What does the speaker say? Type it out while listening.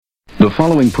The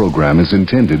following program is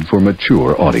intended for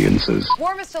mature audiences.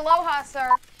 Warmest aloha, sir.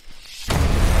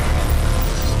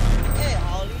 Hey,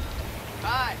 Holly.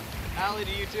 Hi. Holly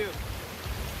to you too.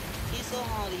 He's so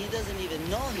Holly, he doesn't even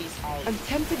know he's Holly. I'm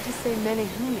tempted to say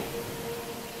menehune.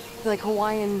 Like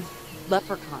Hawaiian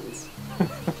leprechauns.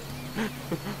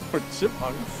 Or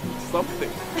chipmunks, something.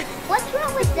 What's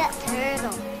wrong with that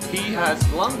turtle? He has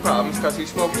lung problems because he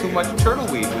smoked too much turtle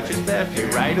weed, which is bad for you,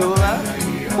 right, Ula?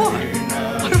 What?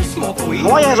 I don't smoke weed.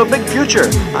 Hawaii has a big future.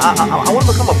 I want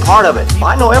to become a part of it.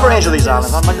 I know every inch of these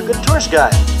islands. I'm like a good tourist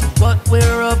guide. What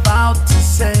we're about to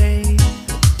say.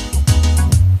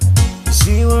 You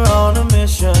see, we're on a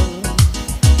mission,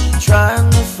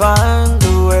 trying to find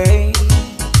a way.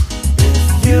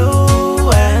 If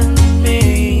you and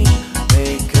me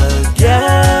make a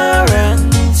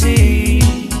guarantee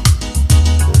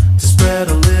to spread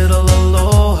a little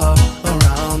aloha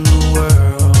around the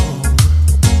world,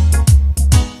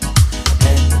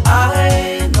 and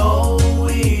I know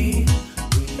we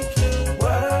can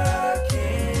work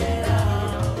it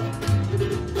out.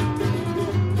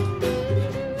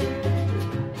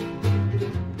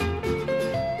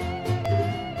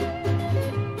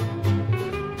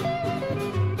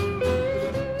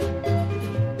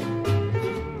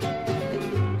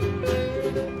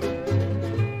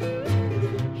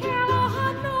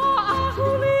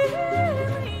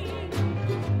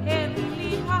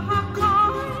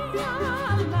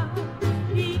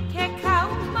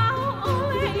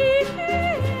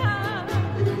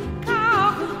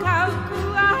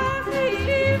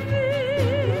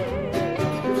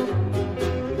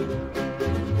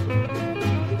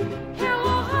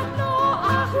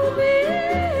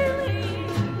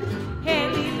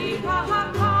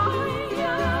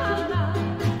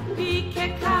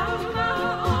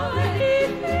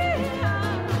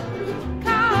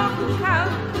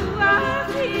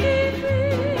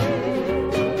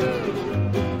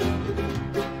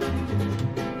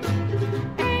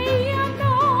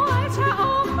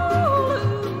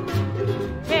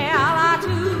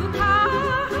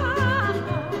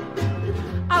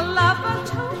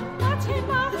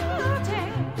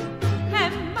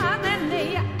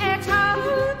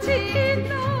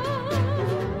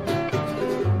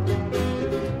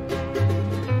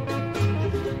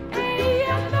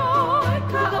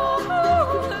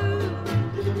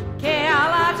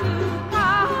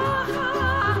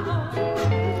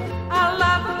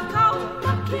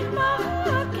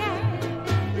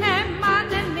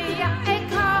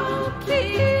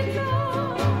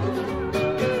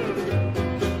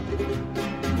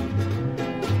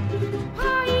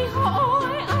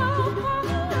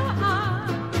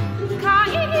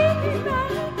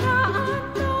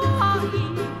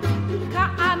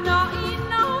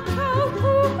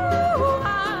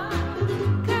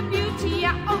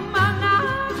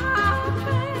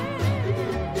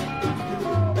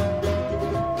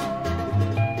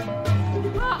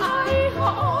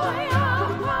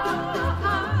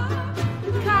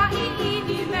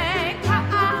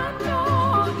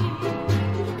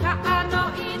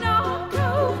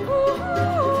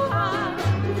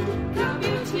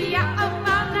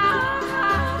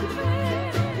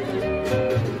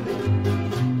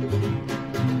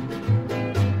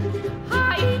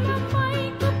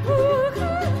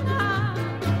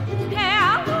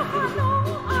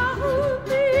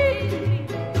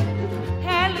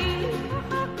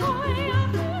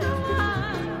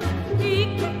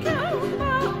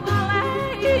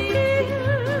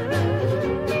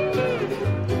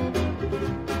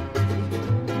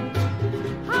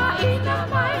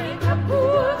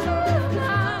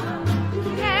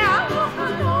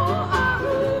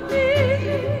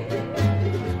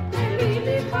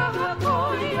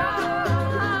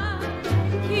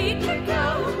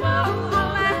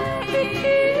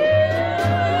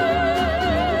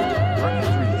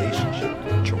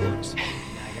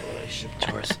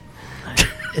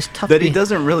 It's tough that he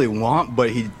doesn't really want, but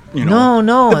he, No,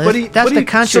 that's the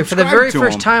contrary. For the very to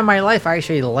first him. time in my life, I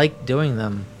actually like doing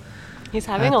them. He's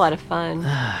having a lot of fun.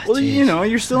 Well,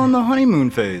 you're still in the honeymoon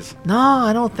phase. No,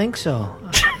 I don't think so.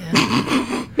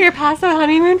 You're past the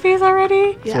honeymoon phase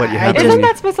already? Yeah, what you I have just- Isn't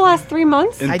that supposed to last 3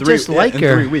 months? In I three- just like in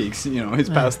her. 3 weeks, he's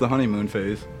past the honeymoon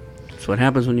phase. That's what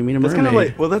happens when you meet a That's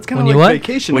mermaid. that's kind When of you like what?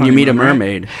 vacation. When you meet a honeymoon, right?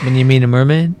 mermaid. When you meet a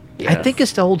mermaid? I Yeah. think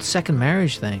it's the old second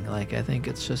marriage thing. Like, I think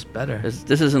it's just better.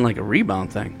 This isn't like a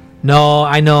rebound thing. No,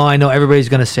 I know. Everybody's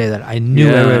going to say that. I knew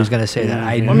Yeah. everybody was going to say that. Yeah.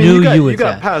 I I mean, knew you would.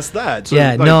 got past that. So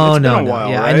Yeah, like, no. it's been a while,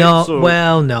 Yeah, right? I know. So,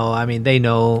 well, no. I mean, they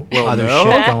know Well, other no?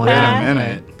 shit going Wait a on.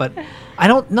 minute. But I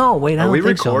don't know. Wait, I Are don't we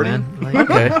think recording? so, man. Like,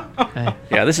 Okay.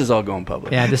 Yeah, this is all going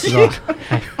public. yeah, this is all.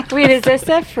 Wait, is this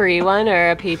a free one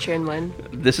or a Patreon one?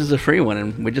 This is a free one,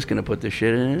 and we're just gonna put this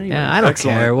shit in anyway. Yeah, I don't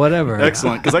care. Whatever.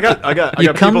 Excellent, because I got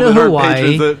You come people to that aren't Hawaii,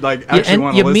 patrons that like actually and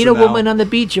want you to meet a listen woman now. on the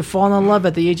beach, you fall in love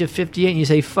at the age of 58, and you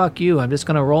say, "Fuck you, I'm just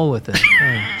gonna roll with it."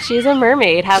 Yeah. She's a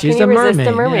mermaid. How She's can you a resist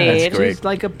a mermaid. mermaid? Yeah, That's great. she's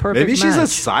like a perfect. Maybe she's a match.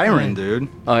 siren, dude.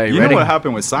 All right, you ready? know what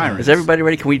happened with sirens? Is everybody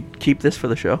ready? Can we keep this for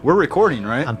the show? We're recording,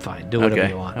 right? I'm fine. Do whatever Okay.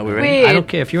 you want. Are we ready? Wait. I don't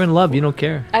care if you're in love. You don't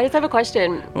care. I just have a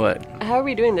question. What? How are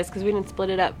we doing this? Because we didn't split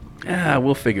it up. Ah,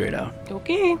 we'll figure it out.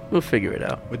 Okay. We'll figure it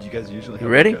out. What do you guys usually You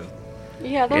have? ready? like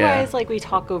Yeah, otherwise, like, we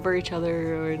talk over each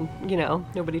other or,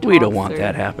 nobody talks. We don't want or...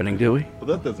 that happening, do we? Well,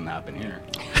 that doesn't happen here.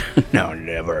 No,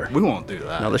 never. We won't do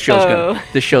that. No, this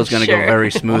show's gonna go very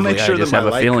I'll smoothly. make sure I just that have my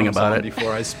a light feeling comes about on it.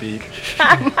 before I speak.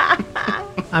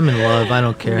 I'm in love. I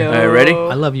don't care. No. All right, ready?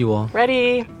 I love you all.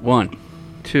 Ready? 1,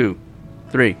 2,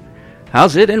 3.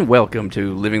 How's it? And welcome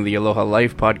to Living the Aloha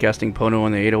Life, podcasting Pono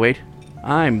on the 808.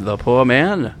 I'm the poor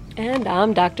man. And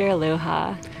I'm Dr.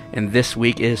 Aloha. And this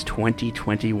week is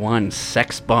 2021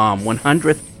 Sex Bomb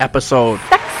 100th episode.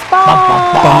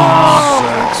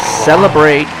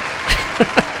 Celebrate.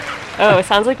 Oh, it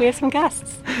sounds like we have some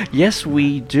guests. Yes,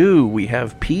 we do. We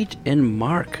have Pete and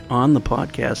Mark on the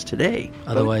podcast today.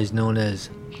 Otherwise known as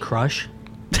Crush.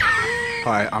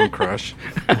 Hi, I'm Crush.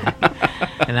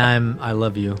 And I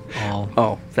love you all.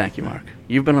 Oh, thank you, Mark.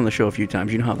 You've been on the show a few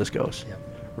times. You know how this goes.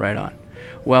 Yep. Right on.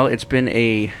 Well, it's been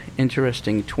a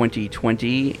interesting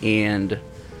 2020, and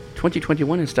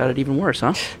 2021 has started even worse,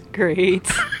 huh? Great.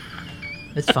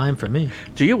 It's fine for me.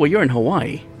 Do you? Well, you're in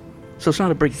Hawaii, so it's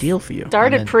not a big deal for you.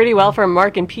 Started pretty well for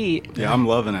Mark and Pete. Yeah, I'm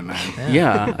loving it, man.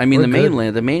 Yeah, I mean We're the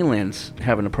good. mainland's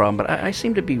having a problem, but I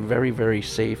seem to be very, very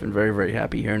safe and very, very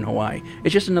happy here in Hawaii.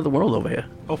 It's just another world over here.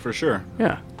 Oh, for sure.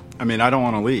 Yeah. I mean, I don't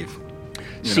want to leave.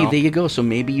 See, there you go. So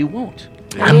maybe you won't.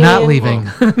 I'm not leaving.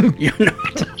 You're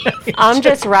not. I'm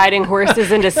just riding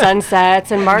horses into sunsets,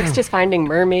 and Mark's just finding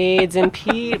mermaids. And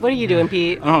Pete, what are you doing,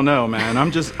 Pete? I don't know, man.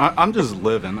 I'm just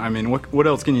living. I mean, what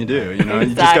else can you do? You know,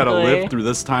 you just got to Exactly. live through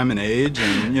this time and age,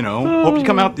 and hope you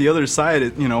come out the other side.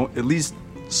 At least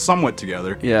somewhat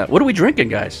together. Yeah. What are we drinking,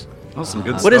 guys? Oh, some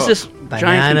good stuff. What is this giant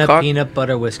Banana concoct- peanut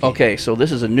butter whiskey. Okay, so this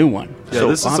is a new one. Yeah, so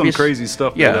this is some obvious- crazy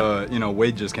stuff Yeah. that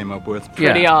Wade just came up with.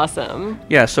 Pretty Yeah. awesome.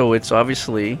 Yeah, so it's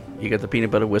obviously, you got the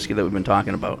peanut butter whiskey that we've been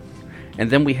talking about. And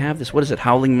then we have this, what is it,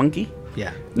 Howling Monkey?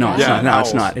 Yeah. No, it's Yeah, not. No, it's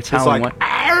owls. not. It's It's Howling like-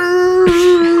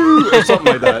 what? Or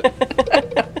something like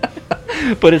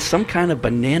that. But it's some kind of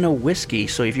banana whiskey.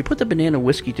 So if you put the banana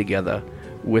whiskey together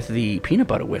with the peanut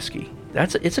butter whiskey,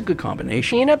 it's a good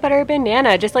combination. Peanut butter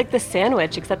banana, just like the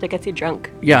sandwich, except it gets you drunk.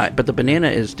 Yeah, but the banana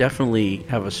is definitely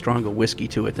have a stronger whiskey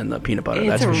to it than the peanut butter. It's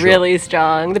that's for sure. really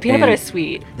strong. The peanut And butter is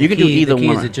sweet. You can do either the key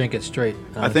one. is to drink it straight.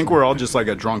 I think we're all just like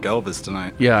a drunk Elvis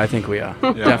tonight. Yeah, I think we are.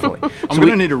 Yeah. Definitely. I'm So gonna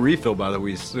we- need a refill by the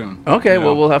way soon. Okay, You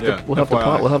well know? we'll have Yeah, to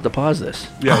FYI. we'll have to pause this.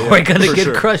 Yeah, yeah, we're gonna for get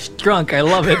sure. crushed drunk. I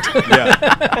love it.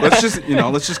 Yeah,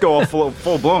 let's just go all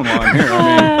full blown while I'm here.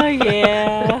 I mean, Oh,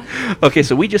 yeah. Okay,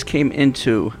 so we just came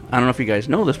into, I don't know if you guys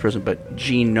know this person, but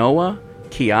Genoa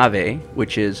Kiave,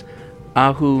 which is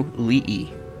Ahu Li'i.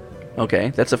 Okay,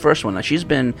 that's the first one. Now, she's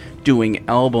been doing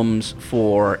albums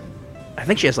for, I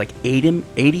think she has like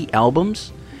 80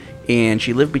 albums, and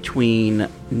she lived between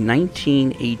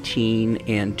 1918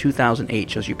 and 2008.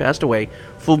 So she passed away,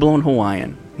 full-blown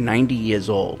Hawaiian, 90 years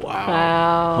old.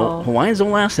 Wow. Hawaiians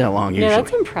don't last that long usually. Yeah,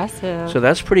 that's impressive. So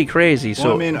that's pretty crazy. well,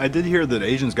 So I mean, I did hear that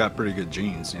Asians got pretty good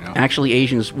genes. actually,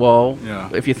 Asians, well, Yeah.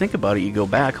 if you think about it, you go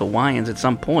back, Hawaiians at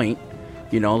some point,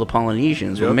 the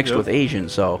Polynesians were Yep, mixed yep. with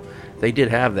Asians, so they did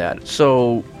have that.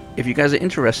 So if you guys are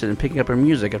interested in picking up her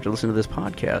music after listening to this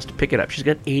podcast, pick it up. She's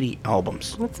got 80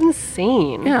 albums. That's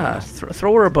insane. Yeah,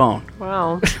 throw her a bone.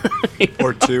 Wow.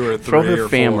 Or two or three Throw her or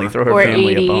family, four. throw her Or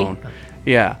family 80. a bone.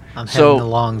 Yeah. I'm so, heading to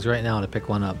Longs right now to pick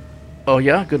one up. oh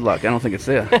yeah, good luck. I don't think it's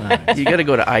there. You got to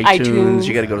go to iTunes. iTunes.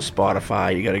 You got to go to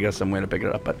Spotify. You got to go somewhere to pick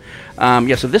it up. But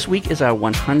yeah, so this week is our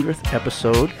 100th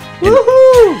episode.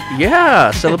 Woohoo!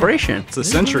 Yeah, celebration. It's a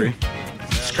century.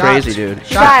 It's crazy, dude.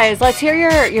 You guys, let's hear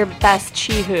your best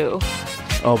Chihu.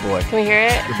 Oh boy. Can we hear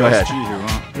it? Go ahead. Chihu,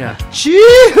 huh? Yeah.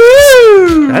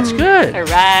 Chihu! That's good. All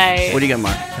right. What do you got,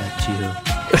 Mark?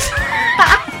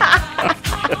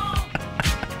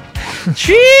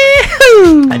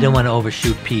 I don't want to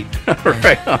overshoot Pete.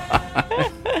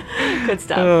 Good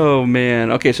stuff. Oh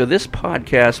man. Okay, so this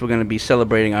podcast we're going to be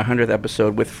celebrating our 100th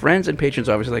episode with friends and patrons,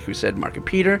 obviously, like we said, Mark and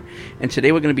Peter. And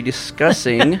today we're going to be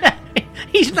discussing.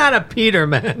 He's not a Peter,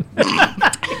 man.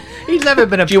 He's never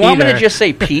been a Do you want me to Peter. just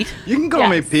say Pete? You can call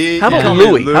me Pete. How You about can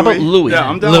call me Louis? How about Louis? Yeah,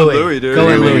 I'm down Louis. with Louis, dude. Go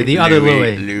with Louis, the other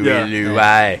Louis.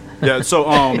 Yeah. Yeah,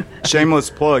 so shameless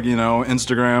plug,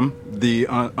 Instagram, the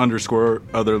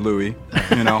 _other Louis,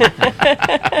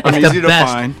 I'm He's easy the to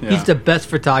best. find. Yeah. He's the best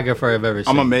photographer I've ever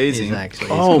seen. I'm amazing. He's actually.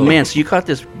 Oh man, so you caught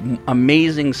this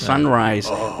amazing sunrise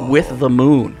with the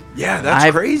moon. Yeah,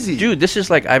 that's crazy. Dude, this is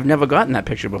like I've never gotten that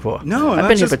picture before. No, I've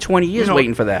been here for 20 years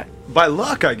waiting for that. By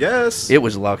luck, I guess. It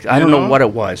was luck. I don't know what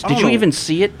it was. Did you even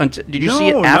see it? Did you see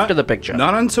it after the picture?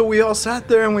 Not until we all sat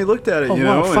there and we looked at it, Oh, you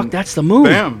wow, know. fuck, and that's the moon.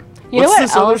 Bam. You know What's what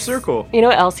this other else? circle? You know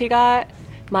what else he got?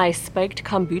 My spiked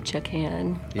kombucha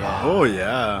can Yeah. Oh,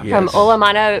 yeah. from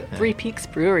Olamana Three Peaks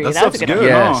Brewery. That That was a stuff's good good,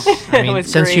 Yes. huh? I It mean, was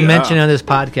since you great. mentioned on this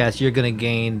podcast, you're going to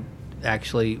gain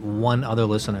actually one other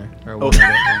listener. Or one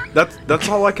other, That's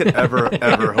all I could ever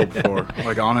hope for.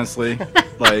 Like, honestly,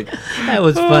 like that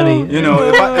was funny.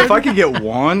 if I could get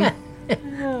one,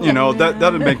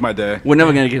 that'd make my day. We're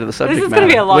never going to get to the subject is matter.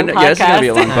 gonna be a long Yeah, this is going to be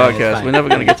a long podcast. It's podcast. fine. We're never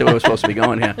going to get to where we're supposed to be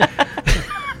going here.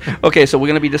 Okay, so we're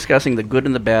going to be discussing the good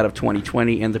and the bad of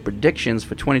 2020 and the predictions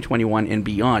for 2021 and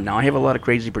beyond. Now, I have a lot of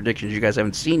crazy predictions you guys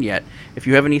haven't seen yet. If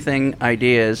you have anything,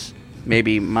 ideas,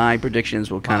 maybe my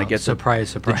predictions will kind of get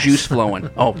surprise. the juice flowing.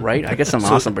 Oh, right? I get some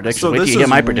awesome predictions. So Wait till this you hear is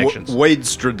my predictions. Wade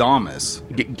Stradamus.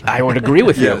 I would agree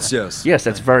with you. Yes. Yes,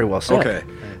 that's very well said. Okay.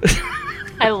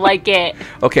 I like it.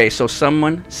 Okay, so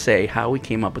someone say how we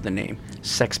came up with the name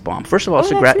Sex Bomb. First of all, Oh, it's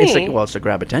to that's grab me. it's to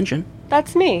grab attention.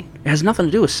 That's me. It has nothing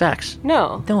to do with sex.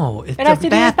 No. No, it's It has the to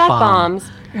do with bath bath bomb.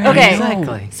 bombs. Okay.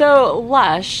 Exactly. So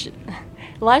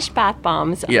Lush bath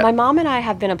bombs. Yeah. My mom and I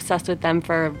have been obsessed with them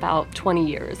for about 20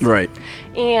 years. Right.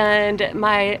 And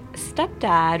my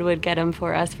stepdad would get them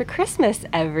for us for Christmas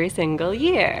every single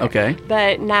year. Okay.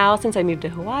 But now, since I moved to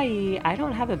Hawaii, I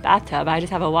don't have a bathtub. I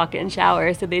just have a walk-in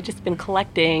shower. So they've just been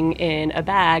collecting in a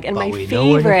bag. And But my we know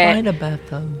where to favorite, find a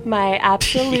bathtub. my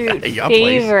absolute your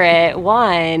place. favorite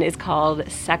one is called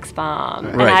Sex Bomb.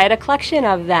 And Right. I had a collection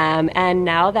of them. And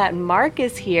now that Mark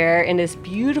is here in this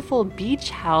beautiful beach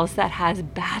house that has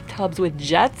bathtubs with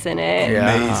jets in it,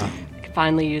 Amazing. I can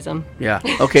finally use them. Yeah.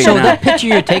 Okay. So now, the picture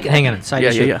you're taking, hang on, side Yeah,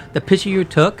 issue. yeah. The picture you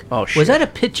took, Oh, was shit. that a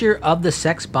picture of the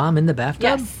sex bomb in the bathtub?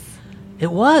 Yes. It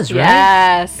was, right?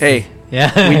 Yes. hey, Yeah,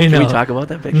 we, I can know. we talk about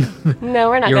that picture? No,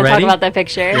 we're not You going to talk ready? about that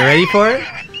picture. You ready for it?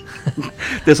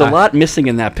 There's a lot missing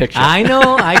in that picture. I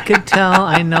know, I could tell,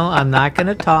 I know, I'm not going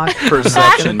to talk.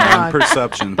 Perception, man. Talk.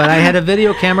 Perception. But I had a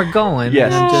video camera going.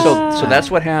 Yes. and just- So that's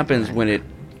what happens when it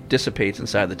dissipates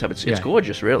inside the tub. It's Yeah.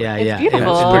 gorgeous, really. yeah, It's yeah.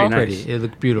 beautiful. It's Pretty pretty. nice. It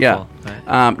looked beautiful. Yeah.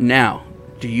 Right. Now,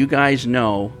 do you guys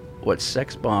know what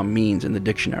sex bomb means in the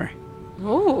dictionary?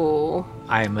 Ooh.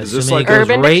 I'm Is this assuming like it goes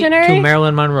Urban right Dictionary? to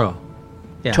Marilyn Monroe.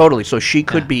 Yeah. Totally. So she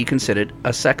could Yeah. be considered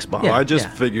a sex bomb. Well, I just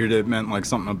Yeah. figured it meant like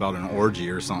something about an orgy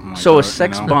or something like So that. a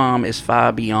sex you know? bomb is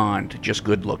far beyond just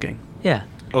good looking. Yeah.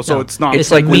 Oh, so No. it's not.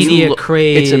 It's like when you immediate look-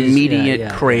 craze. It's immediate Yeah,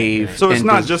 yeah, crave. yeah. So it's and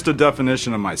not does- just a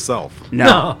definition of myself.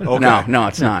 No, Okay. no,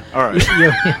 it's not. All right.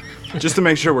 Yeah. Just to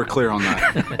make sure we're clear on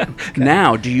that.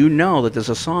 Now, do you know that there's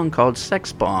a song called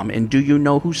Sex Bomb, and do you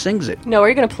know who sings it? No, are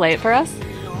you going to play it for us?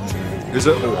 Is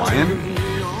it Hawaiian?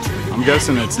 I'm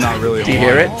guessing it's not really Do you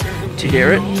Hawaiian. hear it? Do you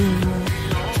hear it?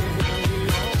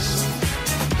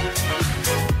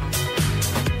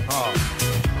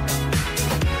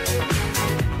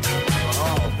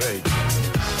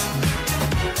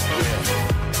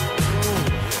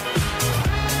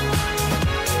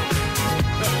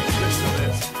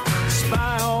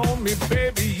 Spy on me,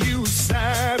 baby, you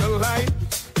satellite.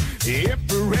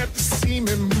 Every rep to see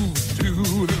me move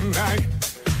through the night.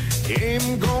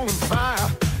 Aim gonna fire,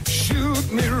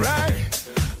 shoot me right.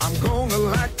 I'm gonna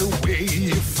like the way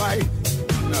you fight.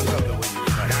 I love the way you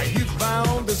fight. Now you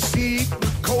found the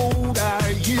secret code I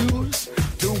use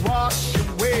to wash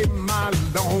away my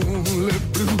lonely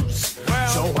blues.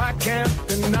 So I can't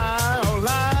deny or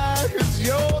lie, 'cause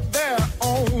you're the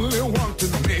only one to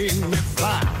make me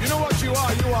fly. You know what you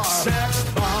are? You are sex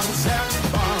bomb, sex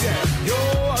bomb. Yeah,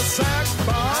 you're a sex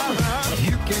bomb.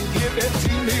 You can give it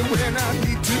to me when I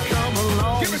need to come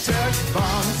along. Give me sex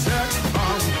bomb, sex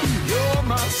bomb. You're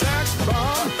my sex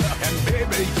bomb, and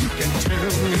baby, you can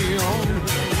turn me on.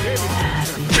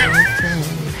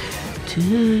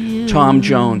 Baby, Tom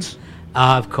Jones.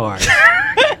 Of course.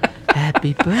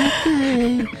 Happy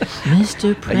birthday,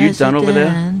 Mr. President. Are you done over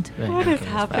there? What is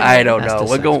happening? I don't That's know. the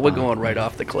We're sex going bomb. right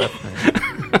off the cliff.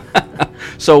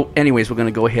 So, anyways, we're going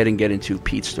to go ahead and get into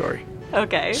Pete's story.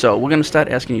 Okay. So we're going to start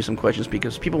asking you some questions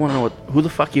because people want to know who the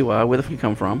fuck you are, where the fuck you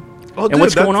come from, Oh, and dude,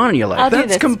 what's going that's- on in your life. I'll do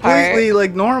That's this completely part.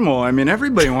 like normal. I mean,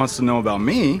 everybody wants to know about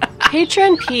me.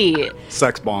 Patron Pete.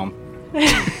 Sex bomb.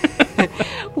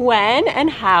 When and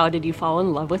how did you fall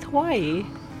in love with Hawaii?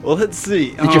 Well, let's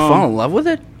see. Did you fall in love with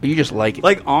it? Or you just like it?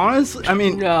 Like, honestly, I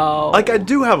mean, No. like, I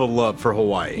do have a love for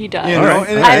Hawaii. He does. You know? Alright.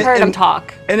 And I've heard him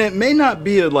talk. And it may not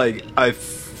be like I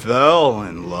fell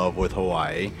in love with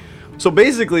Hawaii. So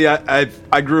basically,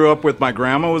 I grew up with my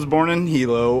grandma was born in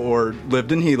Hilo or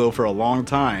lived in Hilo for a long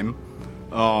time.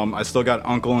 I still got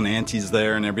uncle and aunties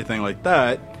there and everything like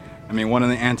that. I mean, one of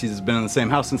the aunties has been in the same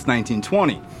house since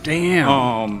 1920.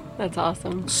 Damn. That's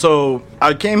awesome. So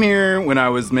I came here when I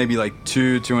was maybe like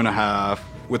 2.5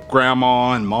 with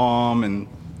grandma and mom and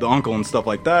the uncle and stuff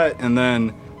like that. And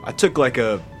then I took like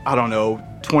a, I don't know,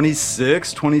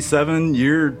 26, 27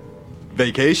 year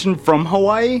vacation from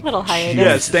Hawaii. Little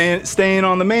hiatus. Yeah, staying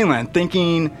on the mainland,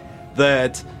 thinking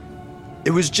that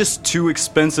it was just too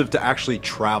expensive to actually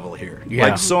travel here. Yeah.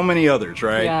 Like so many others,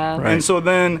 right? Yeah. Right. And so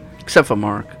then, Except for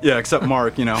Mark. yeah, except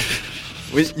Mark, you know,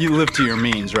 you live to your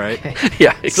means, right?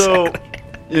 Yeah, exactly. So,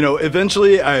 you know,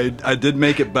 eventually I did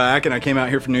make it back, and I came out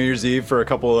here for New Year's Eve for a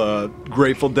couple of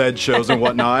Grateful Dead shows and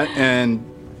whatnot, and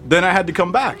then I had to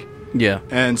come back. Yeah.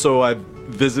 And so I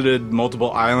visited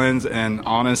multiple islands, and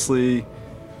honestly,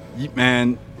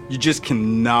 man, you just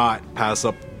cannot pass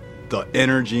up the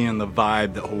energy and the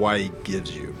vibe that Hawaii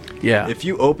gives you. Yeah. If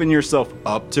you open yourself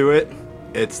up to it,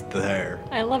 it's there.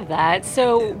 I love that.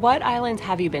 So, what islands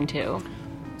have you been to?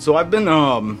 So I've been,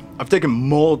 I've taken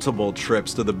multiple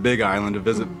trips to the Big Island to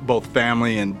visit both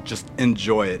family and just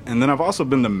enjoy it. And then I've also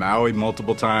been to Maui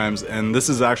multiple times, and this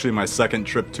is actually my second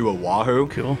trip to Oahu.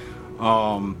 Cool.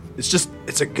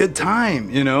 It's a good time,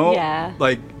 you know? Yeah.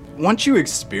 Like, once you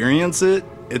experience it,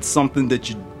 it's something that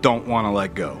you don't want to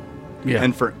let go. Yeah.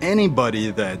 And for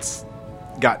anybody that's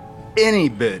got any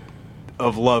bit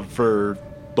of love for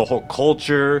the whole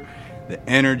culture, the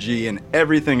energy, and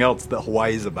everything else that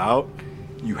Hawaii's about,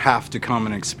 you have to come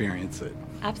and experience it.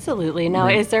 Absolutely. Now,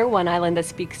 is there one island that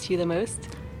speaks to you the most?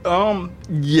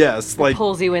 Yes, like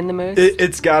Pulls you in the most?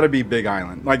 it's got to be Big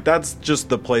Island. Like, that's just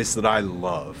the place that I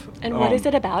love. And what is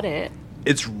it about it?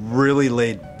 It's really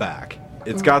laid back.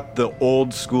 It's got the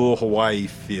old school Hawaii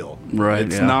feel. Right,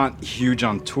 It's yeah. not huge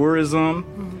on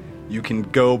tourism. You can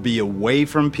go be away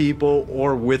from people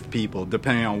or with people,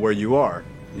 depending on where you are.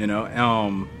 You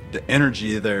know, the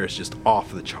energy there is just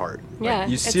off the chart. Like, Yeah,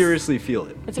 you it's- seriously feel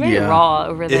it. It's very Yeah. raw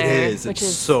over there. It is. Which It's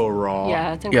is so raw.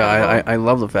 Yeah, it's incredible. Yeah, I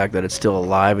love the fact that it's still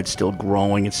alive, it's still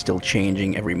growing, it's still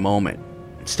changing every moment.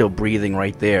 It's still breathing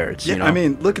right there. It's, Yeah, you know, I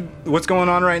mean, look at what's going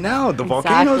on right now. The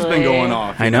volcano's been Exactly. going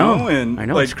off. I you know. And I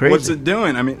know, like, it's crazy. what's it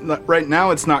doing? I mean, right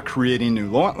now it's not creating new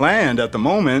land at the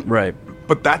moment. Right.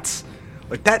 But that's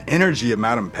like that energy of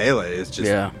Madame Pele is just.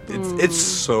 Yeah. It's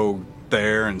so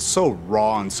there and so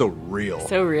raw and so real.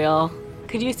 So real.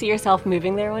 Could you see yourself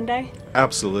moving there one day?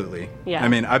 Absolutely. Yeah. I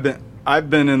mean, I've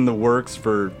been in the works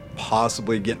for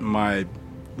possibly getting my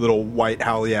little white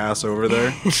haole ass over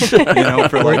there. You know,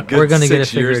 for like good We're gonna get it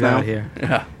 6 years figured now. out here.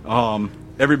 yeah.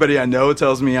 Everybody I know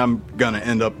tells me I'm gonna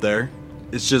end up there.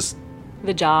 It's just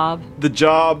The job. the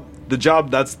job.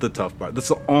 That's the tough part. That's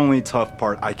the only tough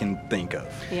part I can think of.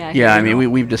 Yeah. Yeah, I You mean, know.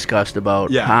 we've discussed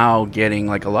about Yeah. how getting,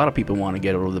 like, a lot of people want to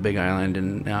get over to the Big Island,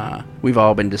 and we've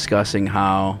all been discussing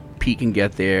how Pete can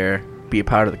get there, be a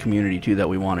part of the community, too, that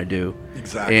we want to do.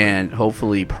 Exactly. And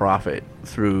hopefully profit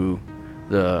through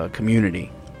the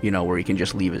community, you know, where he can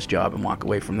just leave his job and walk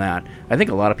away from that. I think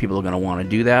a lot of people are going to want to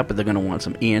do that, but they're going to want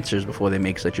some answers before they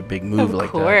make such a big move Of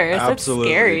like course. that. That's Absolutely.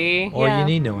 scary. Or yeah. you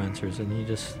need no answers, and you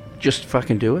just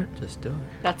Fucking do it. do it.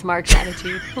 That's Mark's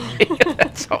attitude.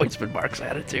 That's always been Mark's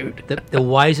attitude. The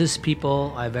wisest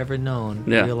people I've ever known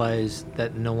Yeah. realize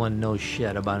that no one knows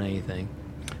shit about anything.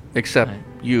 Except Right.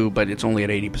 you, but it's only at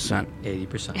 80%.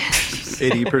 80%.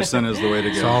 80% is the way to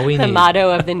That's go. all we The need. motto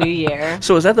of the new year.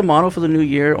 So is that the motto for the new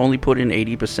year? Only put in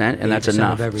 80%, and that's 80% of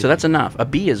enough. So everything. that's enough. A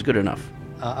B is good enough.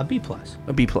 A B plus.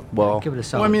 A B plus. Well, Give it a Well,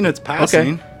 solid. I mean, it's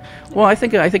passing. well, I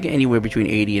think anywhere between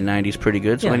 80 and 90 is pretty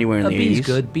good. So Yeah, anywhere in a the B's 80s.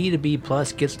 good. B to B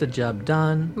plus gets the job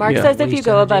done. Mark Yeah. says if you Waste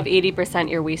go energy. above 80%,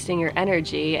 you're wasting your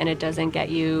energy and it doesn't get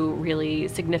you really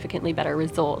significantly better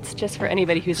results, just for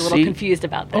anybody who's a little See? confused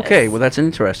about this. Okay, well that's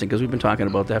interesting because we've been talking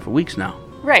about that for weeks now.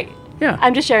 Right. Yeah.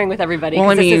 I'm just sharing with everybody Well,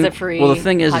 I because mean, this is a free well, the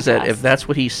thing is that podcast. if that's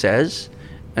what he says,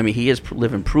 I mean, he is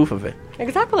living proof of it.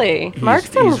 Exactly. Mark's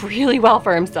done he's- really well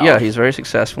for himself. Yeah, he's very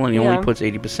successful, and he Yeah. only puts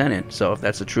 80% in. So if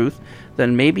that's the truth,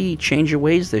 then maybe change your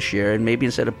ways this year, and maybe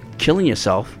instead of killing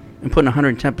yourself and putting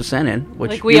 110% in,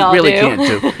 which Like we you all really do.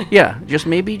 can't do, yeah,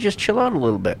 just chill out a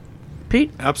little bit.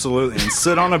 Pete? Absolutely. And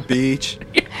sit on a beach,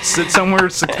 sit somewhere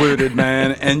secluded,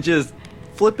 man, and just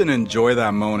flip and enjoy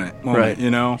that moment, Right. you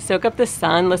know? Soak up the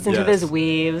sun, listen to Yes. those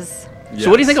waves. So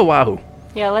what do you think of Wahoo?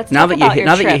 Yeah, let's Now talk that about you're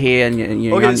your that you're trip. here and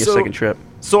you're Okay, on your so- second trip.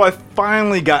 So I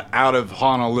finally got out of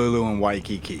Honolulu and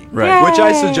Waikiki, Right. which I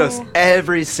Yay. suggest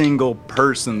every single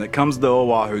person that comes to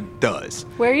Oahu does.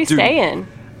 Where are you Dude, staying?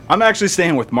 I'm actually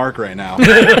staying with Mark right now.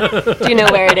 Do you know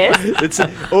where it is? It's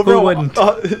over. Who wouldn't?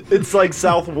 It's like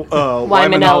South Waimanalo.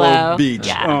 Waimanalo Beach.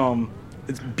 Yeah.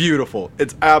 It's beautiful.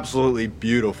 It's absolutely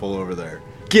beautiful over there.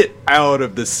 Get out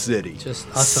of the city. Just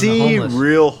us and the see homeless.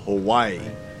 real Hawaii.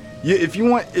 If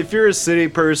you're a city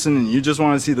person and you just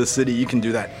want to see the city, you can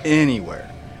do that anywhere.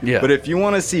 Yeah. But if you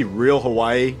want to see real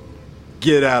Hawaii,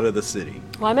 get out of the city.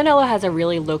 Waimanalo has a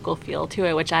really local feel to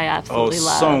it, which I absolutely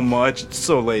love. So much. It's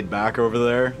so laid back over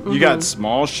there. You got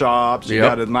small shops. You Yep.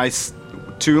 got a nice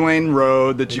 2-lane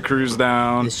road that you cruise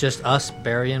down. It's just us,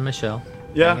 Barry, and Michelle.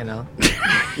 Yeah. You know.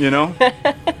 You know?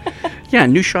 Yeah,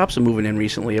 new shops are moving in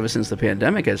recently ever since the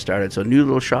pandemic has started. So new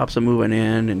little shops are moving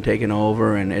in and taking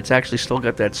over, and it's actually still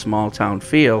got that small town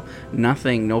feel.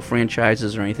 Nothing, no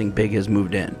franchises or anything big has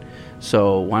moved in.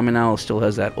 So Waimanalo still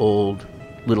has that old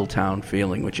little town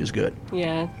feeling, which is good.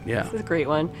 Yeah. Yeah. This is a great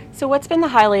one. So what's been the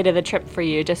highlight of the trip for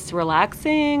you? Just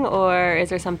relaxing, or is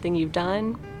there something you've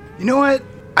done? You know what?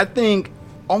 I think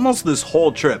almost this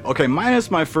whole trip, okay,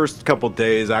 minus my first couple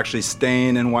days actually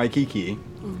staying in Waikiki,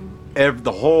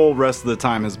 the whole rest of the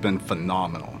time has been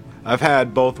phenomenal. I've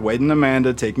had both Wade and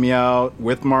Amanda take me out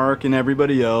with Mark and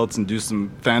everybody else and do some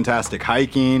fantastic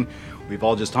hiking. We've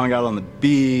all just hung out on the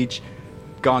beach,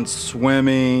 gone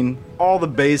swimming, all the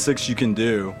basics you can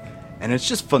do, and it's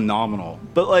just phenomenal.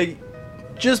 But like,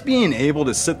 just being able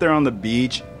to sit there on the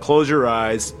beach, close your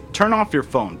eyes, turn off your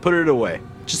phone, put it away,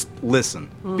 just listen,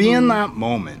 be in that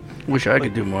moment. Wish I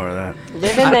could do more of that.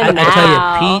 Live in the now.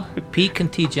 I tell you, Pete can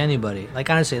teach anybody. Like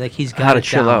honestly, like he's got How to it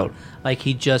chill down. out. Like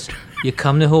you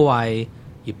come to Hawaii,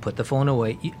 you put the phone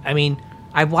away. I mean,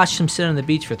 I watched him sit on the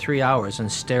beach for 3 hours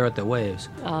and stare at the waves.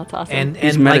 Oh, that's awesome. And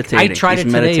He's like I meditating. tried He's it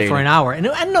today meditating. for an hour, and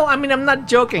I know. I mean, I'm not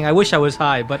joking. I wish I was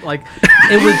high, but like,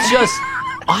 it was just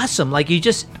awesome. Like you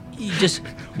just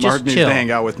Mark needs chill. to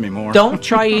hang out with me more. Don't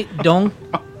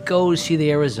go see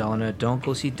the Arizona. Don't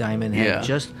go see Diamond Head. Yeah.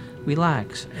 Just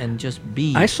relax and just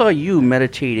be. I saw you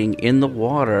meditating in the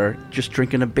water, just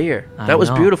drinking a beer. I That was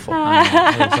know. beautiful. I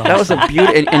know. That was a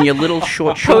beauty, and your little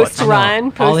short shorts. Post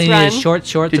run. All he needed is Post-run. short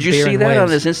shorts. Did a you beer see and that on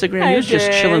waves. his Instagram? I He was just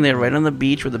did. chilling there right on the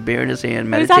beach with a beer in his hand,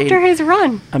 It was meditating. after his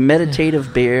run. A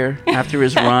meditative bear after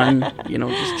his run, just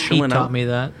He chilling taught out. me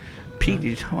that.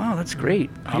 Wow, that's great.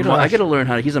 I'm I like- got to learn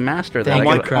how to. He's a master of that. Thank I'm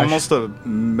I you, gotta- like Crush. almost a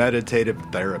meditative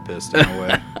therapist in a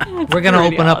way. We're gonna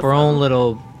pretty open up our awesome. own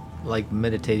little like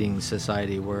meditating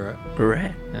society where.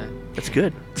 Right. Yeah. That's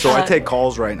good. So I take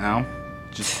calls right now,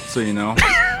 just so you know.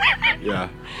 Yeah,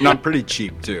 and I'm pretty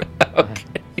cheap too.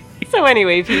 So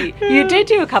anyway, Pete, you did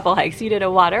do a couple hikes. You did a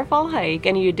waterfall hike,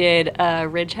 and you did a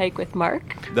ridge hike with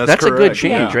Mark. That's a good correct,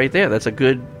 change yeah. right there. That's a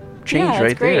good change Yeah, it's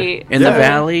right great. there. In the Yeah.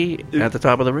 valley, at the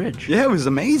top of the ridge. Yeah, it was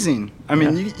amazing. I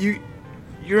mean,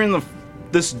 you're in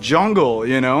this jungle,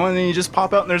 and then you just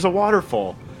pop out and there's a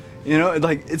waterfall.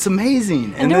 Like it's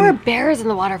amazing. And there were bears in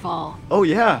the waterfall. Oh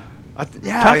yeah,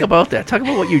 Talk about that. Talk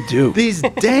about what you do. These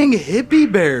dang hippie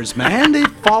bears, man. They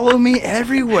follow me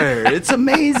everywhere. It's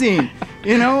amazing.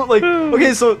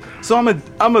 Okay, so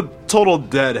I'm a total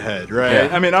deadhead, right?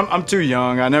 Yeah. I mean, I'm too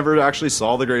young. I never actually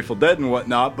saw the Grateful Dead and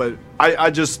whatnot, but I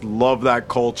just love that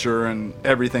culture and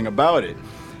everything about it.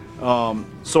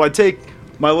 So I take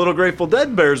my little Grateful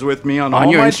Dead bears with me on all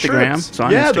your my Instagram? trips. It's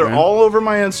on yeah, they're Instagram. all over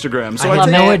my Instagram. So I had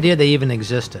take no idea they even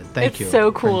existed. Thank It's you.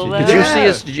 so cool, for- though. Did you Yeah. see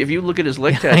us? If you look at his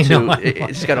leg Yeah, I tattoo, know.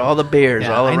 it's got all the bears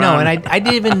Yeah, all I around. know, and I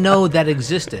didn't even know that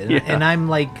existed, Yeah. and I'm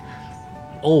like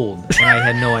old, and I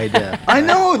had no idea. I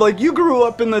know, like you grew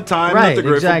up in the time that Right, the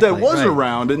Grateful exactly. Dead was right.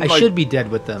 around, and I like, should be dead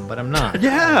with them, but I'm not.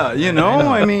 Yeah,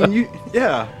 I mean,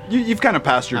 you've kind of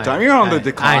passed your time. You're on the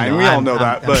decline. We all know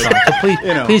that. But sorry. So please,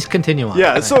 you know. please continue on.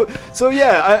 Yeah, so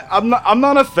yeah, I'm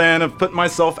not a fan of putting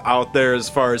myself out there as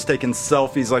far as taking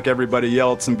selfies like everybody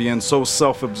else and being so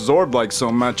self-absorbed like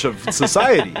so much of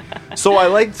society. So I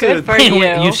like to. Good for you.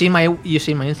 You see my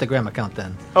Instagram account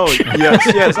then? Oh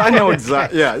yes, I know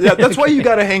exactly. Yeah, that's why you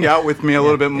got to hang out with me a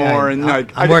little bit more, and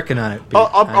like I'm working on it. Pete.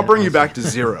 I'll bring you back to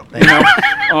zero.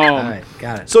 All right,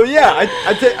 got it. So yeah,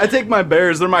 I take my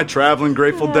bears. They're my traveling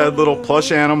Grateful Dead little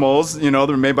plush animals. They're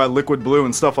made by Liquid Blue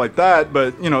and stuff like that.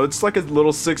 But it's like a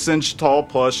little 6-inch tall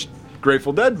plush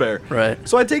Grateful Dead bear. Right.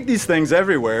 So I take these things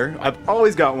everywhere. I've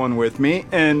always got one with me,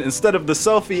 and instead of the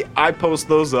selfie, I post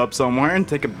those up somewhere and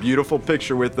take a beautiful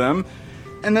picture with them,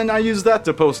 and then I use that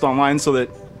to post online so that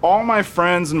all my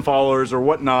friends and followers or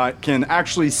whatnot can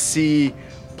actually see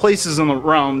places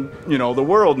around the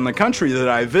world and the country that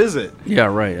I visit. Yeah,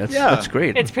 right. That's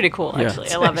great. It's pretty cool, actually.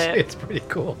 I love it. It's pretty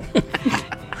cool.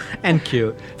 And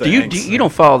cute. You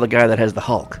don't follow the guy that has the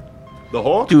Hulk? The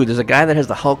Hulk? Dude, there's a guy that has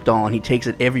the Hulk doll, and he takes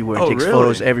it everywhere. Oh, He takes really?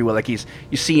 photos everywhere. Like you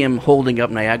see him holding up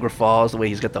Niagara Falls, the way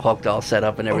he's got the Hulk doll set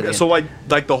up and everything. Okay, so like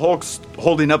the Hulk's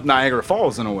holding up Niagara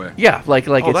Falls in a way. Yeah, like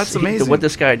Oh, it's, that's amazing. what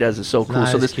this guy does is so cool. not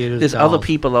So as cute as there's other dolls.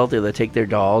 people out there that take their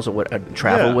dolls or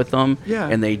travel Yeah. with them, Yeah.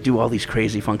 and they do all these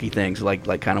crazy, funky things, like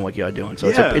kind of what you're doing. So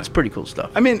Yeah. it's pretty cool stuff.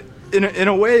 I mean, in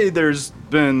a way, there's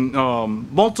been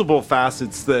multiple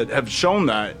facets that have shown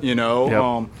that, you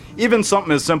know. Yep. Even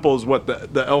something as simple as what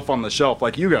the Elf on the Shelf,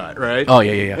 like you got, right? Oh,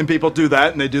 yeah. And people do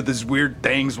that, and they do these weird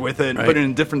things with it, and Right. put it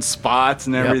in different spots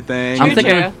and Yep. everything.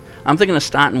 I'm thinking of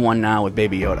starting one now with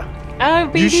Baby Yoda. Oh,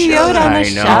 Baby should. Yoda on the I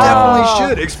show. know. You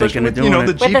definitely should, especially Thinking of with, you know, doing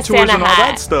the it. Jeep With the tours Santa and all hat.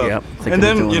 that stuff. Yep, thinking And of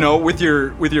then, doing you it. know, with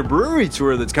your brewery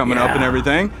tour that's coming up and Yeah.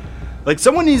 everything, like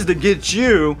someone needs to get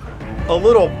you a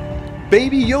little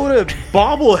Baby Yoda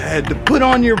bobblehead to put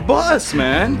on your bus,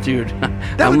 man. Dude,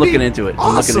 That I'm would be looking into it.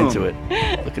 awesome.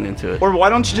 I'm looking into it. Or why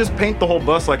don't you just paint the whole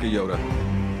bus like a Yoda?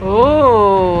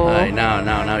 Ooh.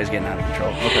 Now he's getting out of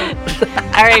control. Okay.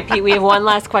 All right, Pete, we have one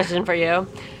last question for you.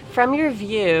 From your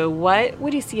view, what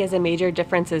would you see as the major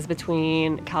differences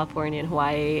between California and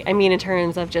Hawaii? I mean, in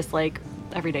terms of just like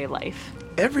everyday life.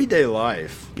 Everyday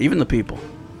life. Even the people.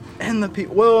 And the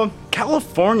people. Well,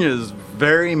 California is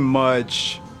very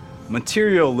much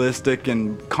materialistic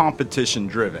and competition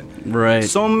driven. Right.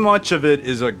 So much of it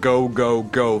is a go, go,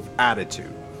 go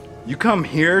attitude. You come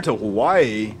here to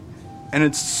Hawaii, and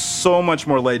it's so much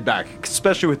more laid back,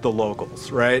 especially with the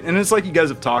locals, right? And it's like you guys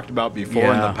have talked about before in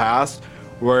Yeah. the past,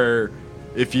 where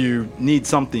if you need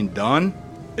something done,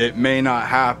 it may not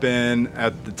happen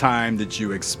at the time that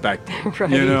you expected. Right.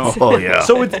 You know? Oh, yeah.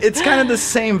 So it's kind of the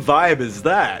same vibe as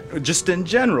that, just in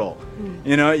general.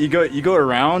 You know, you go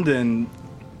around and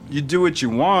you do what you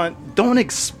want. Don't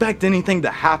expect anything to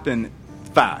happen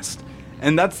fast.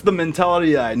 And that's the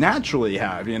mentality I naturally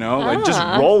have, you know? Like, just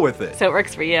roll with it. So it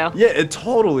works for you. Yeah, it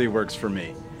totally works for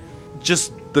me.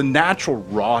 Just the natural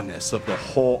rawness of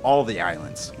all the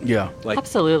islands. Yeah. Like,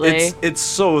 Absolutely. It's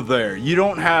so there. You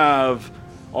don't have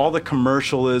all the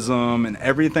commercialism and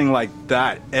everything like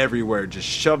that everywhere just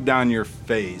shoved down your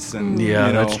face. And Yeah,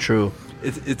 you know, that's true.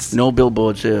 It's No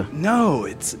billboards here. no,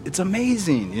 it's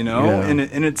amazing, you know, Yeah.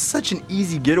 and it's such an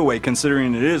easy getaway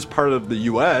considering it is part of the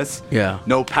U.S. Yeah.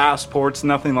 No passports,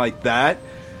 nothing like that.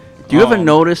 Do you ever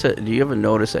notice that? Do you ever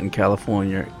notice that in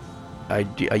California,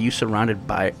 are you surrounded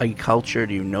by a culture?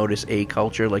 Do you notice a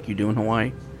culture like you do in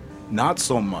Hawaii? Not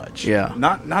so much. Yeah.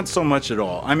 Not so much at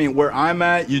all. I mean, where I'm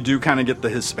at, you do kind of get the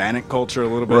Hispanic culture a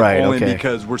little bit, Right, only okay.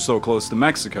 because we're so close to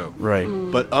Mexico. Right.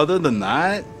 But other than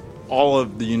that, all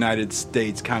of the United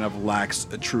States kind of lacks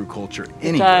a true culture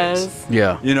anyways. does.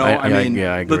 Yeah. You know, I mean,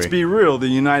 I agree. let's be real. The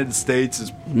United States is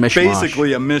Mishmash.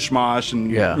 basically a mishmash, and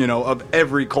Yeah. you know, of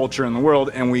every culture in the world,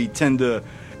 and we tend to,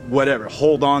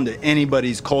 hold on to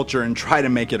anybody's culture and try to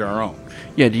make it our own.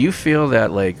 Yeah. Do you feel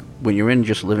that like when you're in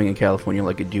just living in California,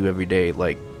 like you do every day,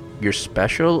 like you're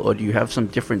special, or do you have some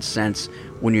different sense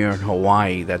when you're in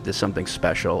Hawaii that there's something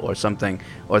special or something,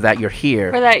 or that you're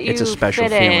here? Or that you it's a special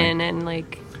fit feeling. in and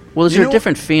like. Well, is You there a know-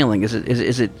 different feeling? Is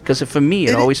it because for me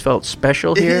it always felt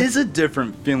special It here? is a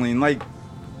different feeling. Like,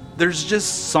 there's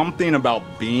just something about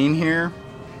being here.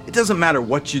 It doesn't matter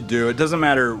what you do. It doesn't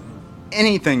matter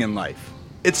anything in life.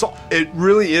 It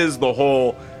really is the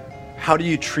whole, how do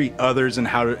you treat others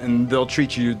and they'll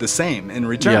treat you the same in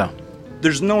return. Yeah.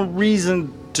 There's no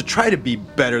reason to try to be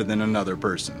better than another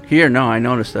person. Here, no, I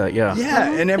noticed that. Yeah.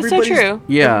 Yeah, and It's so everybody's true.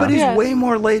 Yeah. everybody's Yeah. way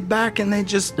more laid back, and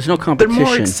there's no They're more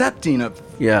competition. accepting of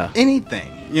Yeah. anything,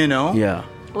 you know. Yeah.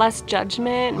 Less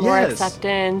judgment, more Yes.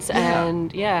 acceptance, Yeah.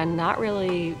 and not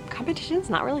really competition's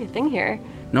not really a thing here.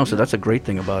 No, so that's a great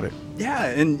thing about it. Yeah,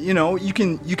 and you know, you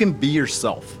can be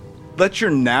yourself. Let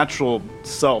your natural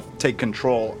self take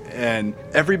control, and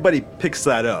everybody picks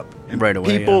that up. And Right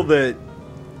away, people yeah. that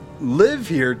live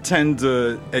here tend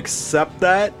to accept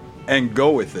that and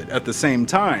go with it at the same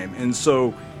time. And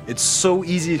so it's so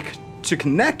easy to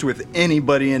connect with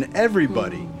anybody and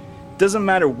everybody. Doesn't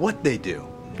matter what they do.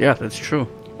 Yeah, that's true.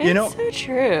 You know, It's so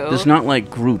true. There's not like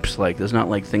groups, like there's not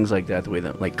like things like that the way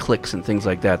that like cliques and things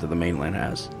like that the mainland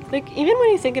has. Like, even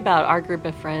when you think about our group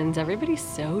of friends, everybody's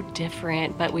so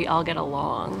different, but we all get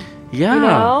along. Yeah, You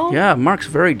know? yeah. Mark's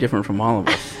very different from all of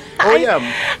us. oh yeah,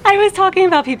 I was talking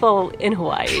about people in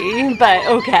Hawaii, but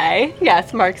okay.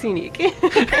 Yes, Mark's unique.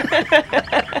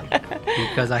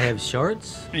 Because I have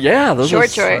shorts. Yeah, those Short are,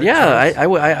 shorts. Yeah, I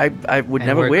would and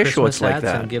never wear Christmas shorts like hats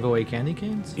that. and give away candy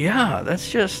canes. Yeah, that's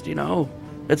just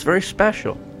it's very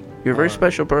special. You're a very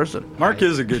special person. Mark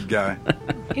is a good guy.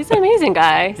 He's an amazing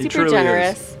guy. He Super truly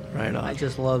generous. Right I on.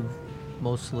 just love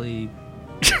mostly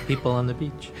People on the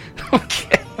beach.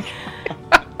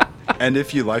 And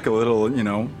if you like a little,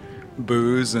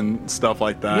 booze and stuff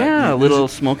like that. Yeah, a little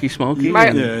smoky.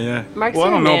 Yeah. Mark's Well, I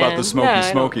don't know your about the man.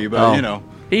 smoky, No, but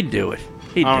he'd do it.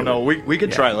 I don't know. We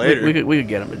could try later. We could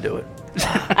get him to do it.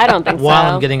 I don't think While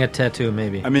so. I'm getting a tattoo,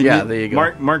 maybe. I mean, Yeah, there you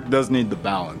go. Mark does need the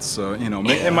balance, so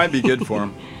it might be good for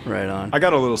him. Right on. I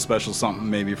got a little special something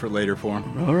maybe for later for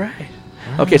him. All right.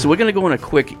 Okay, so we're going to go on a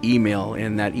quick email,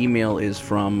 and that email is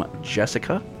from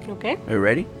Jessica. Okay. Are you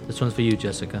ready? This one's for you,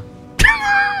 Jessica.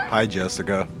 Hi,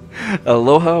 Jessica.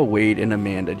 Aloha, Wade and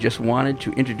Amanda. Just wanted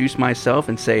to introduce myself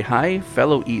and say hi,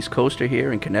 fellow East Coaster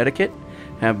here in Connecticut.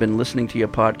 Have been listening to your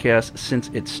podcast since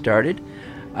it started.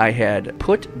 I had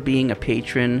put being a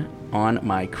patron on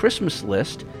my Christmas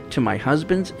list to my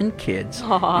husbands and kids, and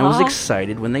was Aw.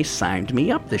 excited when they signed me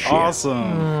up this year.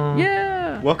 Awesome.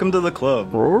 Yeah. Welcome to the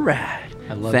club. All right.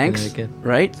 I love Thanks. Connecticut.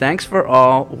 Right. Thanks for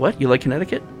all. What? You like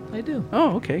Connecticut? I do.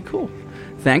 Oh, okay, cool.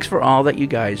 Thanks for all that you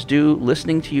guys do.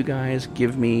 Listening to you guys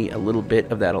give me a little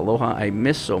bit of that aloha I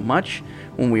miss so much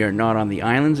when we are not on the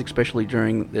islands, especially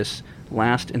during this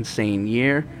last insane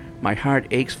year. My heart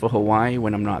aches for Hawaii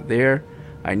when I'm not there.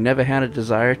 I never had a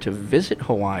desire to visit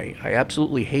Hawaii. I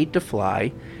absolutely hate to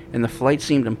fly, and the flight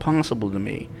seemed impossible to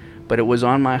me, but it was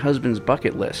on my husband's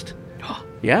bucket list.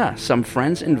 Yeah, some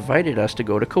friends invited us to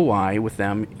go to Kauai with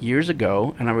them years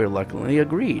ago, and I reluctantly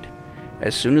agreed.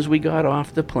 As soon as we got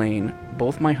off the plane,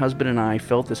 both my husband and I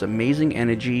felt this amazing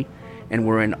energy and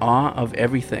were in awe of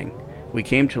everything. We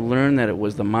came to learn that it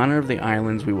was the honor of the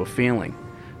islands we were feeling,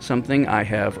 something I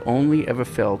have only ever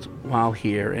felt while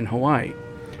here in Hawaii.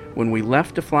 When we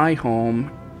left to fly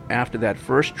home after that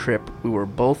first trip, we were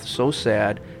both so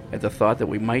sad at the thought that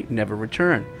we might never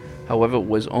return. However, it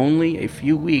was only a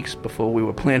few weeks before we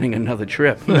were planning another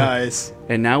trip. Nice.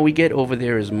 And now we get over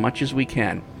there as much as we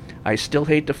can. I still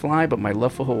hate to fly, but my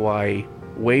love for Hawaii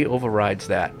way overrides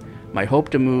that. My hope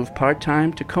to move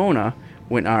part-time to Kona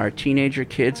when our teenager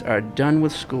kids are done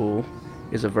with school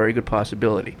is a very good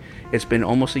possibility. It's been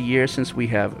almost a year since we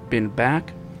have been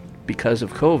back because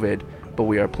of COVID, but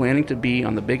we are planning to be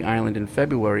on the Big Island in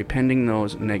February pending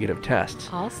those negative tests.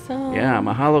 Awesome. Yeah,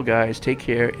 mahalo guys. Take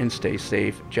care and stay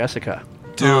safe. Jessica.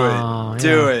 Do Oh, it. Do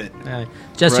yeah. it.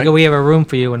 Jessica, Right. we have a room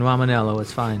for you in Ramonello.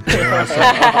 It's fine.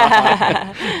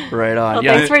 Right on. Well,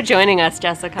 Yeah. thanks for joining us,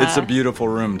 Jessica. It's a beautiful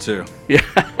room too.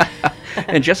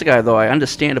 And Jessica, though, I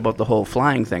understand about the whole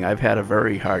flying thing. I've had a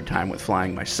very hard time with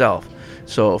flying myself.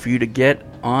 So for you to get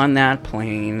on that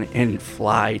plane and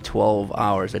fly 12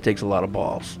 hours, that takes a lot of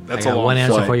balls. That's I a got long one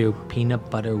answer flight. for you: peanut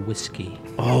butter whiskey.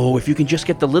 Oh, if you can just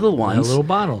get the little ones. little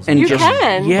bottles. And You just,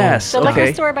 can. Yes, The okay.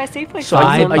 liquor store by Safeway. So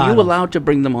Five are you bottles. allowed to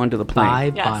bring them onto the plane?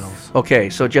 5 Yes. bottles. Okay,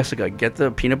 so Jessica, get the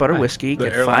peanut butter Right. whiskey, The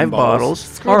get airline 5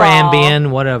 bottles. bottles. Or Ambien,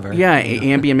 whatever. Yeah,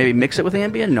 Ambien, maybe mix it with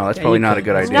Ambien? No, that's Yeah, probably you not a could.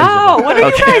 good idea. No, what are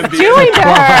you guys doing to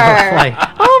her? Like,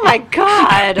 Oh my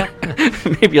god.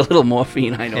 Maybe a little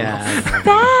morphine, I don't know. yeah.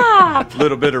 Stop.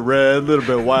 Little bit of red, little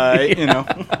bit of white,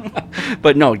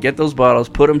 But no, get those bottles,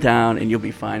 put them down, and you'll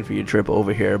be fine for your trip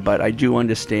over here. But I do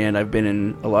understand. I've been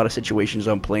in a lot of situations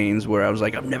on planes where I was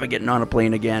like, I'm never getting on a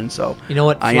plane again. So You know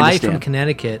what? I Fly understand. from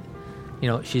Connecticut.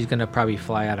 She's gonna probably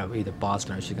fly out of either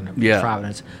Boston or she's gonna Yeah.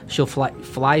 Providence. She'll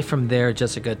fly from there,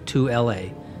 Jessica, to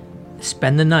L.A.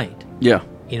 Spend the night. Yeah.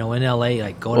 In L.A.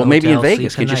 Like go to Well, maybe in hotel,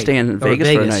 Vegas. sleep Could you the stay in night. Or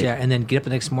Vegas for a night? Yeah, and then get up the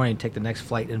next morning, take the next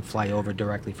flight, and fly over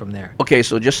directly from there. Okay,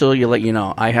 so just so you let you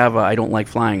know, I don't like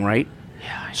flying, right?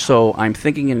 Yeah. I know. So I'm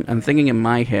thinking in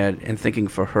my head and thinking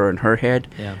for her in her head.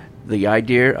 Yeah. The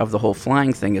idea of the whole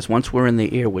flying thing is once we're in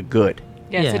the air, we're good.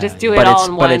 Yeah, so Yeah, just do it But all it's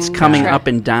in one but it's coming trip. up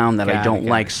and down that I Got it, don't got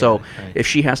like. it, So got it, right. if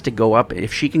she has to go up,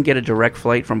 if she can get a direct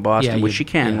flight from Boston, Yeah, which you- she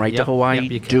can, yeah, right to yep, Hawaii,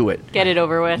 yep, you can. do it. Get it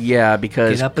over with. Yeah,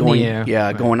 because Get up in going, the air. yeah,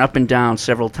 Right. going up and down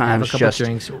several Have a times. couple Just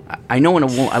drinks. I know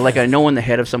I know in the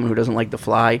head of someone who doesn't like to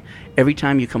fly. Every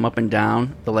time you come up and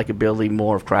down, the likability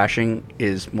more of crashing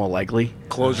is more likely.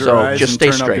 Close your So eyes just and stay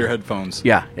turn straight. up your headphones.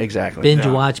 Yeah, exactly. Binge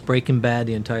Yeah. watch Breaking Bad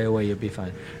the entire way. You'll be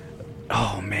fine.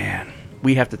 Oh man,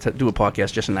 we have to do a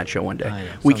podcast just on that show one day. I know,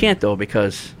 We someday. can't though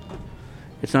because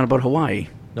it's not about Hawaii.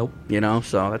 Nope.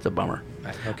 So that's a bummer.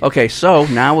 Right, Okay, so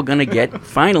now we're gonna get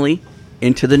finally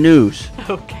into the news.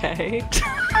 Okay.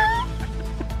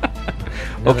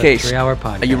 Another Okay, 3-hour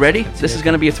podcast. Are you ready? Let's see This it. is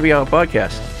going to be a 3-hour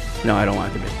podcast. No, I don't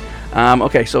want it to be.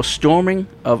 Okay, so storming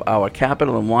of our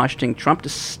Capitol in Washington, Trump to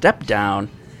step down,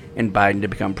 and Biden to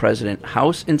become president,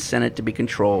 House and Senate to be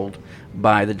controlled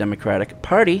by the Democratic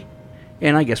Party,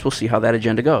 and I guess we'll see how that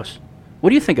agenda goes. What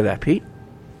do you think of that, Pete?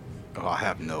 Oh, I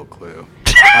have no clue.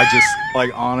 I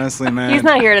just, honestly, man. He's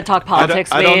not here to talk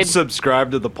politics, I don't Wade.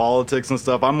 subscribe to the politics and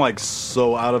stuff. I'm,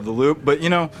 so out of the loop. But,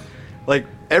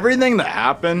 everything that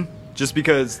happened just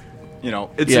because,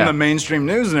 it's Yeah. in the mainstream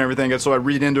news and everything, and so I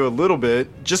read into it a little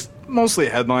bit, just mostly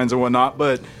headlines and whatnot,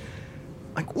 but,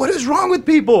 like, what is wrong with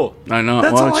people? I know.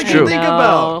 That's Well, all I it's can true. think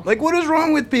about. Like, what is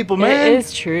wrong with people, man? It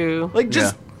is true. Like,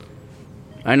 just...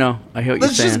 I know. I hear what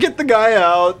Let's you're saying. just get the guy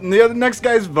out, and the next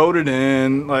guy's voted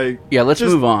in. Like, Yeah, let's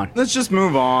move on. Let's just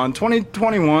move on.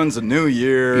 2021's a new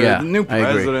year. Yeah, the new I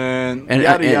agree. president. And,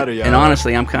 yada and, yada yada. and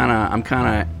honestly, I'm kind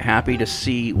of happy to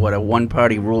see what a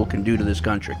one-party rule can do to this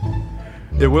country.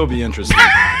 It will be interesting.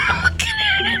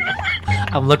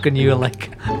 I'm looking at you like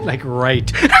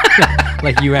right,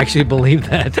 like you actually believe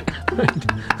that.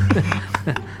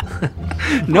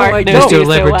 No, Mark I knows don't. you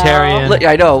Mr. so Libertarian. well.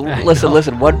 I know.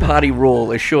 Listen. One-party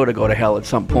rule is sure to go to hell at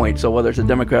some point. So whether it's a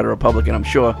Democrat or Republican, I'm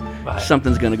sure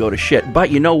something's going to go to shit. But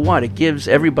you know what? It gives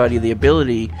everybody the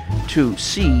ability to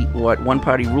see what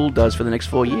one-party rule does for the next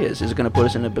 4 years. Is it going to put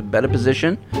us in a better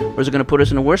position, or is it going to put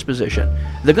us in a worse position?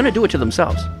 They're going to do it to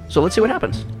themselves. So let's see what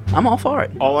happens. I'm all for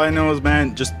it. All I know is,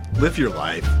 man, just live your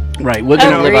life. Right. We're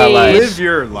going to live our Agreed. lives. Live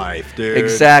your life, dude.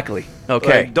 Exactly.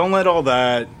 Okay. Like, don't let all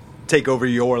that take over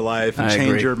your life and I change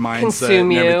agree. your mindset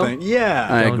Consume and you. everything. Yeah.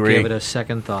 I Don't agree. give it a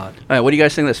second thought. All right, what do you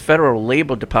guys think of this Federal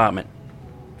Labor Department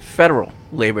I to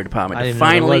didn't know there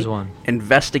finally was one.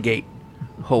 investigate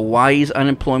Hawaii's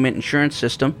unemployment insurance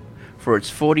system for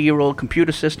its 40-year-old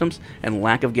computer systems and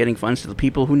lack of getting funds to the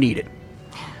people who need it?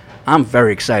 I'm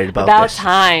very excited about About this.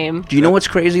 time. Do you know what's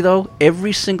crazy, though?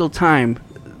 Every single time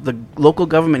the local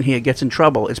government here gets in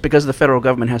trouble, it's because the federal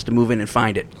government has to move in and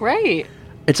find it. Right.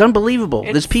 It's unbelievable.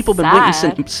 It's There's people been waiting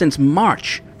sad. since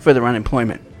March for their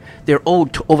unemployment. They're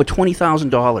owed over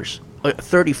 $20,000, $30,000,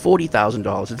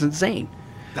 $40,000. It's insane.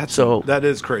 That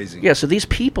is crazy. Yeah, so these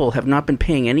people have not been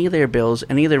paying any of their bills,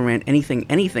 any of their rent,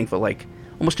 anything for like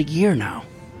almost a year now.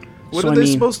 What So, are I they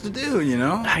mean, supposed to do,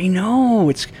 I know.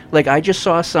 It's like I just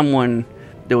saw someone,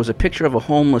 there was a picture of a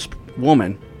homeless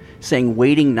woman saying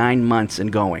waiting 9 months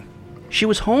and going. She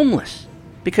was homeless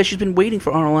because she's been waiting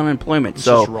for unemployment. It's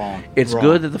so just wrong. it's Wrong.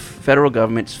 good that the federal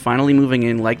government's finally moving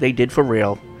in like they did for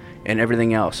rail and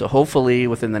everything else. So hopefully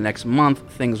within the next month,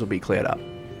 things will be cleared up.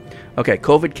 Okay,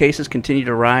 COVID cases continue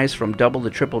to rise from double to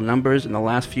triple numbers in the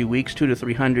last few weeks, 200 to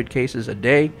 300 cases a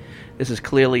day. This is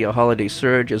clearly a holiday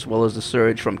surge, as well as the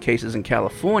surge from cases in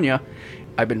California.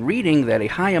 I've been reading that a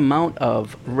high amount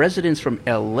of residents from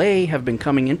LA have been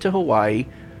coming into Hawaii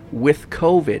with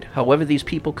COVID. However, these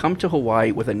people come to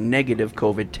Hawaii with a negative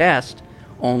COVID test,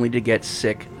 only to get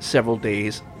sick several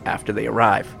days after they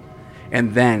arrive.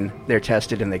 And then they're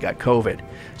tested and they got COVID.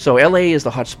 So LA is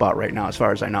the hot spot right now, as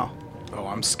far as I know. Oh,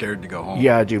 I'm scared to go home.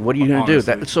 Yeah, dude. What are you going to do?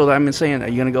 Honestly. So I've been saying, are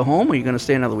you going to go home or are you going to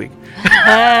stay another week?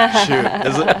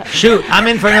 Shoot, I'm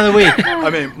in for another week. I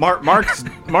mean,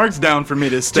 Mark's down for me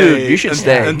to stay. Dude, you should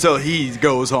stay. until he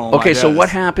goes home. Okay, I so guess. what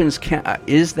happens?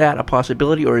 Is that a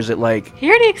possibility, or is it like, He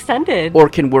already extended. or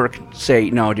can work say,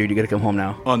 no, dude, you got to come home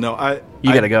now? Oh no,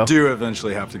 You gotta go. Do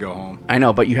eventually have to go home. I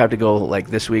know, but you have to go like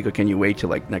this week, or can you wait till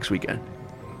like next weekend?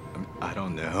 I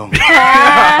don't know.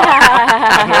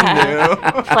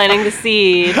 Planting the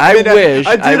seed. I wish.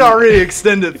 I did already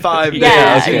extend it 5 days.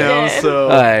 Yeah, you you know, did. so.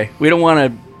 All right, we don't want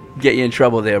to get you in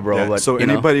trouble there, bro. Yeah, but so you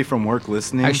know. anybody from work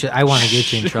listening? Actually, I want to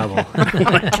get you in trouble.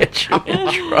 Get you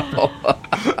in trouble.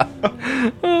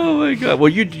 Oh my god! Well,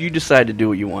 you decide to do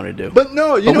what you want to do. But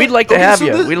no, But we'd like to have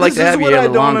you. We'd like to have you This is here a what I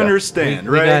little don't longer. understand,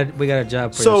 we right? got a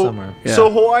job for the so, summer. Yeah. so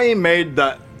Hawaii made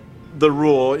the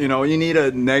rule. You know, you need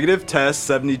a negative test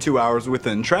 72 hours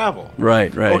within travel.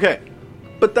 Right. Okay.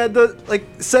 But that does, like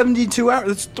 72 hours.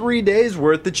 That's 3 days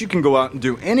worth that you can go out and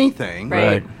do anything.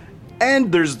 Right.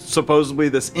 And there's supposedly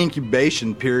this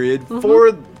incubation period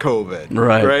for COVID.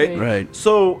 Right.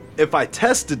 So if I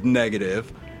tested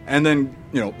negative, and then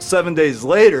 7 days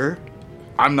later,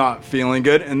 I'm not feeling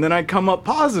good, and then I come up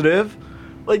positive.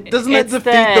 Like, doesn't that It's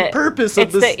defeat the purpose of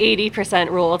it's this? the 80%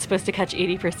 rule. It's supposed to catch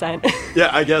 80%. Yeah,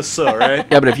 I guess so, right?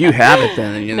 Yeah, but if you have it,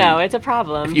 then No, it's a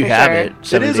problem. if you for have sure. it, It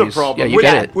 7 is a days, problem. Yeah, you which,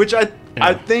 get it. Which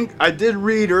I think I did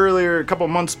read earlier a couple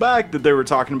months back that they were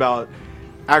talking about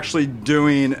actually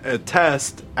doing a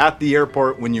test at the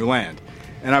airport when you land.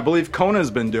 And I believe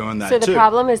Kona's been doing that So the too.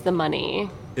 problem is the money.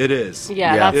 It is.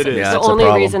 Yeah, Yeah, that's it is. Yeah, the that's a only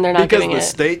problem. reason they're not Because doing the it.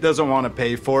 state doesn't want to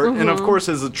pay for it. And of course,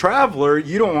 as a traveler,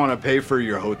 you don't want to pay for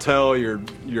your hotel, your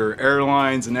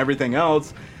airlines, and everything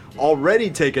else. Already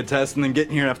take a test and then get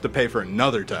in here and have to pay for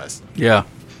another test. Yeah,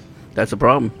 that's a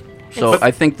problem. So It's-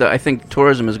 I think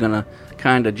tourism is going to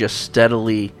kind of just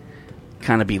steadily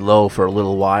kind of be low for a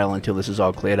little while until this is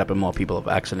all cleared up and more people are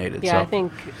vaccinated. Yeah, so. I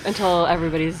think until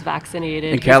everybody's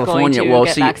vaccinated, In who's California, going to well,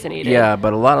 get see, vaccinated. yeah,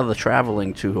 but a lot of the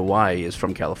traveling to Hawaii is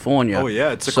from California. Oh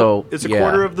yeah, it's a yeah.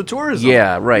 quarter of the tourism.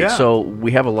 Yeah, right. Yeah. So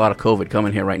we have a lot of COVID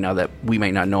coming here right now that we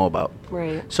might not know about.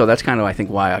 Right. So that's kind of, I think,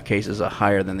 why our cases are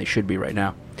higher than they should be right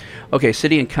now. Okay,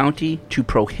 city and county to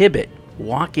prohibit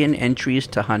walk-in entries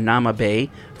to Hanauma Bay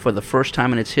for the first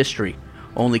time in its history.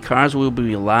 Only cars will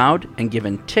be allowed and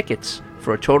given tickets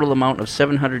for a total amount of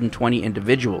 720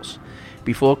 individuals.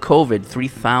 Before COVID,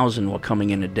 3,000 were coming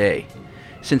in a day.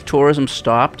 Since tourism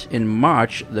stopped in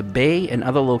March, the bay and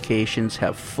other locations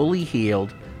have fully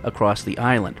healed across the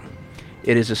island.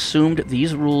 It is assumed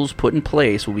these rules put in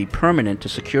place will be permanent to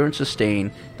secure and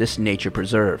sustain this nature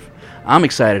preserve. I'm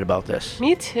excited about this.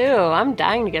 Me too. I'm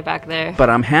dying to get back there.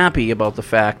 But I'm happy about the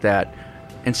fact that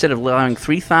instead of allowing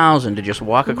 3,000 to just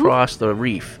walk across the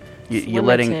reef, you're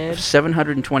letting limited.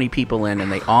 720 people in,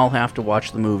 and they all have to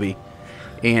watch the movie.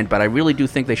 But I really do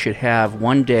think they should have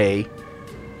one day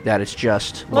that it's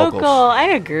just locals. Local, I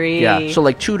agree. Yeah, so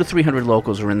like 200 to 300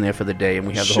 locals are in there for the day, and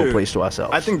we have the whole Shoot. place to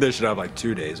ourselves. I think they should have like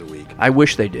 2 days a week. I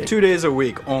wish they did. 2 days a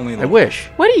week only. I locals. wish.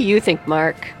 What do you think,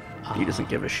 Mark? He doesn't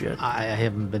give a shit. I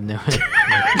haven't been there in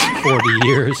like 40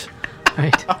 years.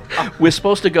 Right. We're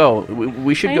supposed to go.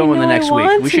 We should I go in the know, I next week.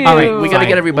 want We should. to. All right, we got to Fine.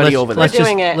 get everybody Let's- over there. Let's We're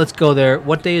doing it. Let's go there.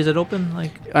 What day is it open?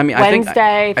 Like I mean,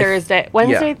 Wednesday, Thursday.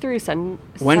 Wednesday yeah. through Sunday.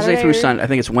 Wednesday through Sunday. I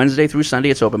think it's Wednesday through Sunday.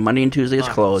 It's open. Monday and Tuesday it's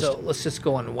closed. So let's just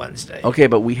go on Wednesday. Okay,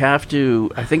 but we have to.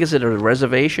 I think it's at a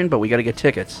reservation, but we got to get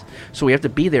tickets. So we have to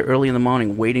be there early in the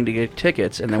morning, waiting to get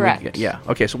tickets, and then Correct. yeah.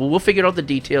 Okay, so we'll figure out the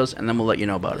details, and then we'll let you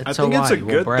know about it. It's I think it's a Hawaii.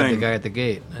 We'll good bribe thing. the guy at the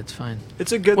gate. That's fine.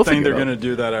 It's a good We'll thing figure they're it going to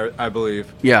do that, I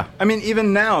believe. Yeah. I mean,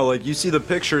 even now, like you see the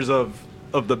pictures of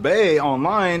the bay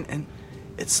online, and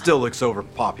it still looks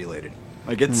overpopulated.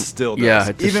 Like it still does. Yeah,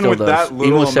 it even still with does. that little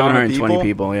Even with amount of 720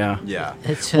 people, yeah. Yeah.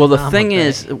 It's Well, the Hanauma thing Bay.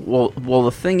 is,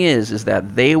 the thing is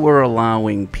that they were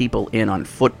allowing people in on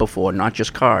foot before, not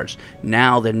just cars.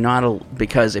 Now they're not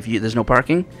because there's no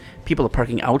parking, people are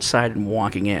parking outside and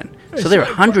walking in. So there are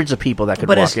hundreds of people that could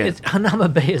but walk in. it's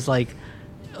Hanauma Bay is like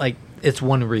it's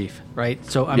one reef, right?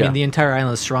 So I Yeah. mean, the entire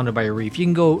island is surrounded by a reef. You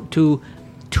can go to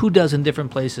 24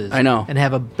 different places. I know. and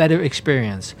have a better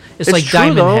experience. It's It's like true,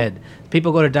 Diamond though. Head.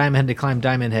 People go to Diamond Head to climb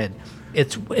Diamond Head.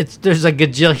 It's there's a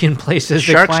gajillion places.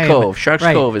 to Sharks climb. Cove. Sharks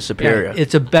Right. Cove is superior. Yeah,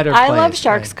 it's a better place. I love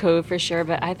Sharks right. Cove for sure,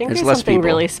 but I think It's there's less something people.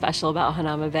 really special about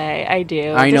Hanauma Bay. I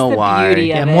do. I Just know the why. Beauty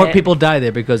Yeah, of more it. people die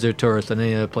there because they're tourists than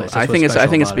any other place. I That's think what's it's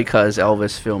special about it. because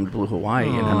Elvis filmed Blue Hawaii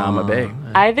in Hanauma Bay.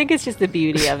 I think it's just the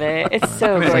beauty of it. It's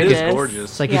so I mean, gorgeous. it is gorgeous.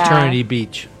 It's like Yeah. Eternity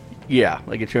Beach. Yeah,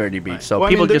 like Eternity Beach. So Well,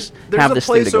 I people mean, just there's have a this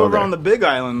thing place to go over there. on the Big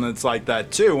Island that's like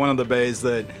that too. One of the bays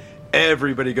that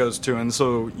everybody goes to, and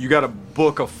so you got to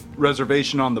book a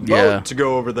reservation on the boat Yeah. to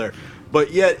go over there.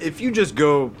 But yet, if you just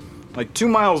go like 2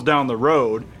 miles down the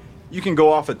road, you can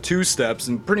go off at 2 steps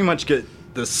and pretty much get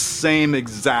the same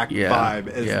exact Yeah, vibe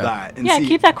as yeah. that. And Yeah, see,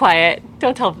 keep that quiet.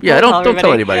 Don't tell. Yeah, don't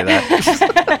tell everybody. anybody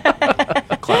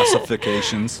that.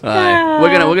 classifications. All right.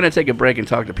 We're gonna take a break and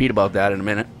talk to Pete about that in a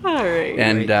minute, All right.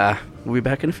 and we'll be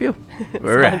back in a few. All Sounds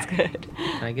right. good.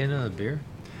 Can I get another beer?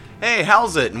 Hey,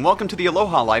 how's it? And welcome to the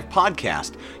Aloha Life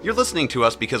podcast. You're listening to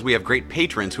us because we have great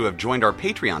patrons who have joined our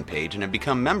Patreon page and have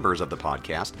become members of the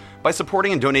podcast by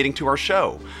supporting and donating to our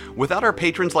show. Without our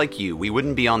patrons like you, we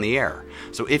wouldn't be on the air.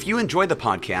 So if you enjoy the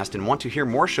podcast and want to hear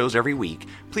more shows every week,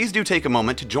 please do take a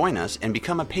moment to join us and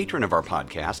become a patron of our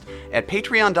podcast at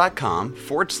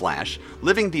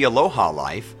patreon.com/living the Aloha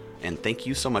Life. And thank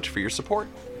you so much for your support.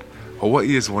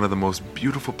 Hawaii is one of the most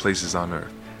beautiful places on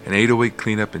earth, and 808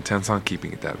 Cleanup intends on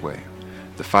keeping it that way.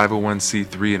 The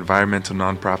 501c3 environmental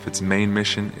nonprofit's main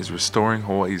mission is restoring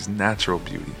Hawaii's natural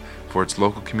beauty for its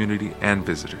local community and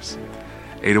visitors.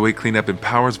 808 Cleanup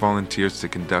empowers volunteers to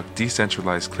conduct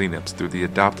decentralized cleanups through the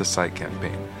Adopt a Site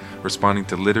campaign, responding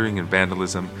to littering and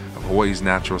vandalism of Hawaii's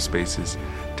natural spaces,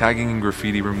 tagging and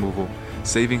graffiti removal,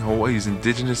 saving Hawaii's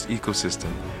indigenous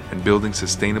ecosystem, and building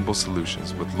sustainable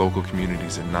solutions with local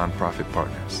communities and nonprofit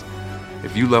partners.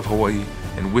 If you love Hawaii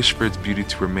and wish for its beauty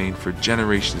to remain for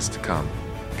generations to come,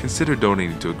 consider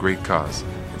donating to a great cause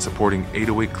and supporting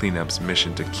 808 Cleanup's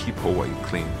mission to keep Hawaii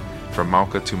clean, from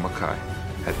Mauka to Makai,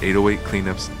 at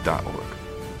 808cleanups.org.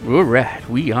 All right,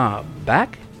 we are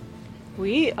back.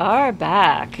 We are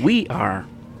back. We are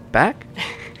back.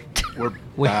 We're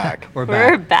back. We're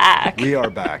We're back. back. We are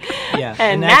back. Yeah.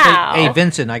 And actually, now- hey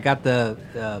Vincent, I got the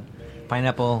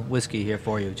pineapple whiskey here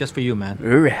for you, just for you, man. All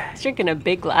right. He's drinking a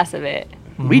big glass of it.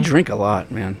 We drink a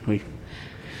lot, man.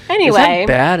 Anyway, Is that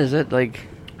bad? Is it like?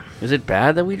 Is it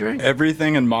bad that we drink?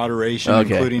 Everything in moderation,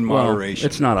 including moderation. Well,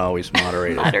 it's not always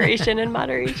moderated. Moderation and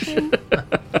moderation.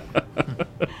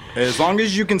 As long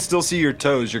as you can still see your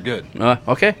toes, you're good.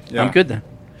 Okay, Yeah. I'm good then.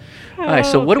 All right,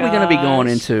 so what are we going to be going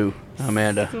into,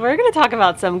 Amanda? We're going to talk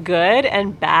about some good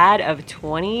and bad of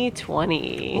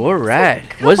 2020. All right.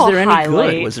 Just a Was couple there any good?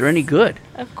 highlights. Was there any good?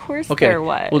 Of course Okay, there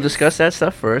was. we'll discuss that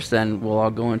stuff first, then we'll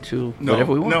all go into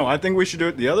whatever we want. No, I think we should do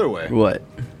it the other way. What?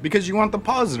 Because you want the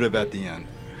positive at the end.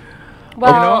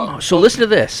 Well, So listen to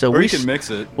this. So Or we you can mix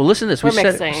it. Well, listen to this. We're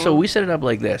set mixing. so we set it up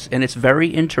like this, and it's very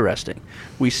interesting.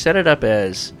 We set it up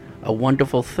as a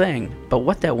wonderful thing, but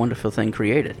what that wonderful thing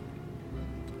created.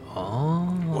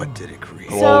 What did it create?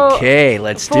 So, Okay,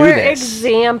 let's do for this.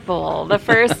 example, the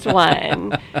first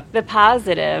one, the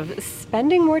positive,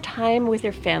 spending more time with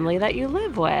your family that you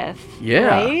live with. Yeah.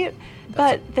 Right?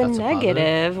 But the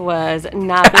negative was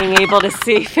not being able to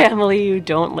see family you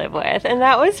don't live with. And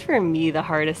that was, for me, the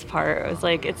hardest part. It was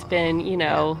like, it's been,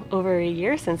 over a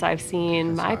year since I've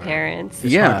seen my parents.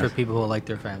 It's hard for people who like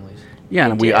their families. Yeah,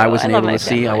 and I I wasn't love able my to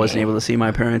see. I family. wasn't able to see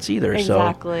my parents either.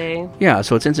 Exactly. So yeah,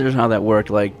 so it's interesting how that worked.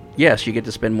 Like, yes, you get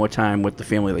to spend more time with the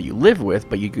family that you live with,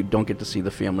 but you don't get to see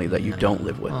the family that you don't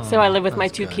live with. So I live with my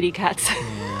two kitty cats.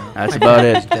 That's about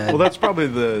it. Well, that's probably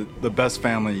the best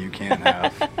family you can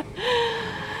have.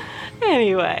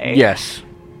 Anyway. Yes.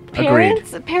 Agreed.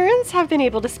 Parents have been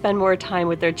able to spend more time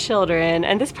with their children,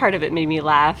 and this part of it made me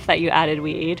laugh that you added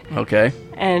weed. Okay.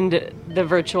 And the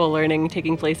virtual learning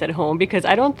taking place at home, because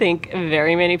I don't think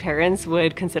very many parents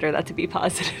would consider that to be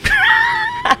positive.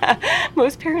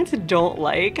 Most parents don't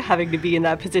like having to be in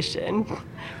that position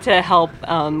to help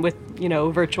with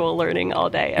virtual learning all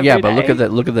day. Every Yeah, but day.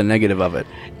 look at the negative of it.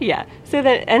 Yeah. So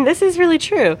that, and this is really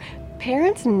true.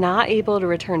 Parents not able to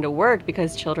return to work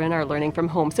because children are learning from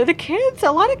home. So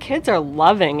a lot of kids are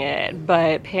loving it,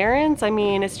 but parents,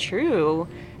 it's true.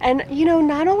 And,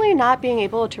 not only not being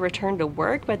able to return to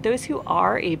work, but those who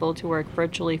are able to work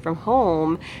virtually from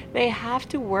home, they have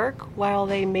to work while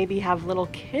they maybe have little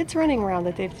kids running around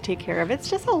that they have to take care of. It's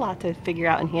just a lot to figure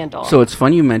out and handle. So it's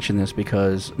fun you mention this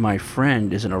because my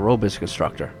friend is an aerobics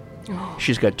instructor.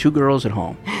 She's got 2 girls at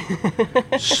home.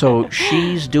 So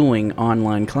she's doing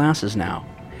online classes now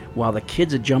while the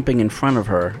kids are jumping in front of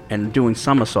her and doing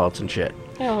somersaults and shit.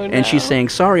 Oh, and she's saying,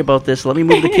 sorry about this, let me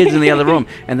move the kids in the other room.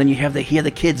 And then you hear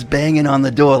the kids banging on the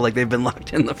door like they've been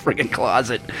locked in the friggin'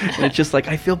 closet. And it's just like,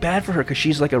 I feel bad for her because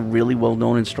she's like a really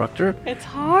well-known instructor. It's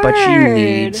hard. But she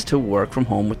needs to work from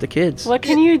home with the kids. What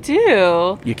can you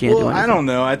do? You can't do anything. I don't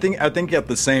know. I think at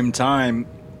the same time,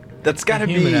 that's got to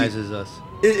be... Humanizes us.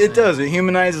 It does. It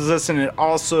humanizes us, and it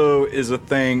also is a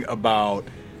thing about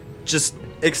just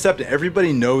accepting.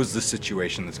 Everybody knows the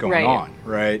situation that's going on,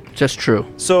 right? Just true.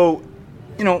 So,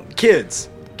 kids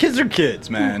are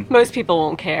kids, man. Most people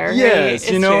won't care. Yes,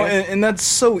 right? and that's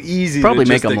so easy. Probably to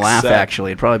make just them laugh, accept. actually.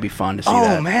 It'd probably be fun to see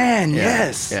that. Oh, man, Yeah.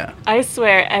 yes. Yeah. I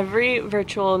swear, every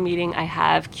virtual meeting I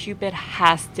have, Cupid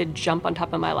has to jump on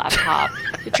top of my laptop.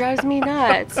 It drives me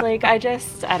nuts. I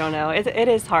don't know. It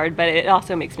is hard, but it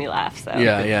also makes me laugh. So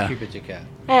Yeah. Cupid's your cat.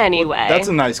 Anyway. That's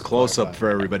a nice close-up for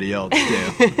everybody else,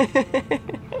 too.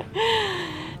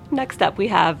 Next up, we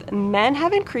have men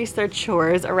have increased their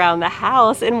chores around the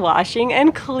house in washing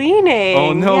and cleaning.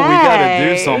 Oh, no, we got to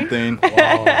do something.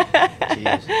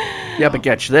 Yeah, but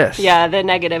catch this. Yeah, the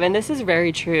negative, and this is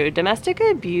very true. Domestic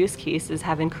abuse cases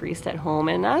have increased at home,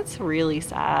 and that's really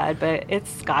sad, but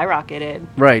it's skyrocketed.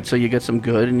 Right, so you get some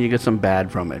good and you get some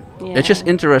bad from it. Yeah. It's just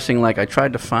interesting, I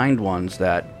tried to find ones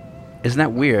that... Isn't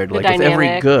that weird? The with every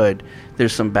dynamic. good,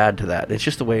 there's some bad to that. It's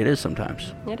just the way it is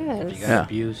sometimes. It is. If you got Yeah.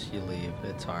 abuse, you leave.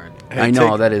 It's hard. I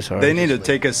know, that is hard. They need to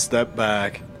take a step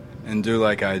back and do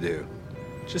like I do.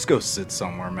 Just go sit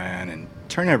somewhere, man, and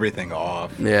turn everything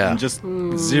off. Yeah. And just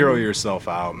zero yourself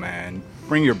out, man.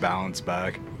 Bring your balance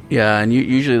back. Yeah, and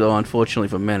usually, though, unfortunately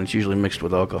for men, it's usually mixed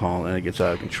with alcohol and it gets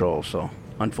out of control, so...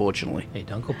 Unfortunately. Hey,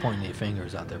 don't go pointing your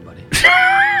fingers out there, buddy.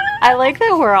 I like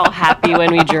that we're all happy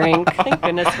when we drink. Thank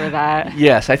goodness for that.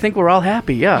 Yes, I think we're all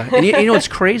happy, yeah. And it's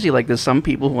crazy, there's some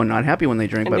people who are not happy when they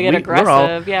drink, And but they get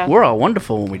aggressive, yeah. we're all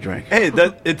wonderful when we drink. Hey,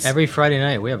 it's every Friday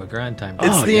night we have a grand time.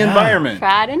 It's the environment.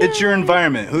 Friday It's your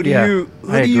environment. Who do Yeah, you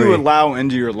I you agree. allow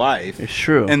into your life? It's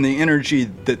true. And the energy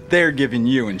that they're giving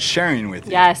you and sharing with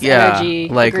you. Yes, Yeah, energy.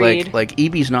 like Agreed.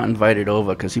 Ebi's not invited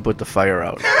over because he put the fire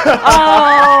out.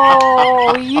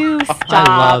 Oh, you stop.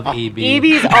 I love EB.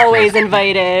 EB's always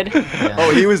invited.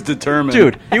 Oh, he was determined.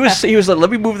 Dude, he was like, let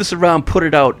me move this around, put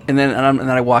it out, and then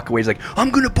I walk away. He's like, I'm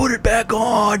gonna put it back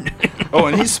on. Oh,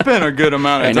 and he spent a good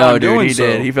amount of I time know, dude. doing He so.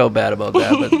 did. He felt bad about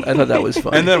that, but I thought that was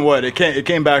funny. And then what? It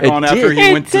came back It on did. after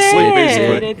he went to sleep,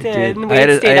 basically. It did. And I had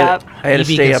to stayed up. I had to EB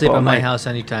stay can up sleep all at my night. house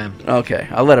anytime. Okay,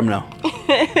 I'll let him know.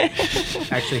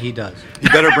 Actually, he does. You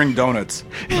better bring donuts.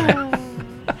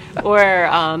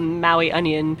 Or Maui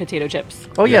onion potato chips.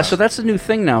 Oh yeah, so that's the new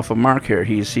thing now for Mark here.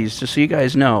 He's just so you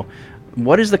guys know,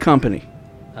 what is the company?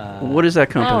 What is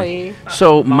that company? Maui.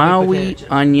 So Maui Maui potato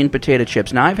chips. onion potato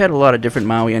chips. Now I've had a lot of different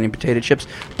Maui onion potato chips,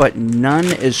 but none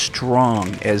as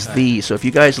strong as these. So if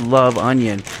you guys love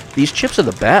onion, these chips are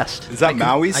the best. Is that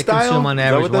Maui I style? consume on Is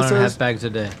that average what this 1.5 is? bags a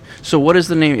day. So what is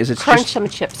the name? Is it Crunch just, some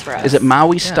chips for us. is it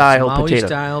Maui Yes, style Maui potato?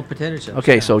 style potato chips.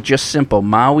 Okay, yeah. so just simple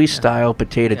Maui style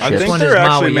potato I chips. think one they're is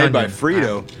actually Maui made by onion.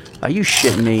 Frito. Are you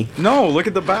shitting me? No, look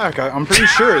at the back. I'm pretty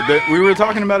sure that we were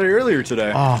talking about it earlier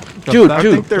today. Oh, Dude, I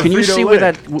think they're can you see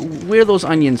Frito-Lay. where are those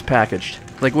onions packaged?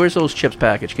 Like, where's those chips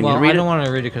packaged? Can well, you read I don't it? want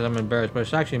to read it because I'm embarrassed, but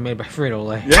it's actually made by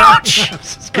Frito-Lay. Yeah,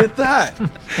 get that.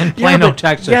 In Plano,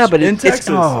 Texas. Yeah, but In it's Texas.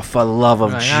 oh, for love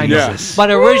of Right, I know. Jesus. But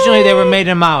originally they were made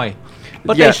in Maui.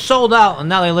 But Yeah. they sold out, and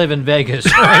now they live in Vegas.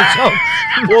 Right?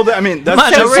 Well, I mean, So, that's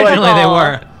but just originally like, they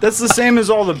were. that's the same as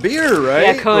all the beer,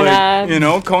 right? Yeah, Kona. Like, you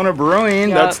know, Kona Brewing.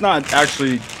 Yep. That's not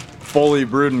actually fully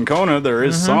brewed in Kona. There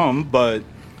is some, but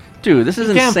Dude, this is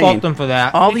You can't insane. fault them for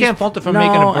that. All You these- can't fault them for No,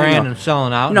 making a I brand know. and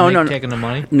selling out No, and no, no. taking the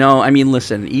money. No, I mean,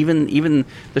 listen. Even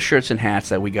the shirts and hats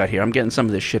that we got here, I'm getting some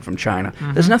of this shit from China.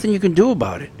 There's nothing you can do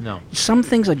about it. No. Some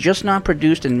things are just not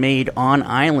produced and made on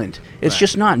island. It's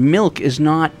just not. Milk is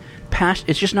not.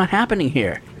 It's just not happening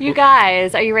here. You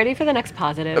guys, are you ready for the next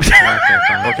positive? Okay,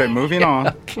 fine. okay, moving on.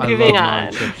 I Moving love on.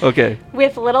 Maui chips. Okay.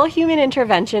 With little human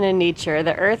intervention in nature,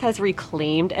 the Earth has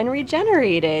reclaimed and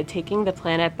regenerated, taking the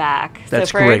planet back. That's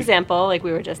so, for great. example, like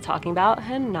we were just talking about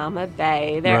Hanama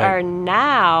Bay, there Right. are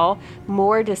now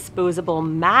more disposable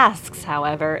masks,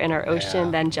 however, in our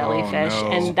ocean than jellyfish, no.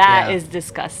 and that Yeah. is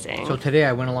disgusting. So today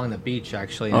I went along the beach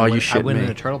actually. And Oh, I you went, I shitting went in me.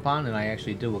 the turtle pond and I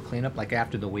actually do a cleanup like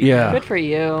after the week. Yeah. Good for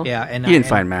you. Yeah, and You didn't and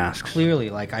find masks. Clearly,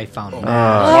 like I found masks.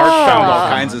 Mark found all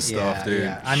kinds of stuff, Yeah, dude.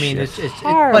 yeah. I mean,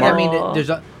 but I mean,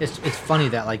 Horrible. it's funny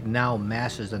that like now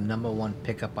masks is the #1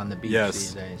 pickup on the beach Yes.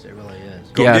 these days. It really is.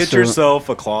 Go Yeah, get so- yourself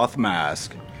a cloth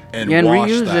mask and Yeah, and wash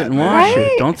reuse that. it and man. wash it.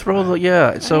 Right. Don't throw the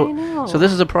I So know. so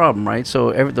this is a problem, right?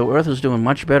 So the Earth is doing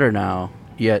much better now,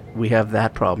 yet we have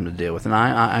that problem to deal with. And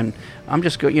I'm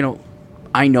just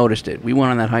I noticed it. We went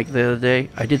on that hike the other day.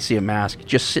 I did see a mask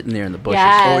just sitting there in the bushes.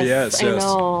 Yes, Oh, yes, I yes.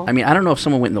 know. I mean, I don't know if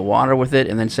someone went in the water with it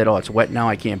and then said, "Oh, it's wet now.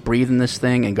 I can't breathe in this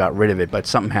thing," and got rid of it. But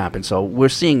something happened. So we're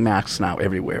seeing masks now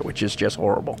everywhere, which is just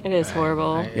horrible. It is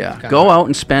horrible. Yeah, kinda- go out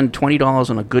and spend $20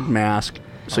 on a good mask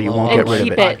so you won't And get rid of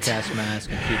keep it. it. Podcast mask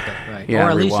and keep it right. Yeah, or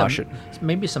at least rewash some,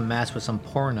 maybe some mask with some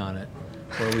porn on it,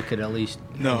 where we could at least.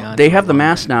 No. hang on They to have it the longer.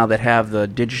 masks now that have the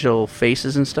digital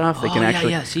faces and stuff. They Oh, can yeah,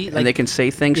 actually, yeah, see, and like, they can say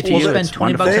things if to you you. spend It's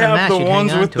 20 wonderful. bucks They on a have mask, the you'd hang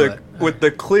ones on with to the it. with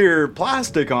the clear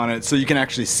plastic on it, so you can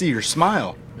actually see your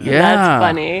smile. Yeah, That's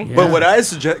funny. Yeah. But what I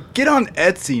suggest, get on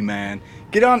Etsy, man.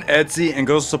 Get on Etsy and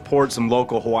go support some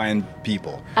local Hawaiian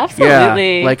people.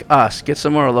 Absolutely. Yeah, like us. Get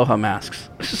some more Aloha masks.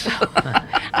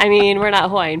 I mean, we're not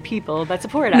Hawaiian people, but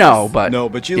support us. No, but No,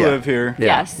 but you yeah. live here. Yeah,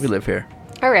 Yes. we live here.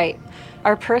 All right.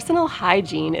 Our personal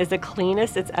hygiene is the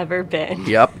cleanest it's ever been.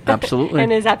 Yep, absolutely.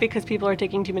 And is that because people are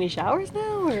taking too many showers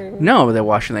now? Or? No, they're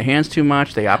washing their hands too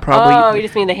much. They are probably Oh, you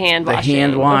just mean the hand the washing.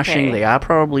 hand washing. Okay. They are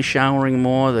probably showering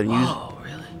more than you.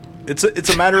 It's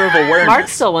a matter of awareness.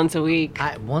 Mark's still once a week.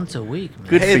 Once a week, man.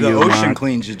 Good hey, for the you, ocean Mark.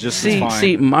 cleans you just as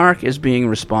See, fine. Mark is being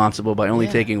responsible by only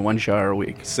taking one shower a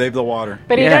week. Save the water.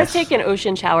 But he Yes. does take an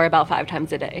ocean shower about 5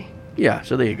 times a day. Yeah,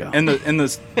 so there you go. And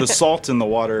the salt in the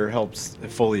water helps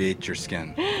exfoliate your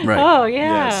skin. Right. Oh,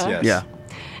 yeah. Yes, yes. Yeah.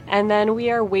 And then we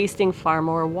are wasting far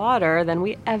more water than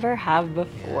we ever have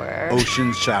before.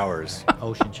 Ocean showers.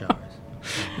 Ocean showers.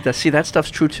 That stuff's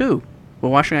true too. We're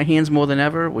washing our hands more than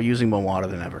ever. We're using more water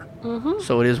than ever. Mm-hmm.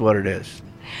 So it is what it is.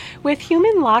 With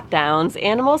human lockdowns,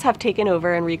 animals have taken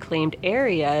over and reclaimed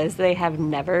areas they have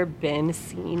never been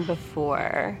seen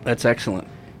before. That's excellent.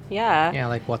 Yeah. Yeah,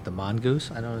 like what, the mongoose?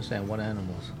 I don't understand. What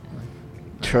animals?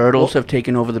 Turtles have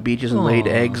taken over the beaches and laid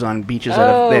Aw. eggs on beaches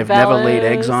that they've never laid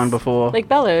eggs on before. Like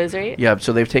Bellows, right? Yeah,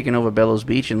 so they've taken over Bellows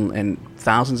Beach and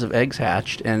thousands of eggs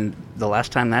hatched. And the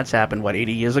last time that's happened,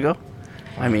 80 years ago?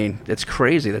 I mean, it's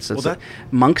crazy.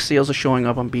 Monk seals are showing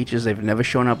up on beaches they've never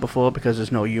shown up before because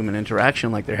there's no human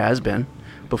interaction like there has been.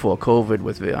 before COVID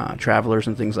with travelers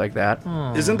and things like that.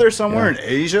 Isn't there somewhere in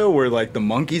Asia where like the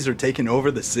monkeys are taking over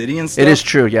the city and stuff? It is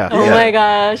true, yeah. Oh my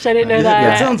gosh, I didn't know that.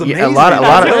 That sounds amazing. A lot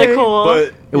That's of really cool.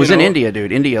 But, it was you in know, India,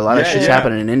 dude. India, a lot of Yeah, shit's yeah.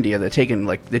 happening in India. They're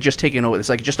just taking over. It's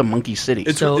like just a monkey city.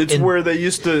 It's where they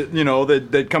used to, you know,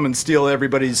 they'd come and steal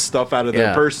everybody's stuff out of their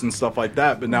Yeah. purse and stuff like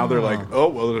that. But now they're like, oh,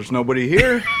 well, there's nobody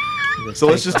here. So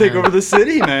let's just take over the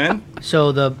city, man.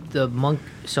 So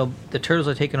so the turtles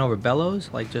are taking over Bellows,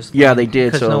 like just Yeah, they did.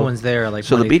 because So no one's there. Like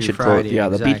so the Monday beach through had closed. Friday, Yeah,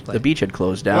 exactly. the beach had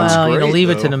closed down. Well, you know, great, leave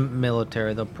it to though. the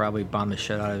military. They'll probably bomb the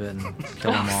shit out of it and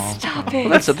kill them all. Stop it.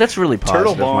 Well, that's really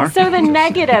Turtle positive, bomb. Mark. So the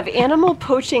negative, animal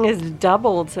poaching has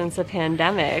doubled since the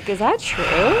pandemic. Is that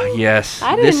true? Yes.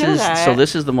 I didn't know is that. So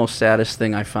this is the most saddest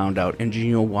thing I found out. And do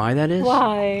you know why that is?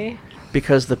 Why?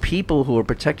 Because the people who are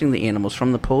protecting the animals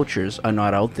from the poachers are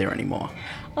not out there anymore.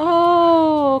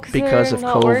 Oh, Because they're of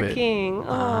not COVID. working.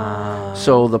 Oh.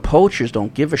 So the poachers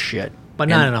don't give a shit. But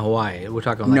not in Hawaii. We're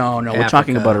talking like No, we're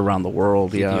talking about around the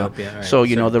world. Yeah. Ethiopia, right, So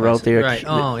you know certain they're out there. places.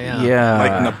 Right. Oh, yeah. Yeah.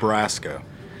 Like Nebraska.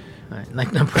 Right,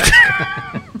 like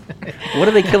Nebraska. What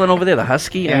are they killing over there? The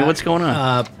husky? I mean, what's going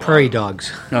on? Prairie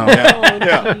dogs. Oh.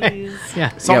 Yeah,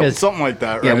 Something like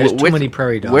that, right? Yeah, There's too many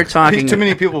prairie dogs. We're talking Too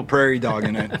many people prairie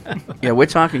dogging it. Yeah, we're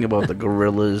talking about the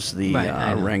gorillas, the Right,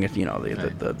 I know.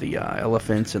 the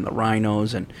elephants and the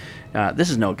rhinos, and this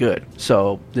is no good.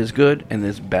 So there's good and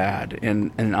there's bad,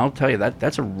 and I'll tell you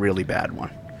that's a really bad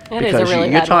one. It is a really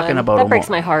you're bad talking one. about That breaks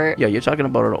my heart. Yeah, you're talking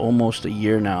about almost a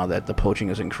year now that the poaching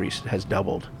has increased, has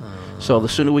doubled. So the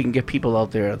sooner we can get people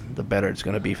out there, the better it's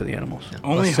going to be for the animals.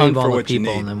 Only Let's hunt save all for the what you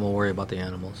people, need. and then we'll worry about the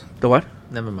animals. The what?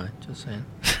 Never mind. Just saying.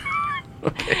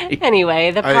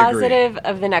 Anyway, the I agree. positive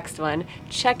of the next one,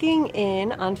 checking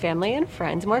in on family and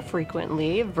friends more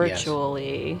frequently,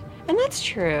 virtually. And that's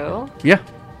true. Yeah.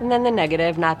 And then the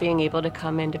negative, not being able to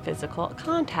come into physical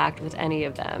contact with any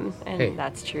of them. And Hey.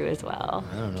 that's true as well.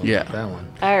 I don't know Yeah. about that one.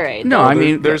 All right. No, I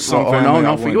mean there's some no, family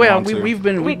no. I wouldn't want to. We've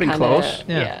been kinda- close.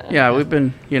 Yeah. Yeah, we've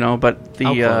been, but the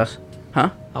How close? huh?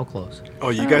 How close? Oh,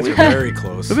 you guys are very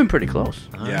close. We've been pretty close.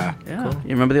 Yeah. Yeah. Cool. You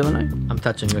remember the other night? I'm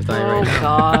touching your thigh Oh, right now.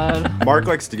 God. Mark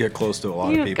likes to get close to a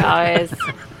lot You of people. guys.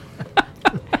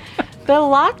 The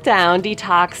lockdown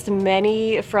detoxed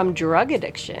many from drug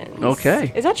addictions.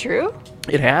 Okay. Is that true?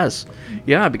 It has.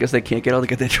 Yeah, because they can't get out to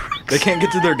get their drugs. They can't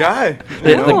get to their guy.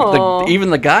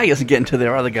 Even the guy isn't getting to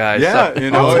their other guys. Yeah, so.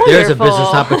 you know. There's a Wonderful. business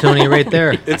opportunity right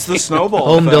there. It's the snowball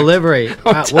Home effect. delivery.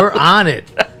 We're on it.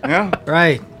 Yeah.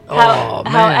 Right. Oh,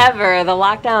 man. However, the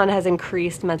lockdown has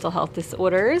increased mental health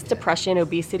disorders, depression,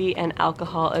 obesity, and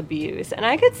alcohol abuse. And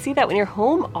I could see that when you're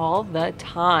home all the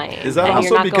time. Is that and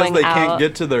you're also not because going they out. can't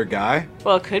get to their guy?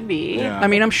 Well, it could be. Yeah. I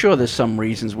mean, I'm sure there's some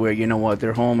reasons where, you know what,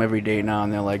 they're home every day now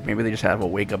and they're like, maybe they just have a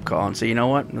wake-up call and say, you know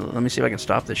what, let me see if I can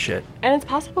stop this shit. And it's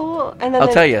possible. And then I'll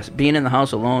there's- tell you, being in the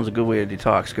house alone is a good way to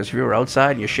detox, because if you're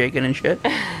outside and you're shaking and shit,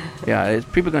 people are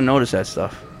going to notice that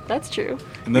stuff. That's true.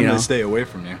 And then You they know. stay away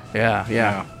from you.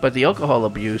 Yeah. But the alcohol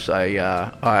abuse, I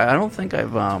don't think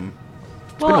I've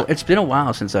Well, it's been a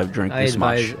while since I've drank I this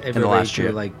much advise in the everybody last to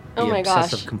year. like Oh be my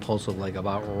obsessive gosh. compulsive like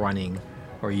about running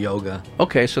or yoga.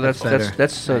 Okay, so that's better.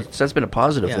 that's been a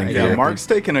positive Yeah, thing. I for Yeah, you. Mark's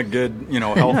taking a good,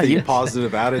 healthy, Yeah.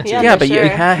 positive attitude. Yeah. Yeah, for but sure.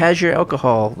 has your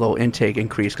alcohol though intake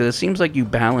increased? Because it seems like you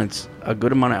balance a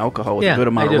good amount of alcohol with Yeah, a good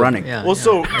amount I of do. running. Yeah, Well,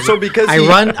 yeah. so because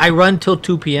I run till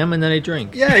 2 p.m. and then I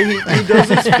drink. Yeah, he does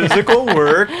his physical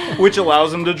work, which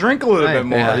allows him to drink a little Right, bit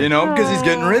more, yeah. because he's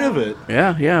getting rid of it.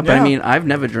 Yeah, but I Yeah. mean, I've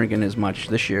never drinking as much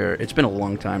this year. It's been a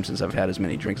long time since I've had as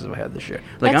many drinks as I've had this year.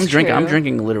 Like That's I'm true.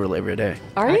 drinking literally every day.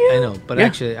 Are you? I know, but Yeah,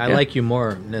 actually, I yeah. like you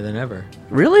more than ever.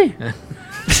 Really?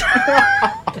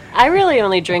 I really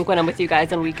only drink when I'm with you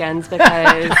guys on weekends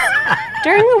because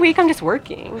during the week I'm just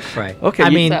working. Right. Okay, I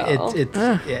you- mean, So-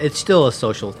 it's still a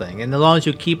social thing, and as long as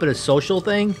you keep it a social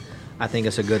thing, I think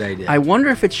it's a good idea. I wonder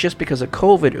if it's just because of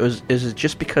COVID, or is it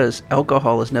just because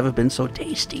alcohol has never been so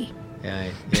tasty? yeah.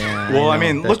 Well, I know,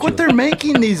 mean, that's look what true. they're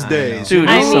making these days. Dude,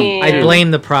 I it's some- mean- I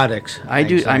blame the products. I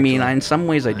do. I Exactly. mean, in some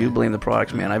ways, I do blame the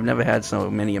products, man. I've never had so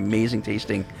many amazing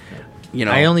tasting,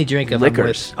 I only drink if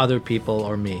liquors. I'm with other people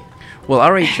or me. Well,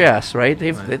 RHS, right?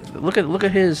 Look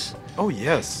at his. Oh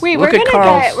yes. Wait, Look we're at gonna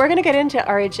Carl's- we're gonna get into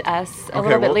RHS a Okay,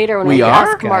 little bit well, later when we we are?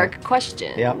 ask Mark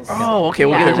questions. Yep. Oh, okay.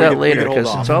 We'll Yeah. get into We that can- we later can hold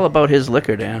because off. it's all about his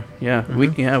liquor, Dan. Yeah,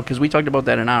 because we talked about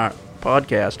that in our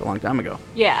podcast a long time ago.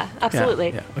 Yeah,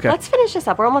 absolutely. yeah, okay. Let's finish this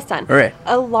up. We're almost done. All right.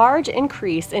 A large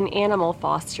increase in animal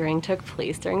fostering took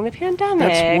place during the pandemic.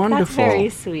 That's wonderful. That's very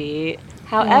sweet.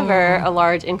 However, a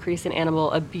large increase in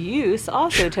animal abuse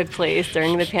also took place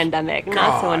during the pandemic.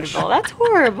 Not so wonderful. That's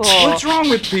horrible. What's wrong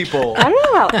with people? I don't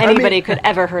know how I mean- anybody could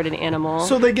ever hurt an animal.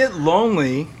 So they get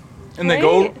lonely, And they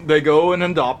go and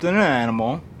adopt an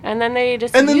animal. And then they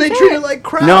just And then they use treat it like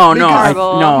crap. No,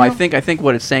 because- I think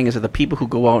what it's saying is that the people who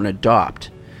go out and adopt,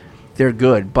 they're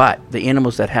good, but the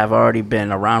animals that have already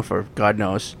been around for God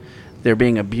knows, they're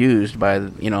being abused by their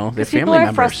family members. People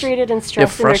are frustrated and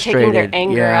stressed, and they're taking their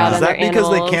anger out Is on that their because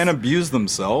animals. they can't abuse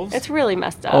themselves? It's really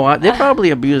messed up. Oh, they're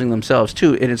probably abusing themselves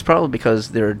too, and it's probably because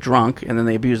they're drunk and then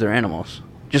they abuse their animals.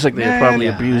 Just like they probably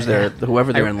abuse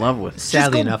whoever they're in love with.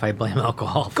 Sadly enough, I blame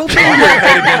alcohol. Go bang your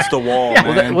head against the wall,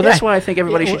 man. Well, that's why I think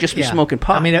everybody should just be smoking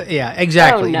pot. I mean,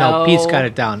 exactly. Oh, No, no. Pete's got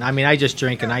it down. I mean, I just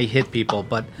drink and I hit people,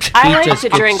 but I Pete like just to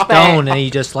gets drink, but- stoned and he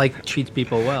just treats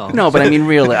people well. No, but I mean,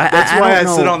 really, That's I why don't I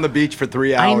know. sit on the beach for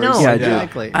 3 hours. I know, Yeah,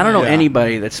 exactly. I don't know Yeah.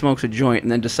 anybody that smokes a joint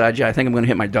and then decides, I think I'm going to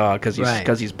hit my dog because Right.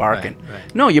 he's barking. Right.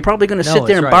 No, you're probably going to No, sit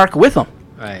there it's and right. bark with him.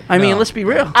 Right. I mean, No. let's be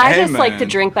real. I Hey, just like to man.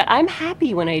 drink, but I'm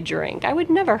happy when I drink. I would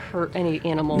never hurt any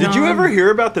animal. Did you ever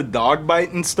hear about the dog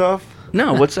bite and stuff?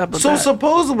 No, what's up with So that?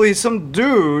 supposedly some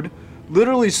dude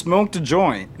literally smoked a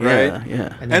joint, right?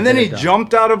 Yeah. And then he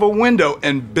jumped out of a window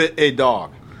and bit a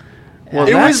dog. Well,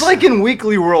 it that's- was like in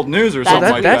Weekly World News or something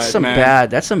like that's that. some man.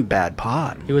 bad. That's some bad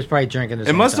pot. He was probably drinking this.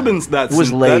 It must have been that It was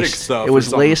synthetic laced. stuff. It or was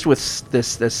something. laced with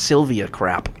this Sylvia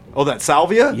crap. Oh, that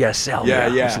salvia? Yes, salvia.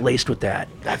 Yeah, yeah. It was laced with that.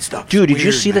 That stuff. Dude, did you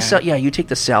weird, see man. the Yeah, you take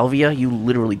the salvia, you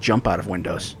literally jump out of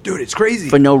windows. Dude, it's crazy.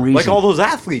 For no reason. Like all those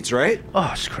athletes, right? Oh,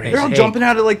 it's crazy. They're all jumping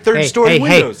out of like third-story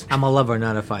windows. I'm a lover,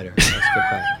 not a fighter. That's good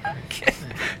part.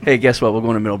 Hey, guess what? We're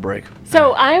going to middle break.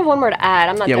 So I have one more to add.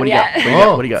 I'm not Yeah, done what do you yet. got? What do you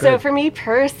got? What do you got? So for me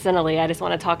personally, I just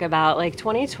want to talk about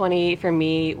 2020 for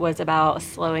me was about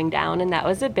slowing down, and that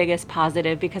was the biggest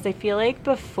positive because I feel like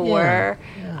before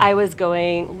I was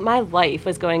my life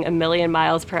was going a million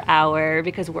miles per hour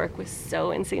because work was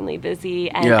so insanely busy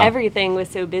and everything was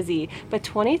so busy. But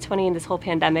 2020 and this whole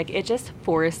pandemic, it just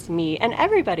forced me and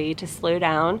everybody to slow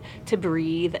down, to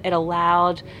breathe. It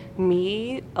allowed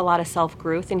me a lot of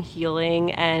self-growth and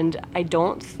healing, and I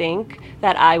don't think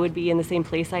that I would be in the same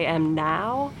place I am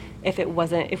now if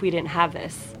we didn't have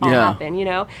this all happen,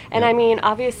 And I mean,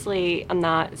 obviously, I'm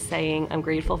not saying I'm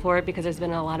grateful for it because there's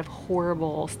been a lot of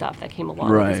horrible stuff that came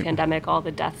along with this pandemic, all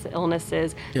the deaths,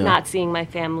 illnesses, not seeing my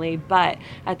family. But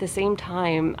at the same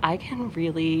time, I can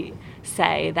really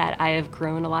say that I have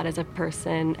grown a lot as a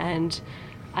person, and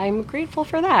I'm grateful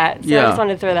for that. So I just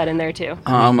wanted to throw that in there too.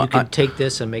 You can take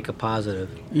this and make a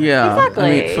positive. Yeah, Exactly.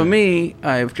 I mean, for me,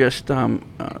 I've just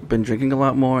been drinking a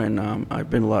lot more, and I've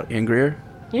been a lot angrier.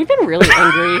 You've been really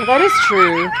angry. That is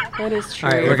true. That is true.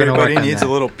 All right, we're gonna work Everybody on needs that.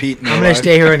 a little Pete in their I'm gonna life.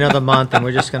 stay here another month, and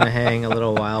we're just gonna hang a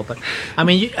little while. But I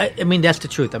mean, I mean that's the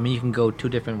truth. I mean, you can go two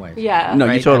different ways. Yeah. No,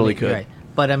 you right? totally I mean, could. Right.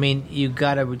 But I mean, you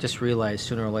gotta just realize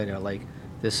sooner or later,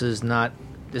 this is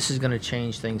gonna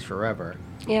change things forever.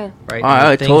 Yeah.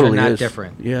 Right. It Things totally are not is.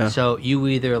 different. Yeah. So you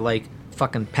either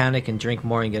fucking panic and drink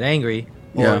more and get angry,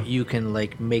 or you can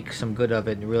make some good of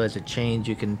it and realize a change.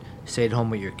 You can stay at home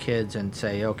with your kids and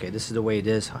say, okay, this is the way it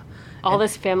is. All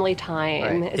this family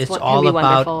time is It's what all can be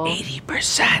about wonderful.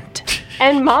 80%.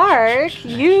 And Mark,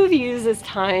 you've used this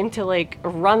time to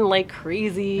run like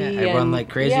crazy. I run like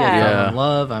crazy. Yeah. I fell Yeah. in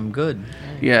love. I'm good.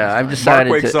 Yeah, I've Mark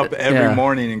decided. wakes up every yeah.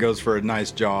 morning and goes for a nice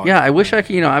jog. Yeah, I wish I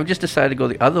could. I've just decided to go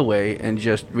the other way and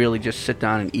just sit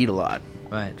down and eat a lot.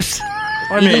 Right.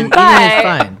 I mean, Eating is But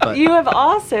fine, but you have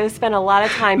also spent a lot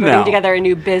of time putting No. together a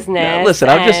new business. No, listen,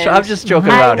 I'm just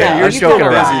joking I around know, here. you're I'm you've still done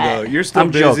joking a busy around. lot. though. You're still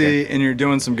I'm busy and you're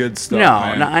doing some good stuff.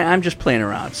 man. No, I'm just playing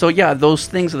around. So yeah, those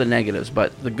things are the negatives,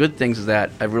 but the good things is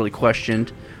that I've really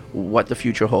questioned what the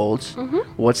future holds. Mm-hmm.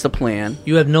 What's the plan?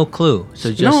 you have no clue.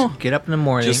 So just No. get up in the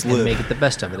morning Just and live. make it the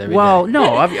best of it every day. Well,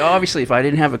 no, obviously, if I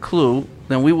didn't have a clue,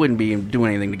 then we wouldn't be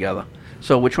doing anything together.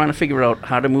 So we're trying to figure out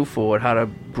how to move forward, how to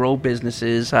grow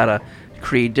businesses, how to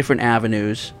create different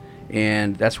avenues,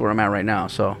 and that's where I'm at right now.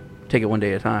 So take it one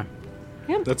day at a time.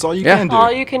 That's all you Yeah. can do.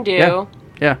 All you can do.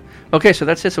 Yeah. Okay, so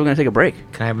that's it. So we're going to take a break.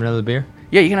 Can I have another beer?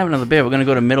 Yeah, you can have another beer. We're going to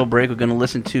go to middle break. We're going to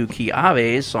listen to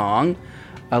Kiawe's song,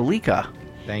 Alika.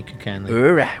 Thank you kindly.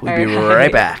 All right, we'll be All right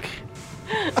right. back.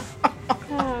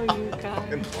 Oh, you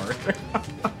guys.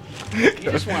 He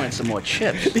just wanted some more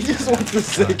chips. He just wants to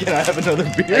say, "Can I have another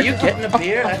beer?" Are you getting a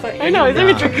beer? I thought you I know, he's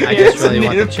even drinking I beer. just really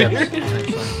want the Need a chips. beer?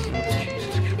 actually.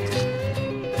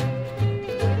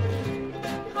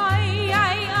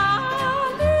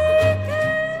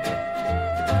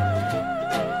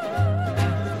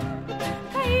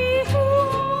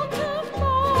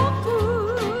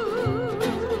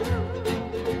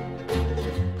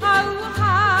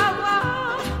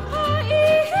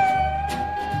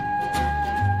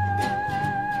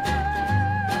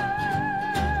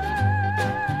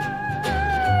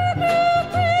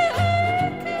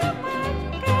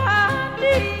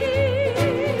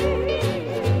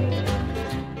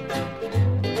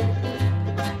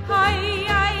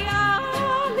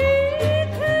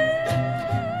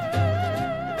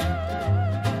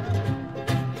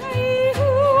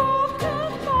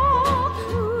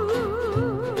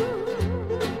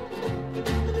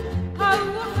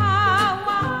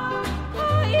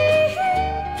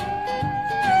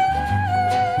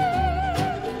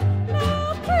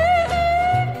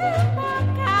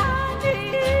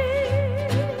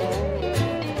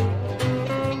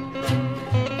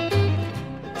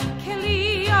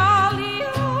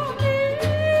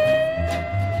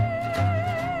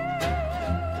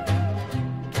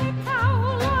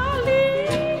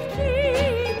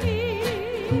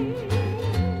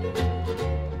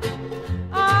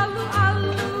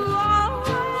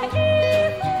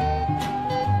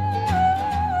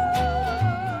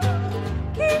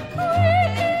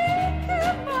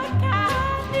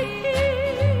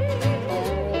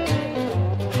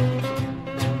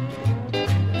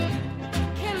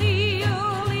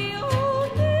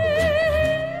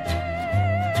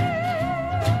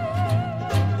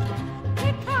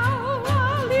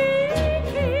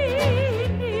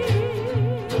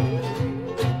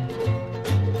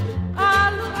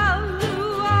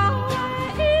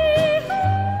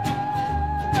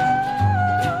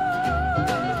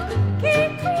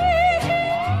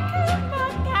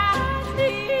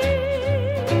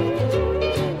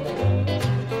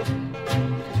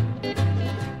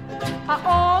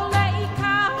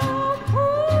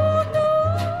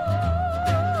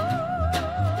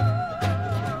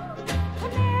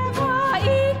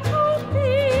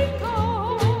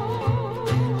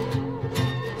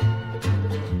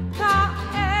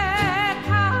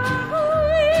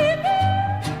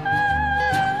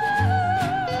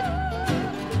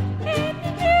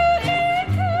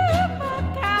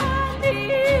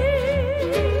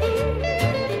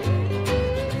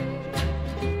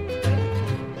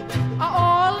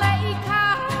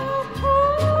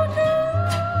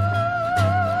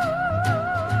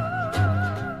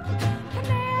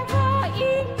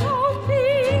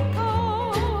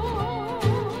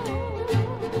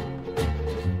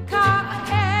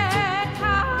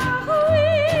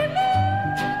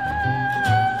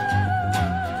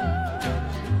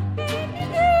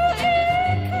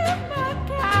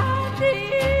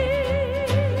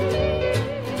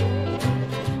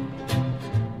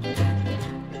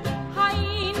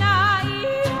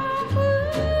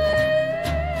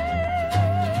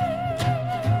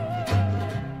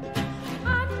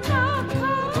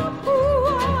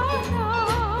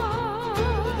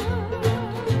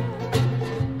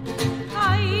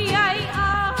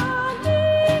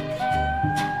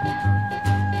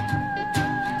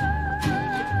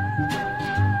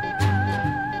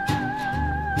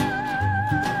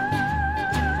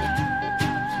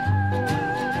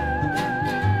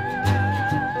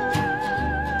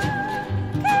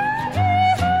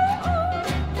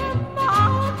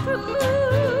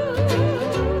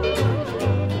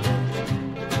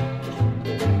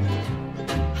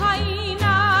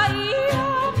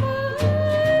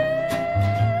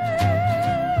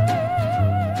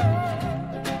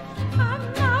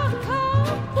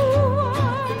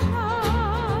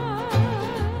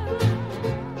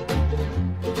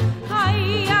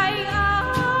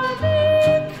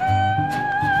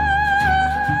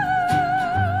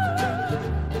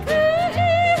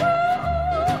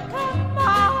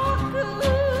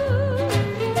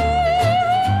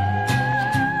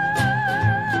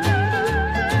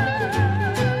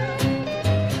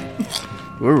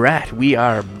 We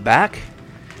are back.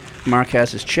 Mark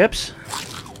has his chips.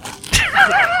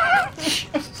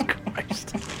 Jesus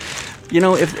Christ. You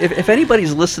know, if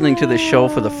anybody's listening to this show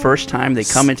for the first time, they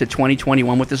come into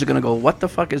 2021 with this, they're going to go, what the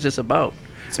fuck is this about?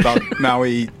 It's about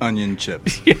Maui onion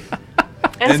chips. Yeah.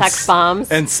 And sex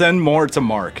bombs. And send more to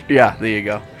Mark. Yeah, there you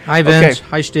go. Hi, Vince. Okay.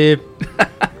 Hi, Steve.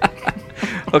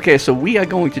 Okay, so we are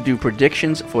going to do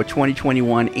predictions for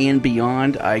 2021 and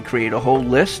beyond. I create a whole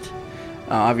list.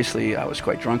 Obviously, I was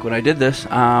quite drunk when I did this.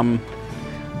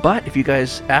 But if you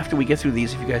guys, after we get through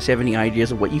these, if you guys have any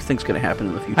ideas of what you think is going to happen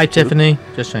in the future. Hi, Tiffany.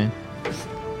 Just saying.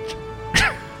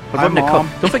 What about Nicole?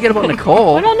 Don't forget about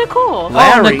Nicole. What about Nicole?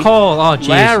 Larry. Oh, Nicole. Oh, jeez.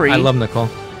 Larry. I love Nicole.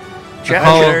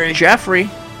 Nicole. Jeffrey.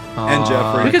 And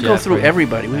Jeffrey. We could go through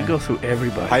everybody. We could go through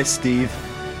everybody. Hi, Steve.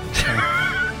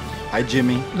 Hi,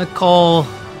 Jimmy. Nicole.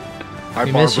 Hi,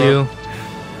 we Barbara. miss you.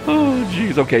 Oh,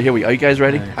 jeez. Okay, here we are. Are you guys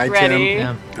ready? Hi, Ready. Tim.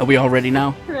 Yeah. Are we all ready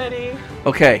now? Ready.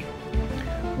 Okay.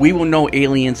 We will know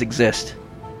aliens exist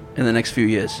in the next few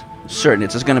years. Certain.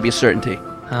 It's going to be a certainty.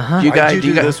 Uh-huh. You guys, Why'd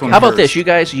you do this one how about first?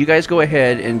 this? You guys go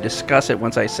ahead and discuss it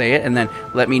once I say it, and then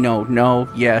let me know. No,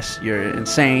 yes, you're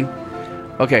insane.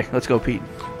 Okay, let's go, Pete.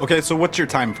 Okay, so what's your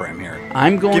time frame here?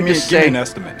 I'm going give me, to give say me an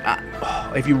estimate.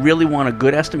 If you really want a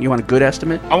good estimate, you want a good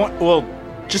estimate. I want, well,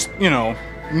 just, mediocre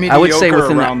I would say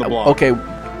within around the block. Okay,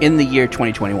 in the year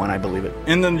 2021, I believe it.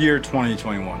 In the year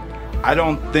 2021. I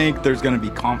don't think there's going to be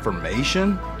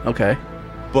confirmation, Okay.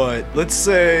 but let's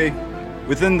say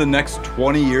within the next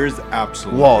 20 years,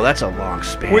 absolutely. Whoa, that's a long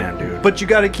span, dude. But you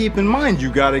got to keep in mind,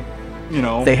 you got to,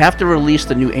 They have to release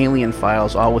the new alien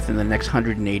files all within the next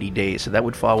 180 days, so that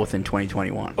would fall within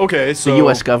 2021. Okay, so the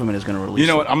U.S. government is going to release. You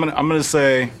know what? I'm gonna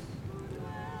say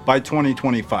by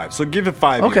 2025. So give it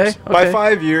 5 Okay, years. By okay.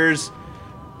 5 years,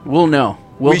 We'll know.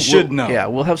 We should know. Yeah,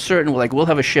 we'll have certain. We'll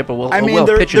have a ship, or we'll I mean, have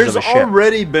pictures there's of a ship.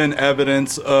 already been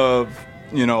evidence of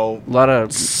A lot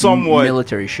of somewhat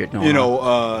military shit going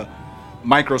on.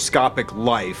 Microscopic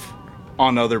life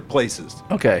on other places.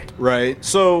 Okay. Right.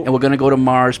 So And we're going to go to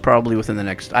Mars probably within the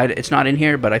next. It's not in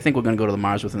here, but I think we're going to go to the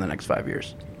Mars within the next 5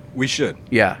 years. we should.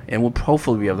 Yeah, and we'll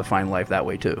hopefully be able to find life that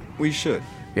way too. We should.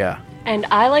 Yeah. And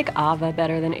I like Ava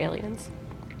better than aliens.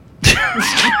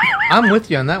 I'm with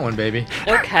you on that one, baby.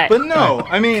 Okay. But no,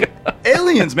 I mean,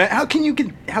 aliens, man. How can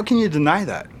you deny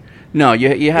that? No,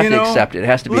 you have You to know, accept it. It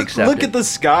has to be accepted. Look at the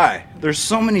sky. There's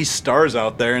so many stars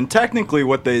out there, and technically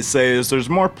what they say is there's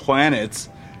more planets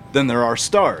than there are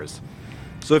stars.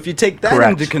 So if you take that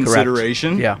Correct, into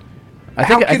consideration, Yeah. I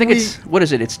how think can we- it's what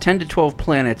is it? It's 10 to 12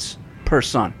 planets per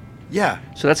sun. yeah.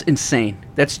 So that's insane.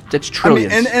 That's I mean,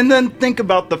 trillions. and then think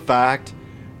about the fact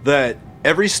that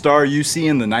every star you see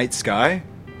in the night sky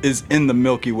is in the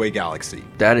Milky Way galaxy.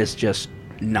 That is just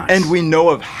nuts. And we know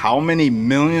of how many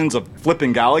millions of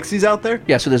flipping galaxies out there?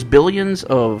 Yeah, so there's billions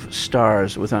of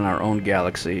stars within our own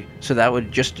galaxy. So that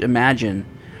would just imagine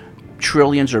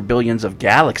trillions or billions of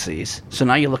galaxies. So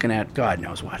now you're looking at God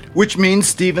knows what. Which means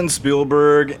Steven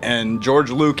Spielberg and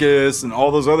George Lucas and all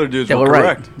those other dudes They were were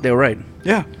correct. right. They were right.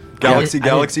 Yeah.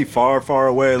 Galaxy, far, far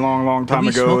away, long Did time we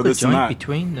ago, smoke a this and joint that.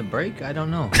 between the break? I don't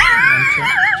know.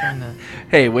 I'm trying to...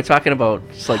 Hey, we're talking about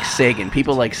it's like Sagan.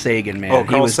 People like Sagan, man. Oh, He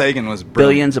Carl was Sagan was brilliant.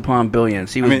 billions upon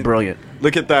billions. He was brilliant.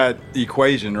 Look at that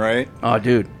equation, right? Oh,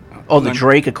 dude. Oh, the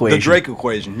Drake equation. The Drake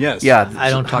equation, yes. Yeah.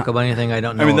 I don't talk about anything I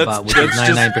don't know that's- about, which is that's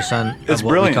just- 99% it's of what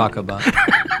brilliant. we talk about.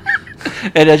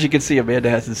 And as you can see, Amanda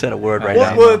hasn't said a word right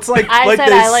now. Well, it's like I said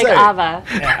they I like say.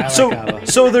 Ava.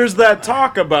 So there's that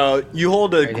talk about you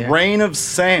hold a here. grain of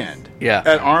sand Yeah.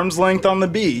 at arm's length on the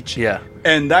beach, Yeah.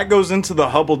 and that goes into the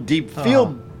Hubble Deep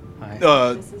Field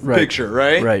Right. picture,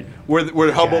 right? Right.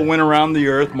 Where Hubble went around the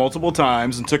Earth multiple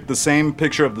times and took the same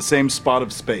picture of the same spot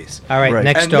of space. All right, Right.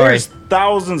 next And story. there's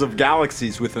thousands of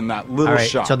galaxies within that little All right,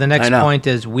 shot. so the I next know. point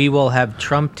is we will have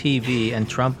Trump TV and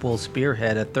Trump will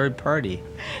spearhead a third party.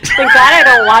 Thank God I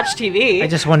don't watch TV. I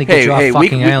just want to get you off we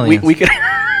fucking aliens. we could.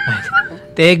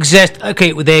 They exist.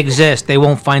 Okay, they exist. They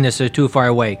won't find us. They're too far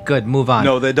away. Good, move on.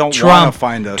 No, they don't Trump, wanna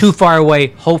find us. Too far away.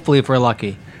 Hopefully, if we're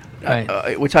lucky.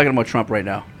 Right. We're talking about Trump right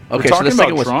now. Okay, talking so the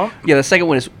second about one. Trump? Yeah, the second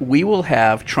one is we will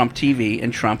have Trump TV,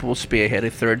 and Trump will spearhead a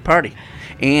third party,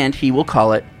 and he will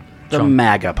call it the Trump.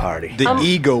 MAGA party. the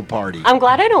ego party. I'm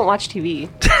glad I don't watch TV.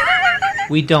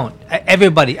 We don't.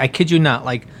 Everybody, I kid you not.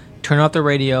 Like, turn off the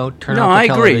radio. Turn No, off the I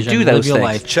agree. television. Do live those your things.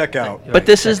 life. Check out. But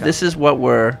this is what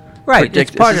we're Right,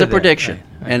 it's part this is of a that. prediction,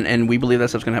 Right. and we believe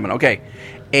that's what's going to happen. Okay,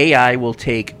 AI will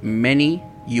take many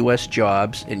U.S.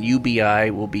 jobs, and UBI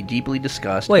will be deeply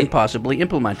discussed Wait. and possibly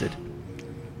implemented.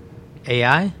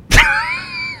 AI.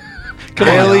 Come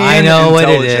on. Alien I know what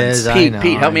it intelligence. is. I Pete, know,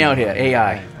 Pete, help I me out know. here.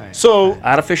 AI, So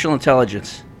artificial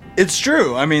intelligence. It's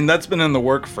true. I mean, that's been in the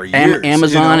work for years.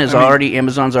 Amazon's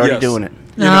already doing it.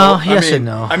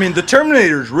 I mean, the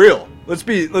Terminator's real. Let's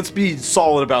be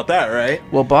solid about that, right?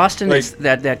 Well, Boston is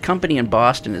that company in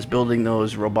Boston is building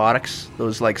those robotics,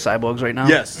 those like cyborgs right now.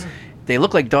 Yes. They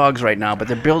look like dogs right now, but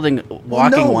they're building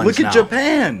walking ones look now. at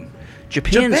Japan.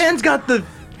 Japan's got the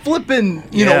flipping,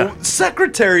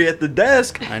 secretary at the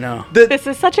desk. I know. This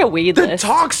is such a weed that list.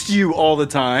 talks to you all the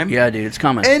time. Yeah, dude, it's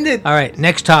coming. All right,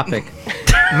 next topic.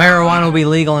 Marijuana will be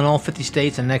legal in all 50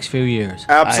 states in the next few years.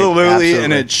 Absolutely,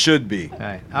 and it should be. All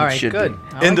right, good.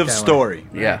 End of story.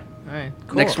 Yeah. All right,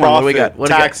 cool. Next one, what do we got?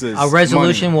 Taxes. A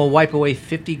resolution will wipe away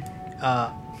 50.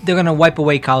 They're going to wipe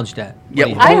away college debt. Yeah,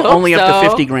 only up to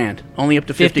 50 grand. Only up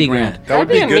to 50 grand. That would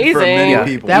be good for many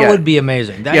people. That would be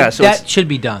amazing. That should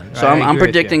be done. So I'm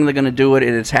predicting they're going to do it.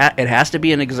 And it has to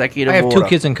be an executive order. I have 2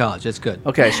 kids in college. That's good.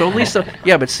 Okay, so at least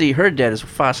but see, her debt is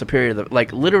far superior.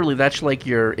 Like literally, that's like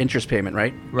your interest payment,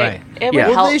 right? Right. It would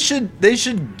help. They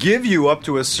should give you up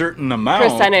to a certain amount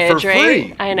percentage, for free.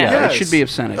 right? I know. Yeah, it should be a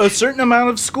percentage. A certain amount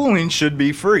of schooling should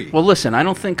be free. Well, listen, I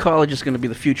don't think college is going to be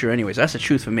the future, anyways. That's the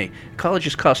truth for me.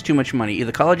 Colleges cost too much money.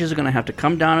 Either colleges are going to have to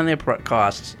come down on their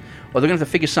costs, or they're going to have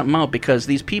to figure something out, because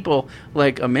these people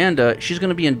like Amanda, she's going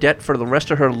to be in debt for the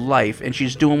rest of her life, and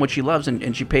she's doing what she loves,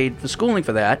 and she paid for schooling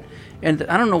for that. And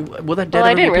I don't know, will that debt Well,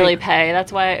 I ever be didn't paid? really pay.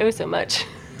 That's why I owe so much.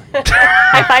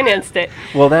 I financed it.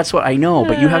 Well, that's what I know,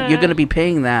 but you're going to be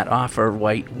paying that off for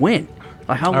White Win.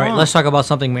 How long? All right, let's talk about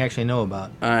something we actually know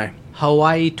about. All right.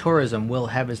 Hawaii tourism will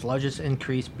have its largest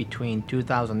increase between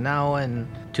 2000 now and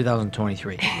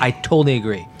 2023. I totally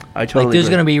agree. There's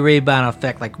going to be a rebound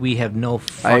effect like we have no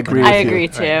fucking I agree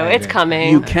too. It's coming.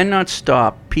 You cannot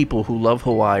stop people who love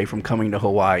Hawaii from coming to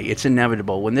Hawaii. It's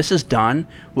inevitable. When this is done,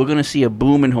 we're going to see a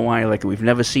boom in Hawaii like we've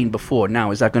never seen before.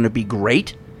 Now, is that going to be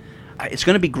great? It's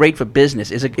going to be great for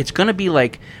business. It's going to be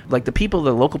like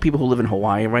the local people who live in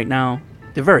Hawaii right now,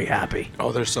 they're very happy.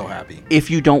 Oh, they're so happy.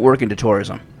 If you don't work into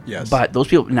tourism. Yes. But those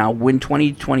people, now when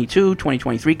 2022,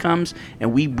 2023 comes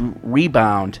and we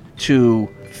rebound to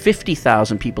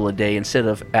 50,000 people a day instead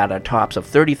of at our tops of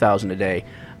 30,000 a day,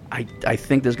 I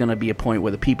think there's going to be a point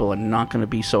where the people are not going to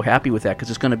be so happy with that, because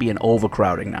it's going to be an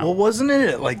overcrowding now. Well, wasn't it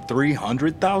at like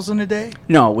 300,000 a day?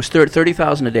 No, it was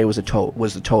 30,000 a day was the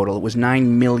total. It was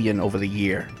 9 million over the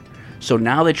year. So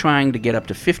now they're trying to get up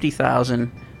to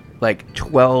 50,000, like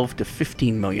 12 to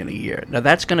 15 million a year. Now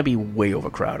that's going to be way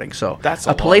overcrowding. So that's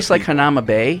a place like Hanauma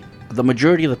Bay, the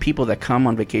majority of the people that come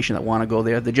on vacation that want to go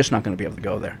there, they're just not going to be able to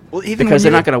go there. Well, even because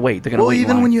they're not going to wait. They're going to wait.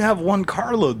 Even when you have one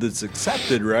carload that's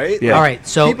accepted, right? Yeah. All right,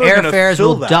 so airfares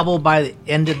will double by the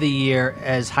end of the year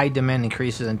as high demand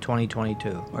increases in 2022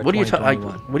 or what are you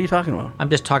talking about? I'm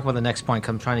just talking about the next point.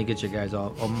 I'm trying to get you guys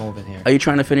all moving here. Are you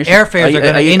trying to finish? Airfares are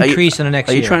going to increase in the next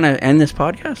year. Are you trying to end this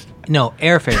podcast? No,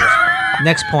 airfares.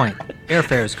 Next point.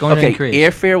 Airfares going to increase.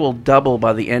 Airfare will double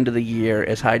by the end of the year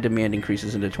as high demand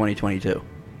increases into 2022.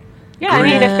 Yeah, I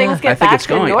mean, if things get back to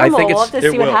normal, we'll have to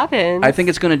see what happens. I think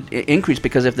it's going to increase,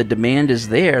 because if the demand is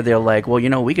there, they're like, well,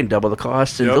 we can double the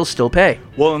costs, and they'll still pay.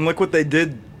 Well, and look what they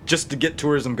did just to get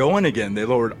tourism going again. They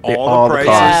lowered all the prices.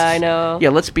 Yeah, I know. Yeah,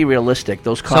 let's be realistic.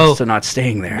 Those costs are not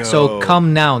staying there. No. So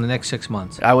come now in the next 6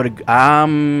 months. I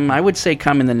would say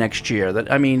come in the next year. Give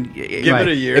it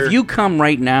a year. If you come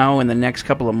right now in the next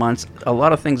couple of months, a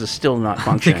lot of things are still not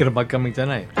functioning. I'm thinking about coming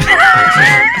tonight.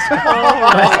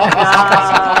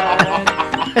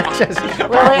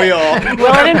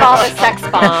 Will it involve a sex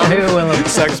bomb?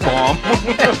 Sex bomb.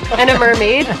 And a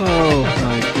mermaid? Oh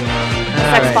my god.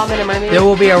 Sex bomb and a mermaid? There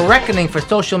will be a reckoning for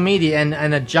social media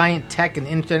and a giant tech and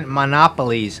internet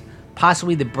monopolies.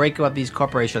 Possibly the breakup of these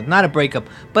corporations. Not a breakup,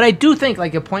 but I do think,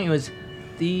 like your point was,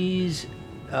 these,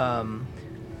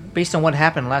 based on what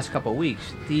happened the last couple of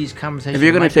weeks, these conversations. If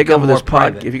you're going to take over this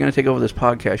private. if you're going to take over this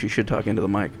podcast, you should talk into the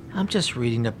mic. I'm just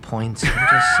reading the points. I'm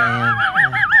just saying.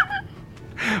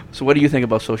 So what do you think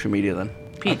about social media then?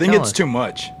 Pete, I think it's too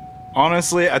much.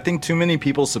 Honestly, I think too many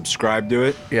people subscribe to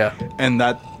it. Yeah. And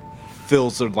that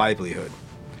fills their livelihood.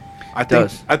 I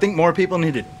think more people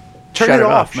need to turn Shut it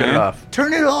off, man. Shut it off.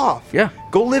 Turn it off. Yeah.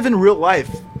 Go live in real life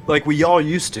like we all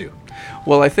used to.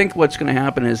 Well, I think what's going to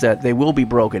happen is that they will be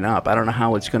broken up. I don't know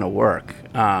how it's going to work.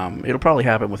 It'll probably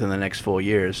happen within the next 4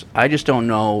 years. I just don't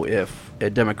know if a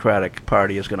Democratic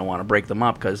Party is going to want to break them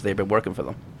up because they've been working for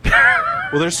them.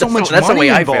 Well, there's so much money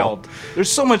involved.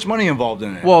 There's so much money involved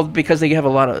in it. Well, because they have a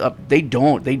lot of they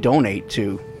donate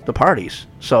to the parties,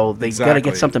 so they got to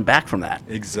get something back from that.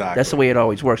 Exactly. That's the way it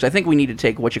always works. I think we need to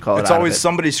take It's out always of it.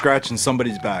 somebody scratching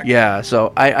somebody's back. Yeah,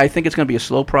 so I think it's going to be a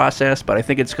slow process, but I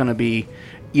think it's going to be,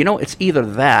 it's either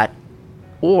that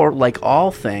or like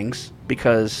all things,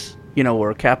 because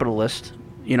we're a capitalist.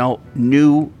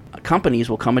 New companies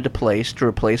will come into place to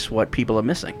replace what people are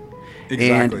missing.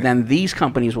 Exactly. And then these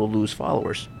companies will lose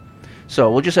followers.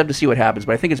 So we'll just have to see what happens.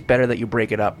 But I think it's better that you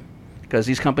break it up because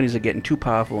these companies are getting too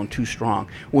powerful and too strong.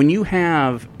 When you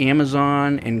have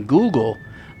Amazon and Google,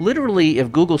 literally,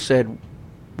 if Google said,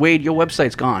 "Wade, your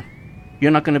website's gone.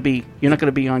 You're not going to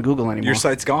be on Google anymore. Your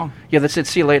site's gone." Yeah, that's it.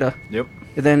 See you later. Yep.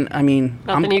 Then I mean,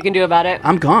 Nothing you can do about it.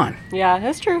 I'm gone. Yeah,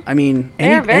 that's true. I mean,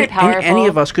 They're very powerful. any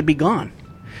of us could be gone.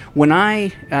 When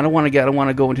I don't want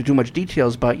to go into too much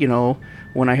details, but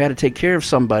when I had to take care of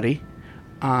somebody,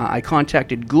 I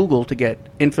contacted Google to get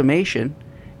information,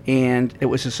 and it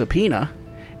was a subpoena,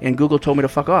 and Google told me to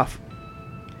fuck off.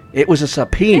 It was a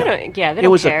subpoena. They don't care. It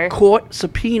was a court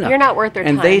subpoena. You're not worth their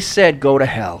and time. they said, "Go to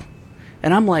hell."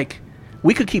 And I'm like,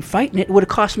 we could keep fighting it. It would have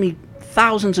cost me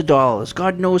thousands of dollars,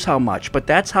 God knows how much, but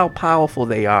that's how powerful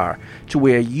they are. To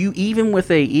where you, even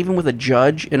with a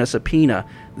judge and a subpoena,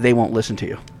 they won't listen to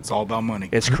you. It's all about money.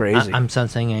 It's crazy. I'm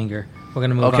sensing anger. We're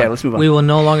gonna move on. Okay, let's move on. We will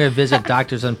no longer visit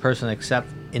doctors in person except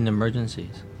in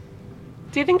emergencies.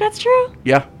 Do you think that's true?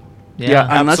 Yeah. Yeah.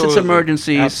 Unless it's Absolutely.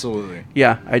 emergencies. Absolutely.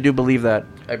 Yeah, I do believe that.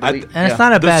 I believe, And it's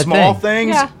not a the bad small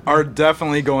thing. things are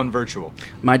definitely going virtual.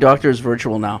 My doctor is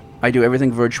virtual now. I do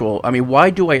everything virtual. I mean, why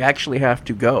do I actually have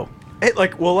to go? Hey,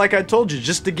 like I told you,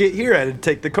 just to get here, I had to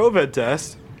take the COVID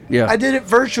test. Yeah. I did it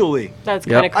virtually. That's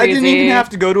Yep. kind of I crazy. didn't even have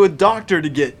to go to a doctor to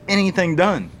get anything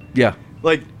done. Yeah.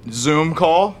 Like Zoom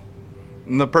call,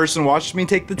 and the person watched me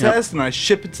take the Yep. test, and I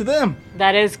ship it to them.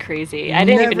 That is crazy. I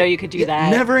didn't even know you could do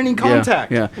that. Never any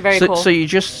contact. Yeah. Very so, cool. So you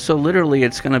just literally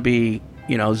it's going to be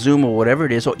Zoom or whatever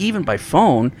it is, or even by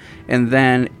phone, and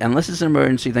then unless it's an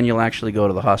emergency, then you'll actually go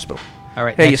to the hospital. All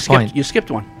right. Hey, next point. you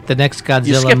skipped one. The next You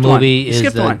Godzilla skipped one. movie You is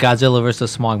skipped the one. Godzilla versus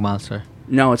Smog Monster.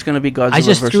 No, it's going to be Godzilla. I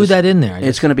just versus, threw that in there.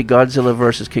 It's going to be Godzilla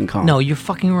versus King Kong. No, you're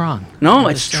fucking wrong. No, I it's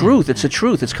understand. truth. It's the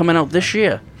truth. It's coming out this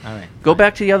year. All right. Go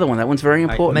back to the other one. That one's very All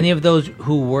right, important. many of those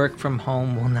who work from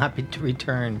home will not be to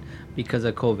return because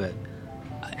of COVID.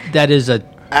 That is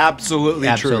absolutely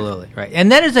absolutely right,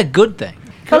 and that is a good thing.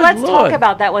 But let's Lord. talk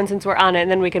about that one since we're on it,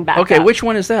 and then we can back Okay, up. which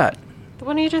one is that? The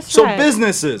one you just So said.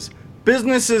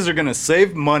 businesses are going to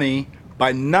save money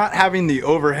by not having the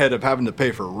overhead of having to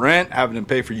pay for rent, having to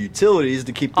pay for utilities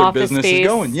to keep their Office businesses space,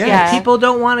 going. yeah. People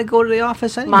don't want to go to the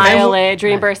office anymore. Mileage,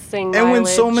 reimbursing And when mileage.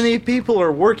 so many people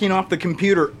are working off the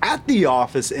computer at the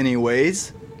office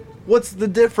anyways, what's the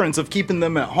difference of keeping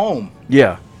them at home?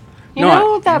 Yeah. You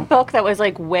know that book that was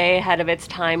like way ahead of its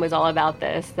time was all about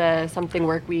this, the something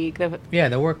work week. The work. Yeah,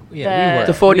 The- we work.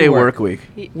 The 4-day We work week.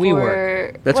 We for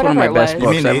work. That's one of my whatever it best was. You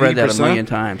books. mean I've read that a 80%? million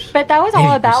times. But that was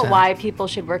all about 80%. why people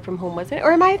should work from home, was it?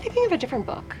 Or am I thinking of a different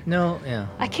book? No, yeah.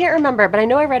 I can't remember, but I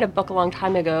know I read a book a long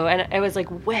time ago, and it was like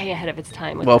way ahead of its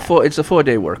time. with Well, that. it's a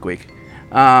 4-day work week.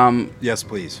 Yes,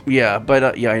 please. Yeah,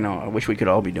 but I know. I wish we could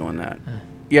all be doing that.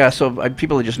 Yeah, so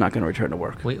people are just not going to return to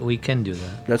work. We can do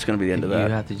that. That's going to be the end of You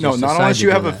that. have to just No, not decide unless to you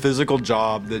do have a that. physical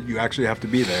job that you actually have to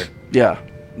be there. Yeah.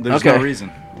 There's okay. no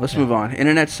reason. Let's move on.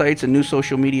 Internet sites and new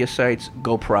social media sites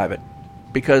go private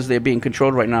because they're being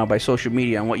controlled right now by social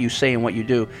media and what you say and what you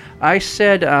do. I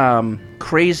said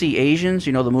Crazy Asians,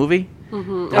 you know the movie?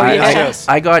 Mm-hmm. Oh, I, yeah.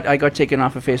 I got taken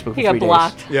off of Facebook for He got 3 days.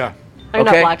 blocked. Yeah. Or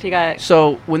not blocked, he got...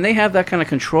 So when they have that kind of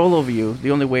control over you,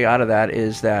 the only way out of that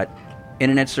is that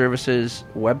internet services,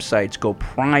 websites go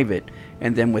private,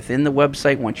 and then within the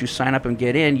website, once you sign up and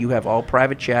get in, you have all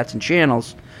private chats and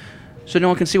channels, so no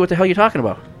one can see what the hell you're talking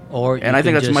about. Or and I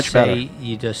think that's much better.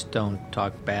 You just don't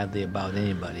talk badly about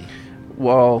anybody.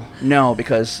 Well, no,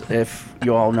 because if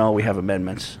you all know, we have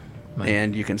amendments,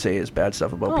 and you can say as bad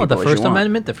stuff about people the as First you want.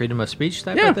 Amendment, the freedom of speech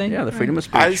type Yeah, of thing. yeah, the freedom of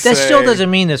speech. I That still say-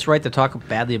 doesn't mean it's right to talk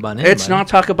badly about anybody. It's not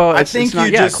talk about. I It's, think it's not,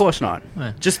 you yeah, just- of course not.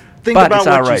 Just think But about it's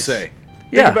our what you rights. say.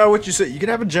 Yeah. Think about what you say. You can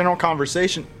have a general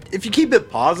conversation. If you keep it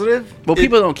positive, Well,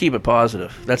 people don't keep it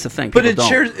positive. That's the thing. but People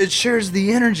don't. it shares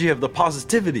the energy of the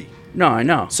positivity. No, I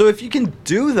know. So if you can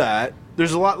do that,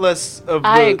 there's a lot less of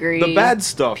I the agree, bad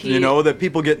stuff, Pete. that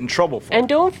people get in trouble for. And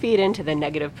don't feed into the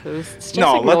negative posts. Just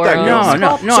No, let ignore that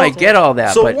them. go. No, I get all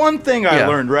that. So but one thing I yeah,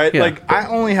 learned, right? yeah. Like I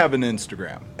only have an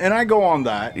Instagram, and I go on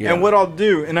that, Yeah. and what I'll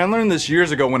do, and I learned this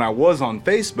years ago when I was on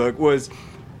Facebook, was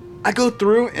I go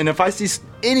through, and if I see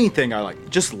anything I like,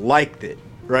 just liked it,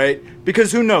 right?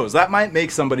 Because who knows, that might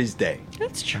make somebody's day.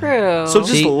 That's true. So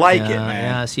just like it, yeah, man.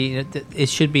 Yeah, see, it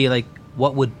should be like,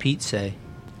 what would Pete say?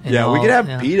 And Yeah, we could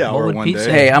have Pete what hour would one Pete day.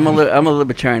 say? Hey, I'm a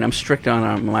libertarian. I'm strict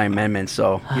on my amendments,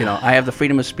 so I have the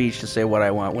freedom of speech to say what I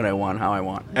want, when I want, how I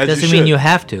want. As Doesn't you mean should. you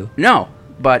have to. No,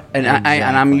 but and I'm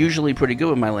Exactly. usually pretty good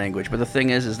with my language. But the thing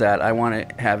is that I want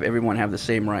to have everyone have the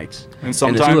same rights. And do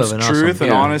sometimes have an awesome- truth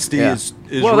and Yeah, honesty yeah. is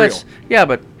well, real.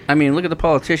 but I mean, look at the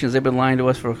politicians. They've been lying to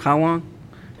us for how long?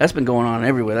 That's been going on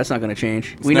everywhere. That's not going to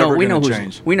change. It's never gonna who's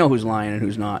change. we know who's lying and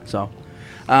who's not. So,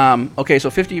 okay, so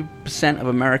 50% of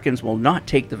Americans will not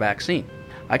take the vaccine.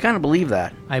 I kind of believe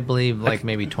that. I believe like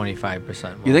maybe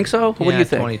 25%. You think so? What do you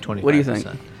think? 20, 25%. What do you think?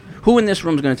 Who in this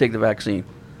room is going to take the vaccine?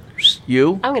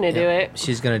 You? I'm going to do it.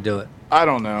 She's going to do it. I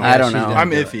don't know. I don't know.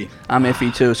 I'm iffy. I'm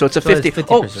iffy too. So it's a So it's 50. 50%.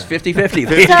 Oh, it's 50-50.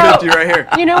 50-50 right here.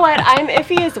 You know what? I'm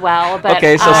iffy as well, but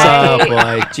Okay, so Oh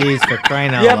boy, jeez, for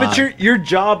crying out Yeah, loud. but your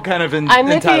job kind of I'm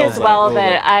iffy entitles as that well, a little but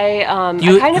bit. I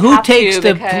kind of who have takes to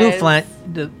the because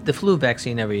the flu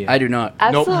vaccine every year? I do not.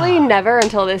 Absolutely never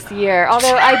until this year.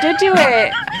 Although I did do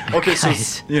it. Okay, so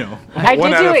Guys. you know, I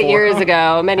one did out do of it four. years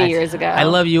ago, many years ago. I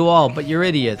love you all, but you're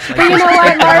idiots. Like, But you just know what,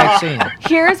 take the Mark? vaccine.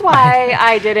 Here's why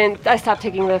I stopped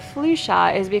taking the flu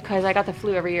shot is because I got the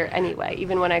flu every year anyway,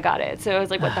 even when I got it. So I was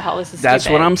like, what the hell, this is That's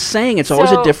stupid. what I'm saying. It's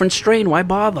always a So- different strain. Why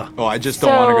bother? Oh, I just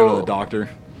don't want to go to So- the doctor.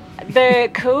 The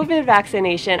COVID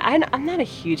vaccination, I'm not a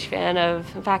huge fan of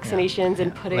vaccinations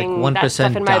and putting Like that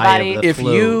stuff 1% in my die body. of the If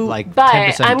flu, you- like But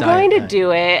 10% I'm die going of to do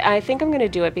it. I think I'm going to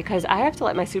do it because I have to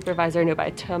let my supervisor know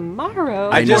by tomorrow.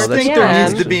 I know, just 4 think there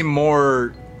p.m. needs to be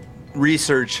more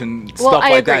research and Well, stuff I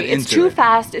like agree. that It's into too it.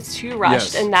 fast. It's too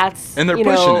rushed, Yes. and that's And they're you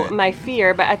pushing know it. my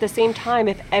fear. But at the same time,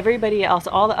 if everybody else,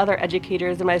 all the other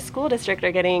educators in my school district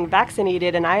are getting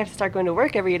vaccinated, and I have to start going to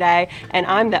work every day, and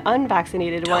I'm the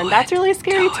unvaccinated one, that's really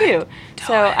scary too.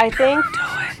 So I think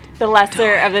the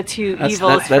lesser of the two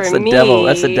evils That's for the me devil.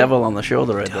 That's the devil on the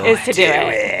shoulder right there. is to do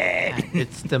it.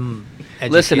 It's the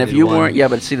Listen, if educated you ones. weren't, yeah,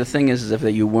 but see, the thing is if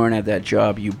you weren't at that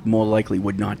job, you more likely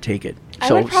would not take it.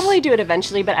 I would probably do it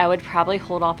eventually, but I would probably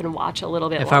hold off and watch a little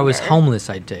bit. If I was longer. homeless,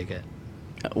 I'd take it.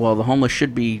 Well, the homeless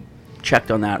should be checked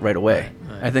on that right away.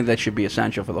 I think that should be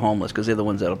essential for the homeless because they're the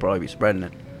ones that'll probably be spreading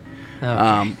it.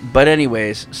 Okay. But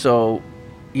anyways, so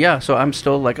yeah, so I'm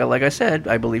still like I said,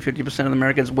 I believe 50% of the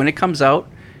Americans, when it comes out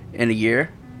in a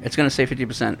year, it's going to say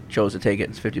 50% chose to take it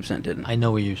and 50% didn't. I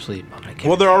know where you sleep. I'm gonna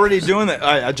Well, they're already doing that.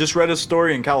 I just read a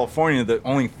story in California that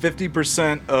only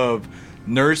 50% of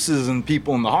nurses and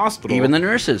people in the hospital, Even the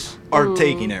nurses, are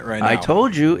taking it right now. I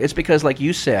told you, it's because, like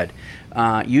you said,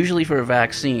 usually for a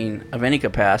vaccine of any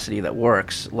capacity that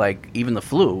works, like even the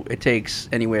flu, it takes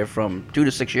anywhere from 2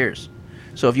 to 6 years.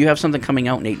 So if you have something coming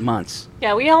out in 8 months,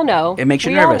 Yeah, we all know. It makes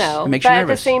you we nervous. All know. It makes but you at the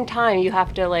nervous. same time, you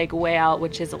have to like weigh out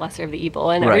which is the lesser of the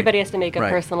evil, and Right. everybody has to make a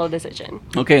Right. personal decision.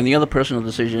 okay, and the other personal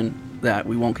decision that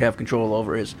we won't have control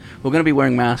over is we're going to be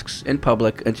wearing masks in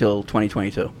public until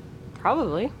 2022.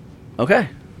 Probably. Okay,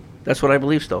 that's what I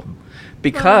believe still,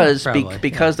 because Probably,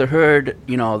 because the herd,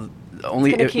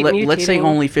 only gonna keep let's say mutating.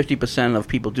 only 50% of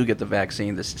people do get the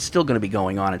vaccine. This is still going to be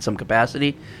going on at some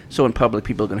capacity. So in public,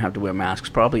 people are going to have to wear masks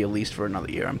probably at least for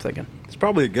another year. I'm thinking. It's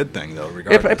probably a good thing though,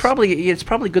 regardless. It's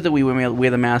probably good that we wear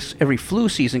the masks every flu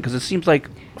season because it seems like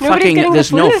Nobody's fucking getting the there's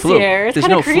flu no this flu. year. It's There's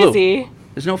kinda no crazy. flu.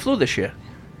 There's no flu this year.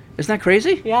 Isn't that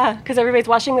crazy? Yeah, because everybody's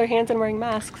washing their hands and wearing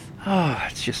masks. Oh,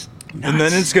 it's just nuts. And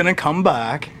then it's gonna come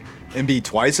back and be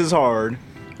twice as hard.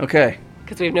 Okay.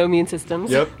 Because we have no immune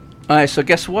systems. Yep. All right, so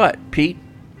guess what, Pete?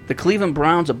 The Cleveland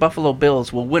Browns or Buffalo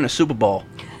Bills will win a Super Bowl.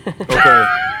 Okay.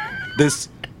 This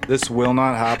will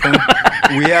not happen.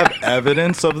 We have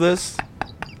evidence of this.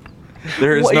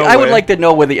 There is no I would way. like to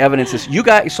know where the evidence is. You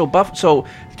guys, so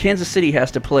Kansas City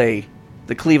has to play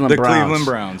the Cleveland The Browns. Cleveland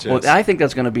Browns, yes. Well, I think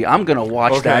that's going to be. I'm going to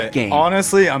watch that game.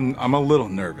 Honestly, I'm a little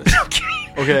nervous.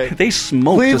 Okay. They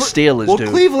smoked the Steelers, well, dude.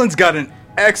 Cleveland's got an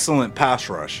excellent pass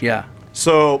rush. Yeah.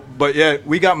 So, but yeah,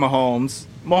 we got Mahomes.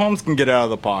 Mahomes can get out of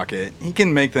the pocket. He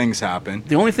can make things happen.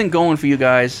 The only thing going for you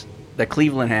guys that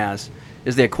Cleveland has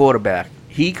is their quarterback.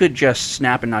 He could just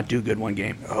snap and not do good one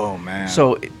game. Oh man.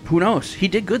 So who knows? He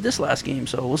did good this last game,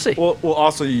 so we'll see. Well,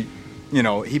 also,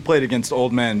 he played against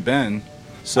old man Ben.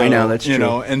 So I know, that's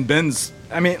true. And Ben's.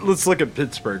 I mean, let's look at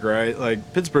Pittsburgh, right?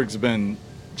 Like Pittsburgh's been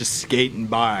just skating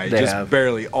by, They just have.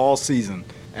 barely all season,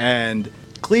 and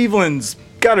Cleveland's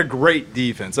got a great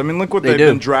defense. I mean, look what They they've do.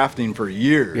 been drafting for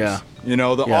years. Yeah. The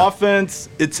Yeah. offense,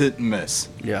 it's hit and miss.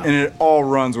 Yeah. And it all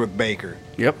runs with Baker.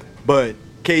 Yep. But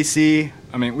KC,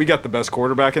 I mean, we got the best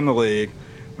quarterback in the league.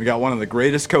 We got one of the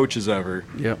greatest coaches ever.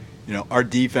 Yep. Our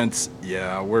defense,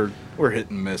 yeah, we're hit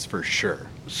and miss for sure.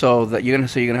 So that you're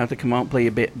gonna have to come out and play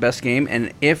your best game,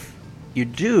 and if you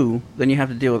do, then you have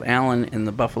to deal with Allen and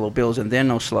the Buffalo Bills, and they're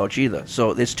no slouch either.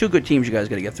 So there's two good teams you guys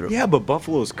got to get through. Yeah, but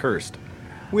Buffalo's cursed.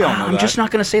 We all know I'm that. just not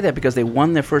going to say that because they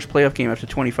won their first playoff game after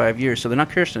 25 years, so they're not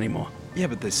cursed anymore. Yeah,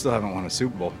 but they still haven't won a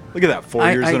Super Bowl. Look at that, 4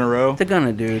 years in a row. They're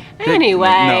gonna, dude.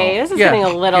 Anyway, this is getting a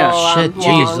little Shit, long.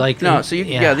 geez, like No, so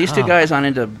these two guys aren't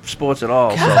into sports at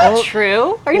all. So. That's not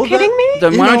true. Are you kidding me?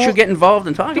 Then why don't you get involved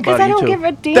and talk Because about it? I don't you two? give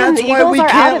a damn. That's the why Eagles we are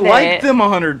out can't of like it. them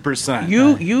 100%.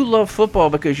 You love football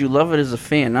because you love it as a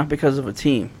fan, not because of a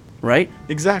team, right?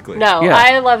 Exactly. No, Yeah.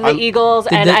 I love the Eagles,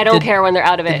 and I don't care when they're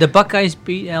out of it. Did the Buckeyes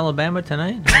beat Alabama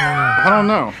tonight? I don't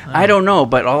know. I don't know,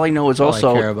 but all I know is That's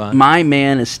all I care also about. my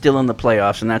man is still in the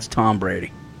playoffs, and that's Tom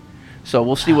Brady. So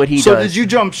we'll see what he So does. did you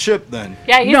jump ship then?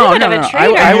 Yeah, he's no, a bit no, of a no.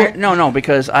 traitor. No,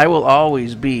 because I will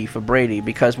always be for Brady.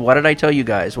 Because what did I tell you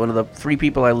guys? One of the 3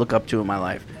 people I look up to in my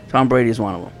life. Tom Brady is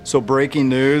one of them. So breaking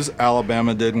news: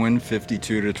 Alabama did win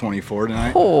 52-24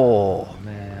 tonight. Oh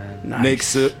man, Nick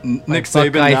Like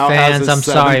Saban Buckeye now has fans, his I'm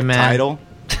sorry, 7th man. title.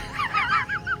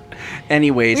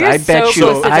 Anyways, You're I bet so you.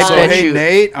 close to I done. bet Hey you.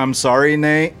 Nate, I'm sorry,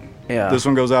 Nate. Yeah. This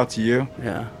one goes out to you.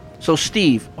 Yeah. So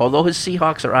Steve, although his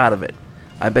Seahawks are out of it,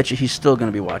 I bet you he's still going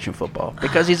to be watching football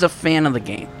because he's a fan of the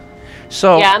game.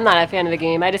 So Yeah, I'm not a fan of the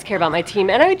game. I just care about my team,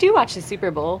 and I do watch the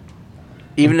Super Bowl.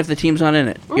 even if the team's not in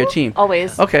it, your team.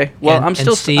 Always. Okay. Well, and, I'm still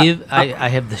and Steve, I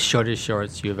have the shortest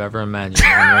shorts you've ever imagined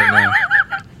on right now.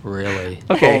 Really?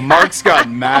 Okay. Oh, Mark's got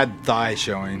mad thigh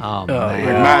showing. Oh, Like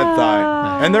man. mad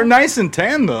thigh. And they're nice and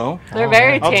tan though. They're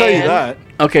very tan. I'll tell you that.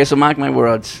 Okay, so mark my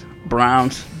words.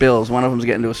 Browns, Bills, one of them's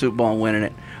getting to a Super Bowl and winning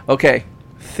it. Okay,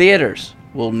 theaters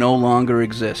will no longer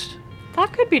exist.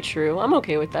 That could be true. I'm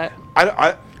okay with that.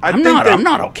 I I'm think not. that- I'm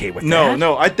not okay with that.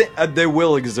 No, I think they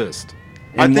will exist.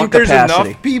 I In think what there's capacity?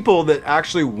 enough people that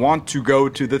actually want to go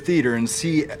to the theater and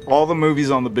see all the movies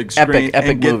on the big screen Epic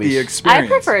and get movies. the I experience.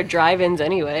 prefer drive-ins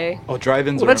anyway. Oh,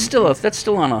 drive-ins. Well, are that's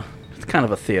still on a kind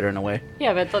of a theater in a way.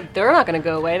 Yeah, but they're not going to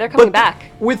go away. They're coming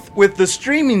back. with the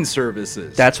streaming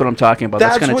services. That's what I'm talking about.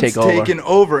 That's going to take over. taken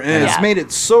over, and Yeah. it's made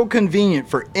it so convenient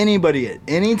for anybody at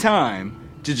any time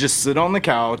to just sit on the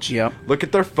couch, look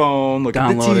at their phone, look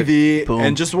Download at the it. TV, Boom.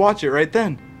 and just watch it right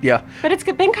then. Yeah, But it's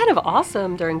been kind of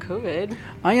awesome during COVID.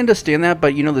 I understand that,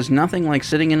 but there's nothing like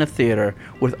sitting in a theater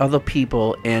with other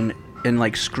people and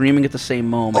like screaming at the same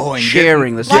moment, Oh, and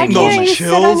sharing the Why same can't moment. you sit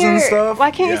on chills your, and stuff? Why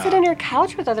can't you Yeah. sit on your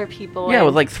couch with other people? Yeah, and-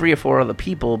 with like 3 or 4 other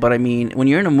people. But I mean, when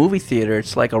you're in a movie theater,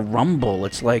 it's like a rumble.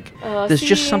 It's like there's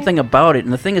just see? something about it.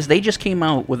 And the thing is, they just came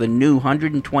out with a new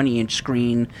 120-inch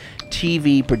screen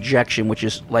TV projection, which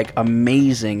is like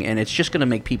amazing, and it's just going to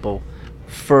make people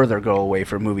further go away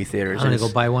from movie theaters. I'm going And to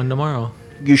go buy one tomorrow.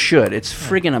 You should. It's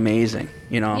friggin' amazing.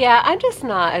 Yeah, I'm just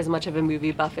not as much of a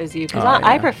movie buff as you because Oh,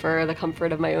 I yeah. prefer the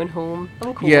comfort of my own home.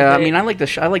 I'm cool Yeah, I with it. mean, I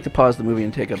like to pause the movie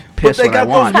and take a But piss they when I got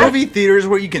want. those movie theaters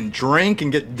where you can drink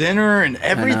and get dinner and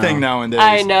everything nowadays.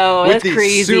 I know, with that's these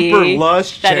crazy. super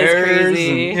lush That is chairs,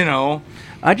 crazy. and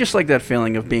I just like that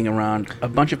feeling of being around a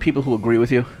bunch of people who agree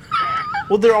with you.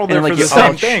 well, they're all And there like for the you-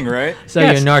 same oh, thing, right? So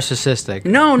Yes. you're narcissistic.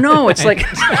 No, it's like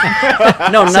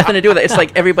no, nothing to do with it. It's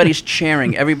like everybody's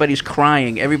cheering, everybody's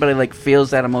crying, everybody like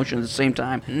feels that emotion at the same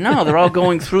time. No, they're all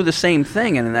going through the same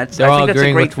thing, and that's They're I all think that's a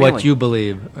agreeing great with feeling. what you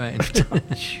believe, right?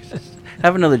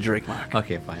 Have another drink, Mark.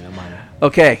 Okay, fine. I'm on it.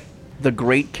 Okay, the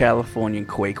Great Californian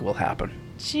Quake will happen.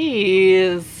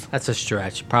 Jeez. That's a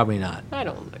stretch. Probably not. I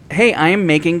don't. Hey, I'm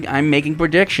making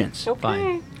predictions. Okay.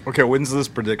 Fine. Okay, when's this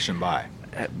prediction by?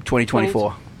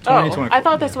 2024. Oh, I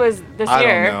thought this was this I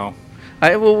year. don't know. I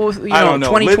don't know.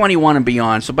 2021 and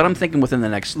beyond. So, but I'm thinking within the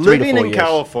next 3 to 4 Living in years.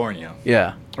 California,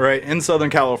 Yeah. right, in Southern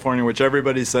California, which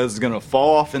everybody says is going to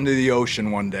fall off into the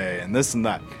ocean one day, and this and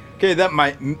that. Okay,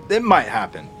 it might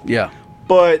happen. Yeah.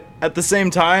 But at the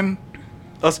same time,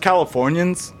 us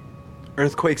Californians,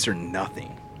 earthquakes are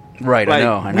nothing. Right. Like,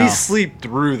 I know. We sleep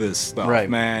through this stuff, Right.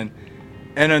 man.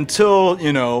 And until,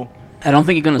 I don't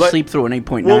think you're going to Like- sleep through an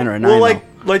 8.9 well, or a 9. well, though.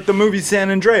 like the movie San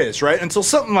Andreas, right? Until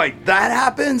something like that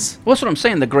happens, Well, that's what I'm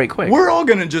saying. The Great Quake. we're all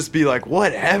gonna just be like,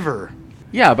 whatever.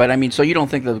 Yeah, but I mean, so you don't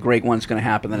think the Great One's going to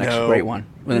happen? The next No. Great One?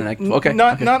 Within the next, okay.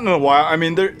 Not okay. in a while. I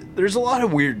mean, there's a lot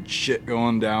of weird shit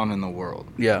going down in the world.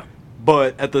 Yeah.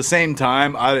 But at the same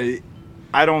time, I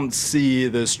don't see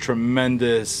this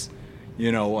tremendous,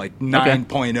 like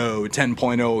 9.0,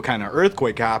 10.0 kind of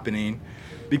earthquake happening,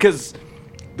 because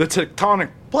the tectonic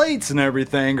plates and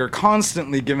everything are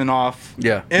constantly giving off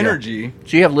energy,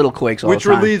 So you have little quakes all which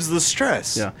the time. relieves the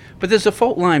stress. Yeah, but there's a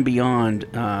fault line beyond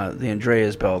the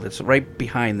Andreas belt. It's right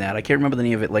behind that. I can't remember the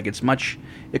name of it. Like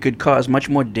it could cause much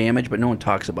more damage, but no one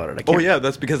talks about it. I Oh can't, yeah,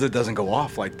 that's because it doesn't go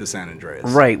off like the San Andreas.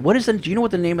 Right. What is it? Do you know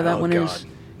what the name of that Oh, one God. is?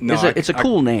 No, it's a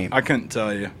cool name. I couldn't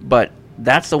tell you. But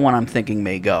That's the one I'm thinking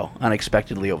may go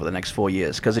unexpectedly over the next 4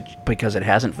 years because it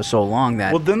hasn't for so long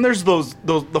that. Well, then there's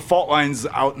the fault lines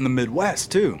out in the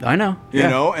Midwest too. I know. You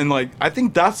know, and like I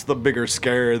think that's the bigger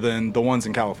scare than the ones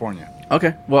in California.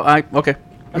 Okay. Well, okay.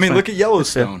 I mean, look at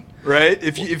Yellowstone, right?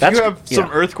 If you have some yeah.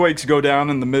 earthquakes go down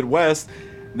in the Midwest,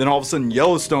 then all of a sudden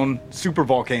Yellowstone super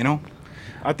volcano.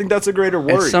 I think that's a greater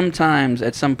worry.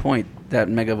 At some point, that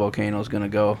mega volcano is going to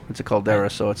go. It's a caldera,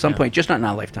 so at some point, just not in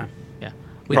our lifetime. Yeah,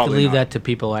 we can leave that to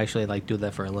people who actually do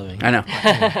that for a living. I know.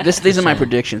 These are my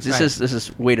predictions. This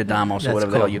is Wade Adamos or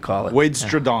whatever the hell you call it. Wade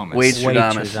Stradamus. Wade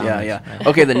Stradamus. Yeah. Right.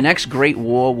 Okay, the next great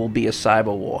war will be a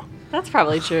cyber war. That's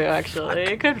probably true, actually.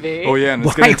 It could be. Oh yeah, and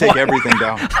it's going to take everything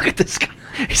down. Look at this guy.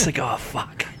 He's like, oh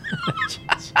fuck.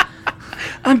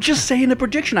 I'm just saying a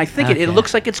prediction. I think it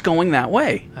looks like it's going that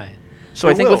way. Right. So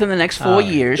I think within the next 4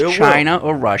 years, China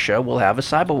or Russia will have a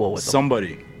cyber war with them.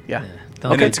 Somebody. Yeah.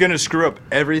 And it's going to screw up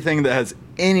everything that has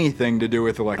anything to do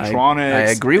with electronics.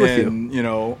 I agree with you. You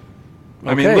know,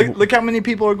 I mean, look how many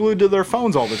people are glued to their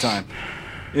phones all the time.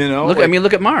 You know,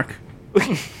 look at Mark.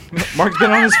 Mark's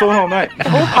been on his phone all night. The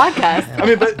whole podcast. I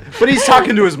mean, but he's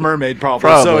talking to his mermaid probably.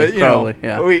 So you know,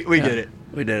 we get it.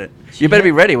 We did it. You better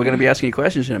be ready. We're going to be asking you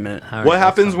questions in a minute. Right, what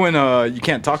happens when you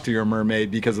can't talk to your mermaid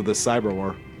because of this cyber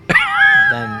war?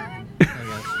 Then.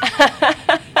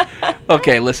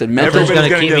 Okay, listen. Everybody's going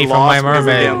to keep get me lost from my because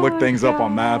they mermaid. can't look things up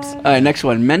on maps. All right, next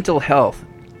one. Mental health,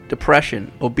 depression,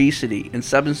 obesity, and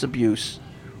substance abuse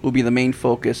will be the main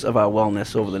focus of our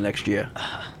wellness over the next year.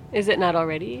 Is it not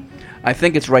already? I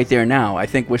think it's right there now. I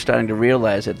think we're starting to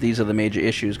realize that these are the major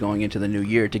issues going into the new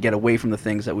year to get away from the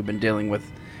things that we've been dealing with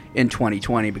in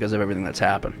 2020 because of everything that's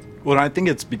happened. Well, I think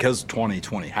it's because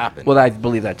 2020 happened. Well, I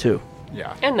believe that too.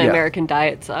 Yeah. And the American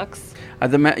diet sucks.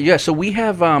 So we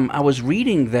have, I was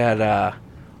reading that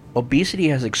obesity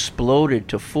has exploded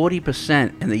to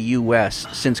 40% in the U.S.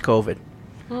 since COVID.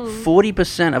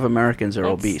 40% of Americans are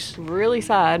obese. Really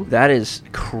sad. That is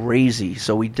crazy.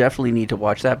 So we definitely need to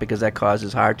watch that because that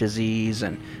causes heart disease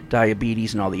and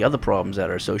diabetes and all the other problems that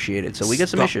are associated. So we get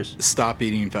some issues. Stop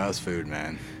eating fast food,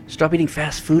 man. Stop eating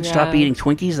fast food. Yeah. Stop eating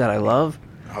Twinkies that I love.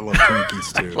 I love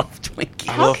Twinkies too. I love Twinkies.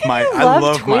 I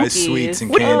love my sweets and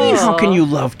What candies. do you mean? How can you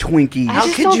love Twinkies? How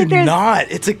could you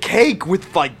not? It's a cake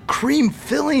with like cream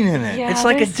filling in it. Yeah, it's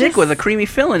like a dick with a creamy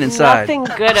filling inside. Nothing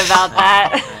good about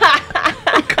that.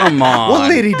 Come on. What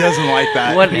lady doesn't like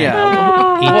that? What?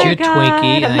 Yeah. Eat your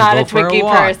Twinkie and then not go a for Twinkie a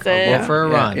walk. person. Go for a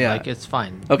run. Yeah. Like it's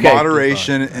fine. Okay.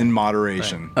 Moderation and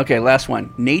moderation. Okay, last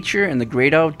one. Nature and the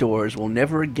great outdoors will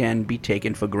never again be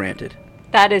taken for granted.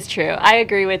 That is true. I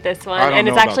agree with this one, and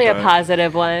it's actually a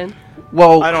positive one.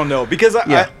 Well, I don't know because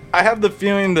I have the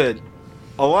feeling that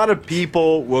a lot of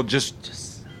people will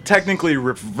just technically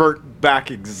revert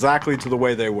back exactly to the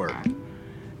way they were,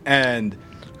 and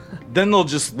then they'll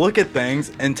just look at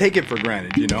things and take it for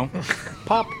granted, you know?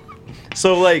 Pop.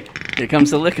 So like, here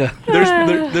comes the liquor.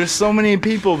 There's so many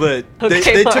people that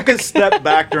they took a step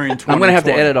back during 2020. I'm gonna have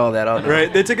to edit all that out.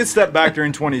 Right? They took a step back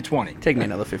during 2020. Take me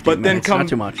another 15 but minutes. Then Not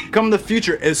too much. Come the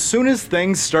future, as soon as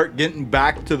things start getting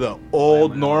back to the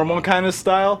old normal kind of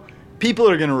style, people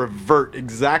are gonna revert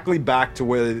exactly back to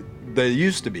where they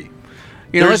used to be.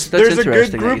 You know, that's there's a good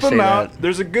interesting that group you say amount. that.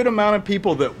 There's a good amount of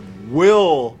people that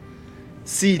will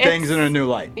see things in a new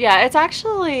light. Yeah, it's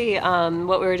actually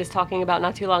what we were just talking about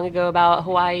not too long ago about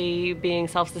Hawaii being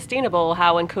self-sustainable,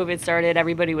 how when COVID started,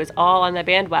 everybody was all on the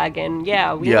bandwagon.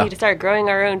 Yeah, we need to start growing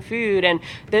our own food, and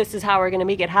this is how we're going to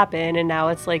make it happen. And now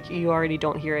it's like you already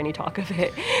don't hear any talk of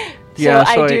it. So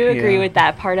I do agree with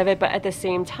that part of it, but at the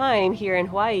same time, here in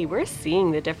Hawaii, we're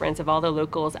seeing the difference of all the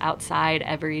locals outside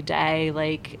every day.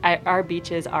 Like, our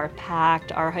beaches are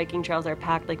packed, our hiking trails are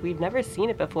packed like we've never seen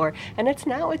it before, and it's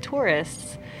now with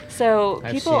tourists. So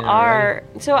people are,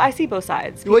 so I see both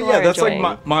sides. People Well, yeah, that's enjoying.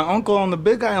 like my uncle on the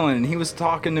Big Island, and he was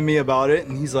talking to me about it,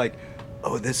 and he's like,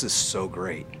 oh, this is so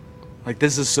great. Like,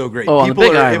 this is so great. Oh, on the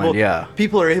Big Island,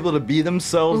 People are able to be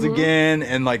themselves again,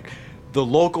 and like, the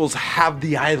locals have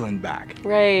the island back.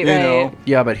 Right, you know?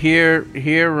 Yeah, but here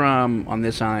on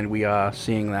this island, we are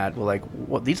seeing that we're like,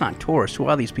 well, these aren't tourists. Who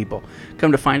are these people?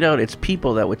 Come to find out, it's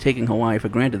people that were taking Hawaii for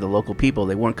granted. The local people,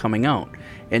 they weren't coming out,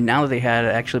 and now that they had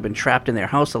actually been trapped in their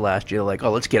house the last year, they're like,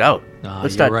 oh, let's get out.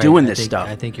 Let's start doing this stuff.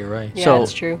 I think you're right. Yeah,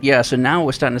 that's true. Yeah, so now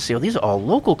we're starting to see, oh, these are all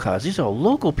local cars. These are all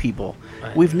local people.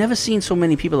 Right. We've never seen so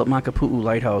many people at Makapu'u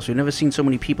Lighthouse. We've never seen so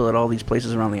many people at all these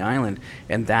places around the island,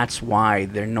 and that's why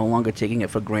they're no longer taking it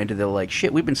for granted. They're like,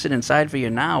 shit, we've been sitting inside for you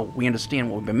now. We understand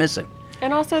what we've been missing.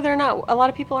 And also, a lot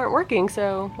of people aren't working,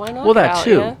 so why not? Well, get that out,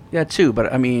 too. yeah? Yeah, too.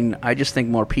 But I mean, I just think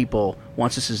more people,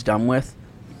 once this is done with,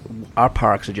 our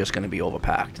parks are just going to be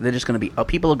overpacked. They're just going to be,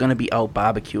 people are going to be out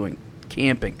barbecuing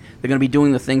camping. They're going to be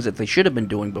doing the things that they should have been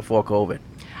doing before COVID.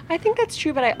 I think that's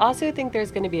true, but I also think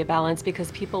there's going to be a balance because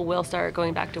people will start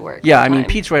going back to work. Yeah, I sometime. mean,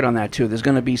 Pete's right on that, too. There's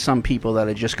going to be some people that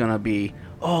are just going to be,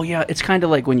 oh, yeah, it's kind of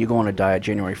like when you go on a diet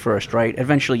January 1st, right?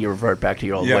 Eventually you revert back to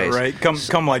your old ways. Yeah, right.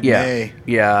 Come like Yeah, May.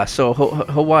 yeah. So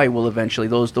Hawaii will eventually,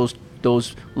 those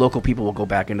local people will go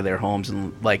back into their homes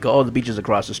and like, oh, the beach is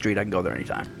across the street. I can go there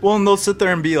anytime. Well, and they'll sit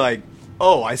there and be like,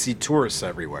 oh, I see tourists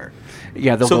everywhere.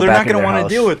 Yeah, they'll so go they're back not going into to their want to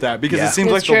house. deal with that because Yeah. it seems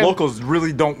It's like true. the locals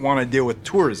really don't want to deal with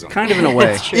tourism. Kind of in a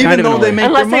way. It's true. Even Kind of in though a they way. make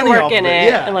Unless their they money work off in of it.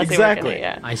 Yeah, Unless they work in exactly. it,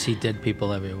 yeah. I see dead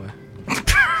people everywhere.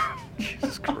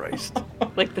 Jesus Christ.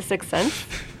 Like The Sixth Sense?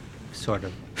 Sort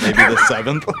of. Maybe the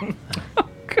seventh.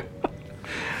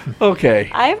 Okay.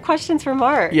 I have questions for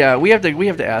Mark. Yeah, we have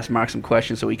to ask Mark some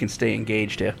questions so we can stay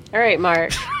engaged here. All right,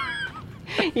 Mark.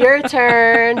 Your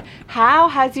turn. How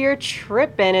has your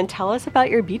trip been? And tell us about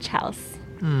your beach house.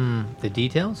 The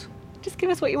details? Just give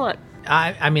us what you want.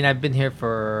 I mean, I've been here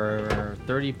for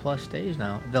 30 plus days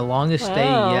now. The longest stay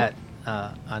Wow. yet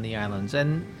on the islands.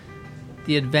 And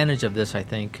the advantage of this, I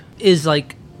think, is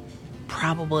like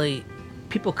probably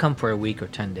people come for a week or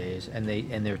 10 days and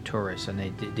they're tourists and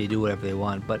they do whatever they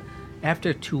want. But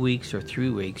after 2 weeks or 3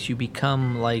 weeks, you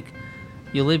become like,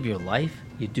 you live your life.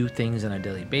 You do things on a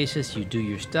daily basis. You do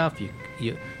your stuff.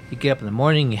 You get up in the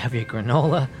morning. You have your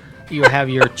granola. You have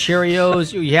your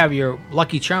Cheerios. You have your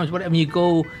Lucky Charms. Whatever. I mean, you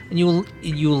go and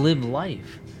you live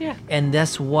life. Yeah. And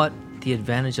that's what the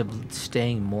advantage of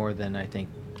staying more than I think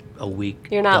a week.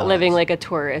 You're not does. living like a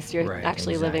tourist. You're Right,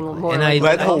 actually exactly. living more And like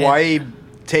Let Hawaii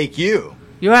take you.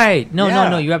 You're right. No,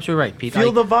 Yeah. you're absolutely right, Pete.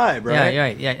 Feel the vibe, right? Yeah, you're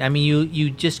right. Yeah, I mean, you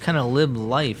just kind of live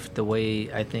life the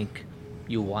way I think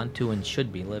you want to and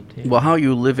should be lived here. Well, how are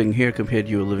you living here compared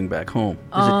to you living back home? Is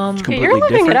it Yeah, completely you're living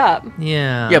different? it up.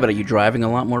 Yeah. Yeah, but are you driving a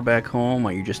lot more back home?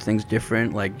 Are you just things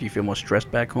different? Like, do you feel more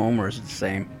stressed back home, or is it the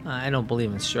same? I don't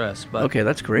believe in stress, but Okay,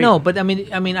 that's great. No, but I mean,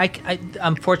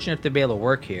 I'm fortunate to be able to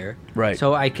work here, Right.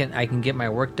 So I can get my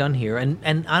work done here,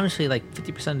 and honestly, like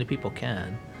 50% of the people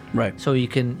can, Right. So you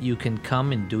can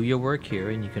come and do your work here,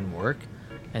 and you can work,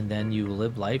 and then you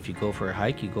live life. You go for a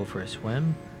hike, you go for a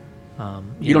swim.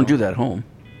 You don't do that at home.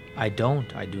 I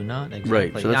don't. I do not. Exactly.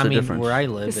 Right, so that's I the mean, difference. where I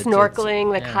live, The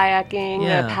snorkeling, the kayaking,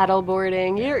 Yeah. the paddle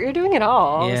boarding. You're doing it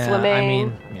all. Yeah, Swimming. I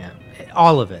mean, yeah,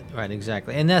 all of it. Right,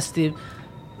 exactly. And that's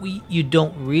you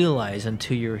don't realize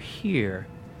until you're here.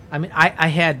 I mean, I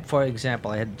had, for example,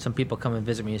 I had some people come and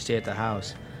visit me and stay at the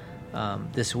house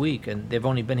this week, and they've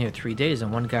only been here 3 days.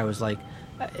 And one guy was like,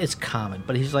 "It's common,"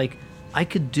 but he's like, "I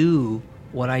could do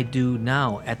what I do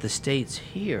now at the States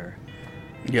here."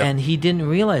 Yeah. And he didn't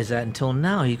realize that until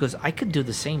now. He goes, "I could do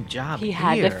the same job he here."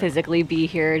 had to physically be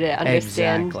here to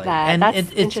understand Exactly. that. And That's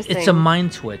it's interesting. a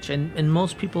mind switch, and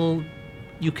most people,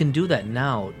 you can do that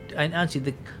now. And honestly,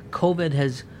 the COVID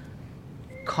has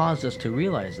caused us to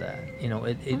realize that. You know,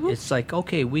 it's like,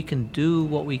 okay, we can do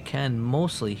what we can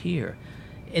mostly here,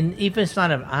 and even if it's not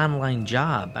an online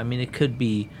job. I mean, it could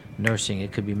be nursing,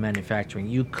 it could be manufacturing.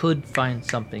 You could find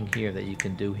something here that you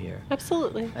can do here.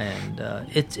 Absolutely. And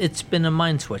it's been a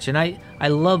mind switch, and I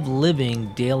love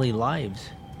living daily lives.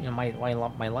 You know,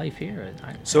 my life here.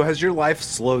 So has your life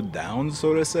slowed down,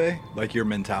 so to say? Like your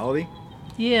mentality?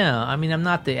 Yeah, I mean, I'm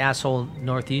not the asshole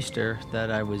northeaster that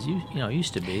I was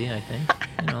used to be. I think,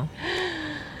 you know.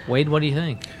 Wade, what do you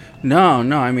think? No,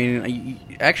 I mean,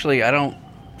 actually, I don't.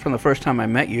 From the first time I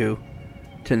met you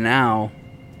to now,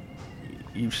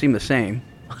 you seem the same.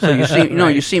 So you seem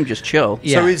Right. you seem just chill.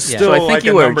 So he's still So I think like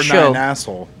you a were number chill. 9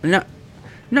 asshole.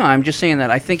 No, I'm just saying that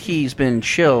I think he's been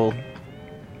chill.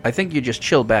 I think you're just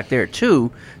chill back there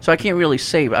too. So I can't really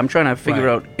say. But I'm trying to figure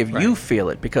Right, out if you feel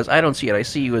it because I don't see it. I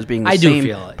see you as being the I same do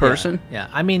feel it. person. Yeah.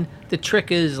 I mean, the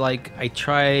trick is like I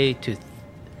try to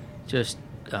just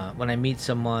when I meet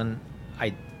someone,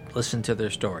 I listen to their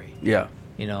story. Yeah.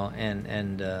 You know, and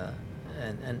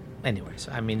anyways,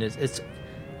 I mean,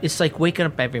 it's like waking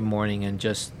up every morning and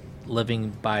just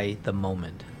living by the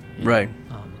moment. you know? Right.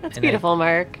 That's and beautiful,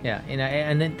 Mark. Yeah,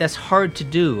 and that's hard to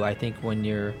do. I think when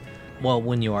you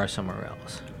are somewhere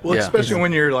else. Well, Yeah. especially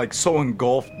when you're like so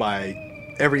engulfed by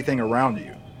everything around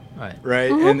you, Right.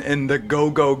 right? And the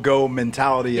go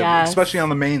mentality of, Yes. especially on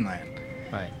the mainland.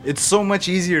 Right. It's so much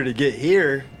easier to get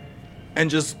here and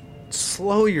just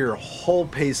slow your whole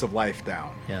pace of life down.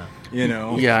 Yeah. You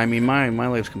know? Yeah, I mean, my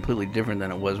life's completely different than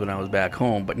it was when I was back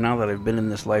home. But now that I've been in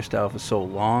this lifestyle for so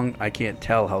long, I can't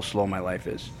tell how slow my life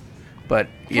is. But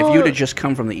if you'd have just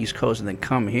come from the East Coast and then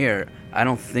come here, I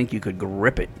don't think you could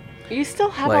grip it. You still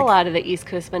have Like- a lot of the East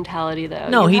Coast mentality, though.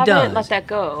 No, you he haven't does. let that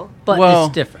go. But Well-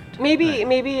 it's different.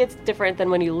 Maybe it's different than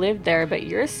when you lived there, but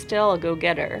you're still a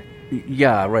go-getter.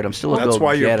 Yeah, right. I'm still a That's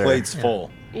why your go-getter. plate's full.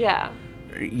 Yeah.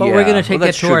 But we're going to take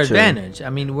that to our advantage. I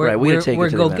mean, we're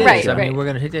go-getters. Right, I mean, we're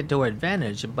going to take that to our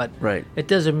advantage. But it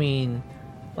doesn't mean,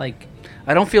 like...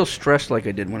 I don't feel stressed like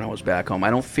I did when I was back home. I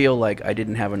don't feel like I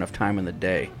didn't have enough time in the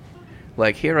day.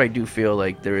 Like, here I do feel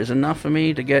like there is enough for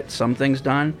me to get some things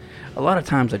done. A lot of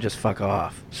times I just fuck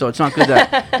off. So it's not good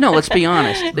that... No, let's be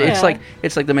honest.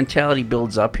 It's like the mentality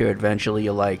builds up here eventually.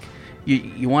 You're like...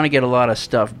 You want to get a lot of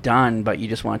stuff done, but you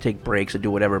just want to take breaks or do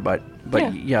whatever. But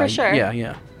for sure.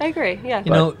 Yeah. I agree. Yeah.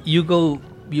 You know,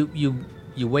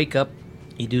 you wake up,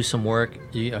 you do some work,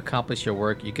 you accomplish your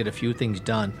work, you get a few things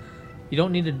done. You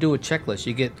don't need to do a checklist.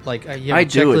 You get like you have a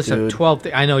checklist of 12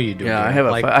 things. I know you do. Yeah, I have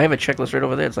a checklist right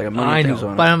over there. It's like a million things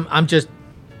on it. But I'm just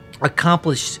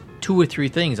accomplish 2 or 3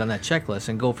 things on that checklist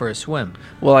and go for a swim.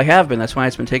 Well, I have been. That's why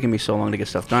it's been taking me so long to get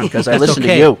stuff done because I listen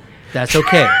to you. That's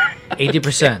okay.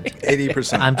 80%.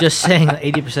 80%. I'm just saying that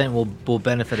 80% will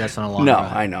benefit us on a long run.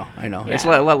 I know. Yeah. It's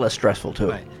a lot less stressful too.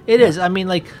 Right. It is. I mean,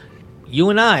 like, you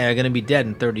and I are going to be dead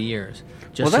in 30 years.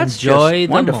 Just that's enjoy just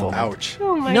the wonderful. moment. Ouch.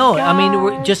 Oh my No, God.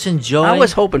 I mean, just enjoy. I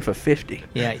was hoping for 50.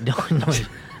 Yeah, no.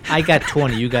 I got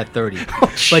 20, you got 30.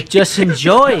 But just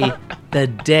enjoy the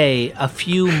day a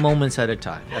few moments at a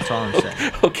time. That's all I'm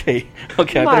saying. Okay,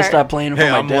 I better stop playing for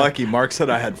Hey, my I'm dad. lucky. Mark said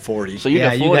I had 40. So you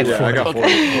got 40? Yeah, I got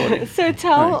 40. So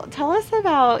tell us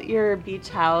about your beach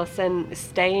house and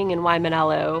staying in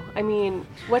Waimanalo. I mean,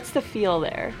 what's the feel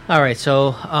there? All right,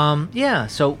 so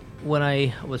so when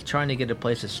I was trying to get a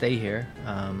place to stay here,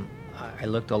 I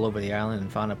looked all over the island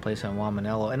and found a place in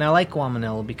Waimanalo, and I like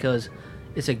Waimanalo because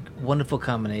it's a wonderful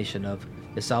combination of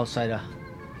it's outside of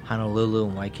Honolulu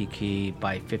and Waikiki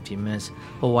by 15 minutes,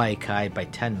 Hawaii Kai by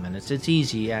 10 minutes. It's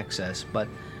easy access, but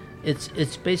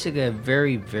it's basically a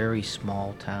very, very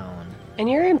small town. And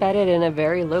you're embedded in a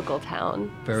very local town.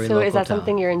 Very so local is that town.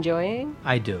 something you're enjoying?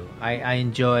 I do. I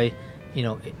enjoy,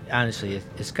 honestly,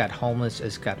 it's got homeless,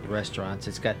 it's got restaurants,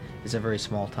 it's a very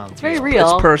small town. It's very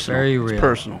real. It's personal. Very real. It's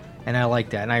personal. And I like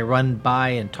that. And I run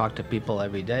by and talk to people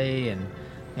every day,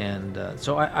 and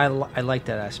so I like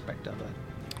that aspect of it.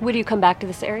 Would you come back to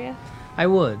this area? I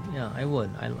would. Yeah, I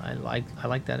would. I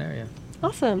like that area.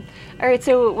 Awesome. All right,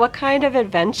 so what kind of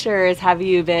adventures have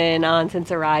you been on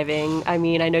since arriving? I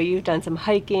mean, I know you've done some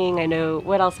hiking.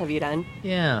 What else have you done?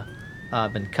 Yeah.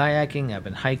 I've been kayaking. I've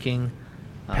been hiking.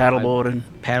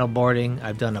 Paddleboarding.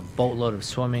 I've done a boatload of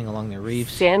swimming along the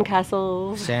reefs.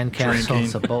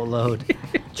 Sandcastles. A boatload.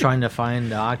 Trying to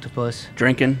find the octopus.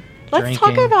 Drinking. Let's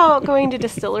talk about going to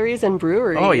distilleries and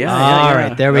breweries. Oh, yeah. All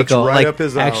right, there we go. Right up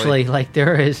his alley. Actually, like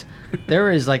there is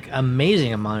like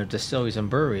amazing amount of distilleries and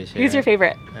breweries here. Who's your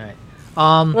favorite?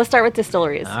 All right. Let's start with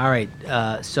distilleries. All right.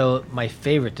 So my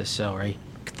favorite distillery.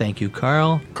 Thank you,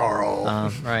 Carl.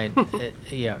 Right.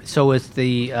 So it's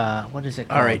the what is it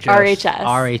called?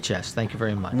 RHS. Thank you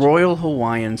very much. Royal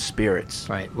Hawaiian Spirits.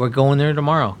 Right. We're going there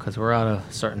tomorrow because we're out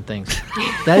of certain things.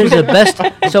 That is the best.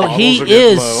 So he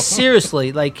is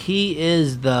seriously like he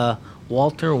is the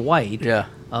Walter White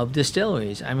of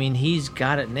distilleries. I mean, he's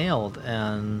got it nailed,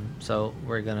 and so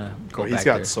we're gonna go back He's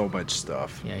got there. so much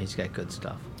stuff. Yeah, he's got good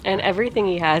stuff. And everything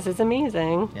he has is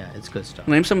amazing. Yeah, it's good stuff.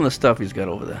 Name some of the stuff he's got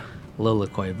over there.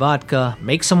 Lilikoi vodka.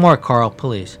 Make some more, Carl,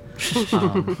 please.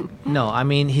 No, I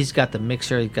mean he's got the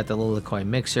mixer. He's got the Lilikoi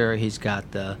mixer. He's got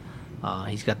the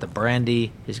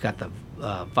brandy. He's got the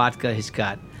vodka. He's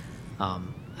got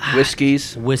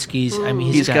whiskeys. I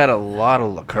mean, he's got a lot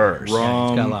of liqueurs. Yeah,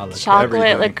 he's got a lot of liqueur.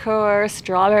 Chocolate liqueur,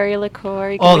 strawberry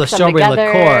liqueur. You can the mix them strawberry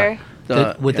together.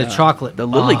 liqueur with the chocolate. The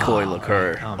Lilikoi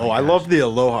liqueur. I love the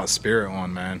Aloha Spirit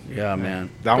one, man. Yeah,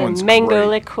 man. That The one's mango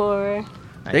great. liqueur.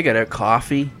 They got a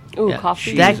coffee. Ooh,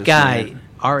 coffee. That guy,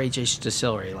 RHS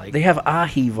Distillery, like they have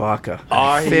ahi vodka.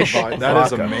 Fish vodka. That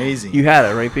is amazing. You had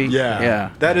it, right, Pete? Yeah.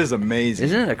 That is amazing.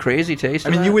 Isn't it a crazy taste? I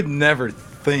mean, you would never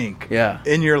think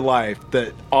in your life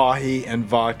that ahi and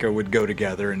vodka would go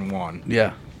together in one.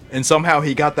 Yeah. And somehow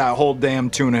he got that whole damn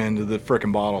tuna into the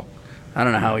frickin' bottle. I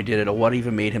don't know how he did it or what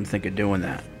even made him think of doing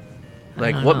that.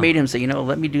 Like, don't what know. made him say,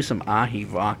 let me do some ahi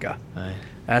vodka? Right.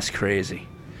 That's crazy.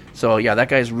 So, yeah, that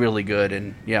guy's really good.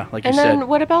 And, yeah, like And you then said.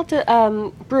 what about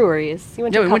the breweries? You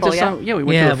went to a couple, we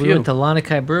went to a few. We went to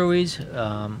Lanikai Breweries.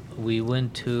 We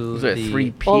went to Was it the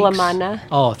 3 Peaks? Olamana.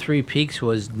 Oh, 3 Peaks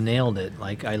was nailed it.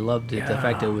 Like I loved it. The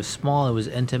fact that it was small, it was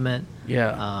intimate.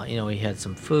 Yeah. He had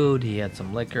some food, he had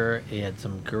some liquor, he had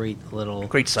some great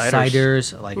ciders.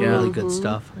 Ciders, really good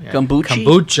stuff. Yeah.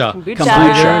 Kombucha.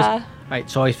 Ciders. Right,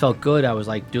 so I felt good. I was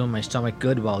like doing my stomach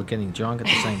good while getting drunk at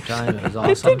the same time. It was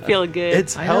awesome. It did feel good.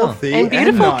 It's healthy and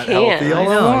beautiful not healthy all I at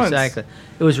know, once. exactly.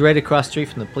 It was right across the street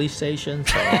from the police station.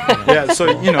 So, Yeah,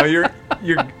 so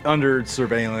you're under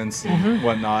surveillance and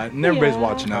whatnot, and everybody's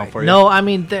watching out for you. No, I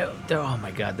mean, they're oh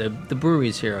my God, the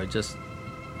breweries here are just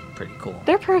pretty cool.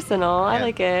 They're personal. I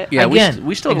like it. Yeah, Again,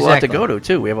 we still have a lot to exactly. go to,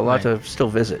 too. We have a lot to still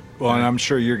visit. Well, and I'm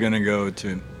sure you're going to go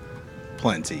to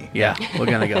plenty. Yeah, we're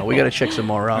going to go. We got to check some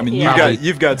more out. I mean,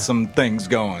 you've got some things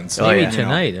going. So Maybe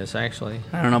tonight is actually.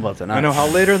 I don't know about tonight. I know how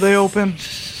late are they open?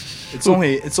 It's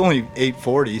only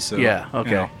 8:40. So yeah, okay.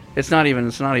 you know. It's not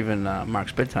even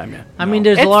Mark's bedtime yet. I mean,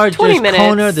 there's It's large. 20 There's minutes.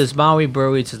 Kona, there's Maui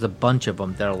Breweries. There's a bunch of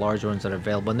them that are large ones that are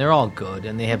available, and they're all good,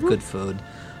 and they have good food.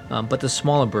 But the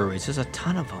smaller breweries, there's a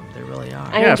ton of them. There really are.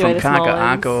 I Yeah, enjoy from the small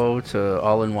ones. Kaka'ako to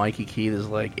all in Waikiki, there's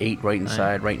like 8 right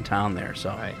inside, right in town there.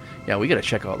 So, yeah, we got to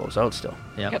check all those out still.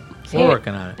 Yep. We're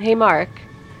working on it. Hey, Mark,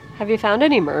 have you found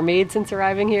any mermaids since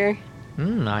arriving here?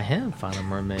 I have found a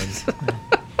mermaid.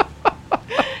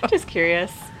 Just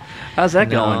curious. How's that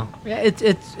No. going? Yeah,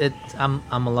 it's. I'm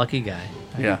a lucky guy.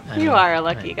 Yeah. You are a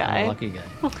lucky guy. I'm a lucky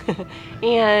guy.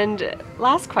 And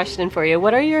last question for you.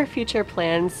 What are your future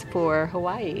plans for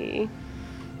Hawaii?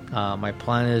 My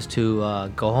plan is to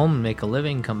go home and make a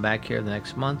living, come back here the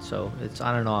next month. So it's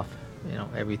on and off,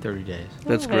 every 30 days.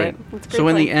 That's Okay. great. That's a great So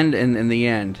in the plan.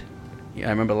 end, yeah,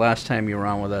 I remember last time you were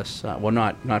on with us. Well,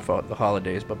 not for the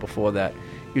holidays, but before that,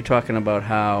 you're talking about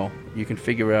how you can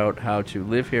figure out how to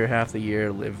live here half the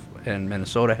year, live in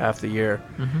Minnesota half the year.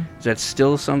 Is that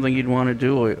still something you'd want to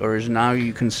do, or is now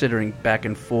you considering back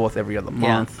and forth every other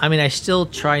month? Yeah. I mean, I still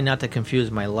try not to confuse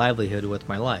my livelihood with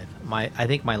my life. I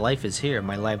think my life is here.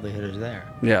 My livelihood is there.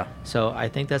 Yeah. So I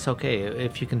think that's okay.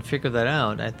 If you can figure that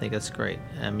out, I think that's great.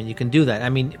 I mean, you can do that. I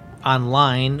mean,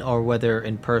 online or whether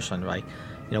in person, right?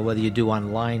 Whether you do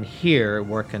online here,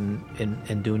 working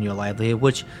and doing your livelihood,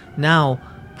 which now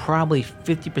probably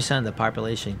 50% of the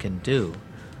population can do.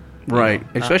 Right.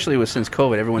 Especially since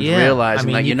COVID, everyone's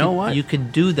realizing that, you know what? You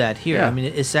can do that here. Yeah. I mean,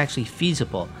 it's actually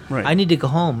feasible. Right. I need to go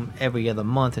home every other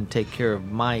month and take care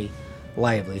of my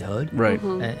livelihood. Right.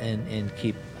 And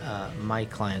keep my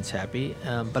clients happy.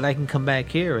 But I can come back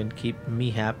here and keep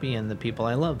me happy and the people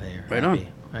I love here Right happy.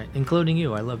 on. Right. Including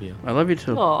you. I love you. I love you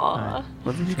too. Aww.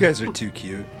 You guys are too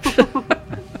cute.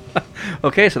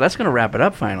 Okay, so that's going to wrap it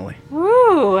up finally.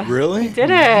 Woo! Really? We did it.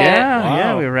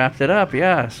 Yeah, we wrapped it up.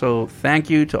 Yeah. So thank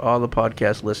you to all the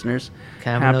podcast listeners.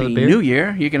 Can I have Happy another beer? New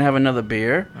Year. You can have another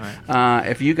beer. All right.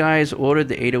 If you guys ordered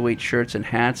the 808 shirts and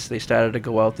hats, they started to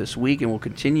go out this week and will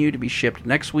continue to be shipped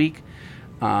next week.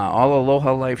 All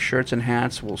Aloha Life shirts and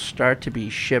hats will start to be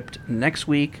shipped next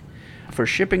week. For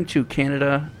shipping to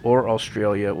Canada or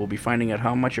Australia, we'll be finding out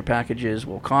how much your packages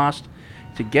will cost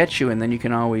to get you, and then you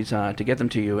can always to get them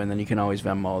to you, and then you can always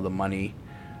Venmo the money,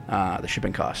 the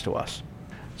shipping cost to us.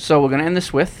 So we're going to end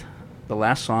this with the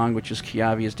last song, which is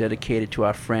Kiavi, is dedicated to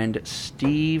our friend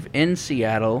Steve in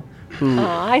Seattle, who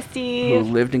Hi, Steve.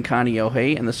 who lived in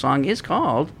Kaneohe, and the song is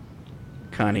called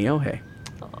Kaneohe.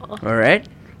 All right,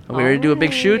 are we ready to do a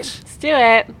big shoots? Let's do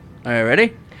it. All right,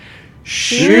 ready?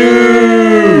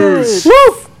 Shoots! Woo!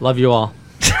 Love you all.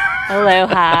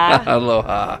 Aloha.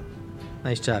 Aloha.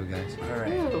 Nice job, guys. All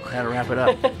right, gotta wrap it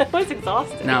up. I was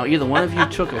exhausted. Now, either one of you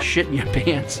took a shit in your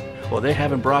pants, or they're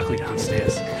having broccoli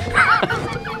downstairs.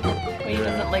 Well, he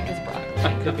doesn't like his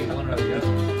broccoli. Could be one or the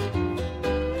other.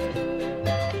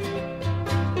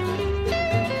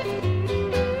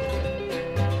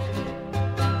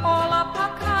 Ola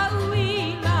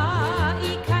pakauila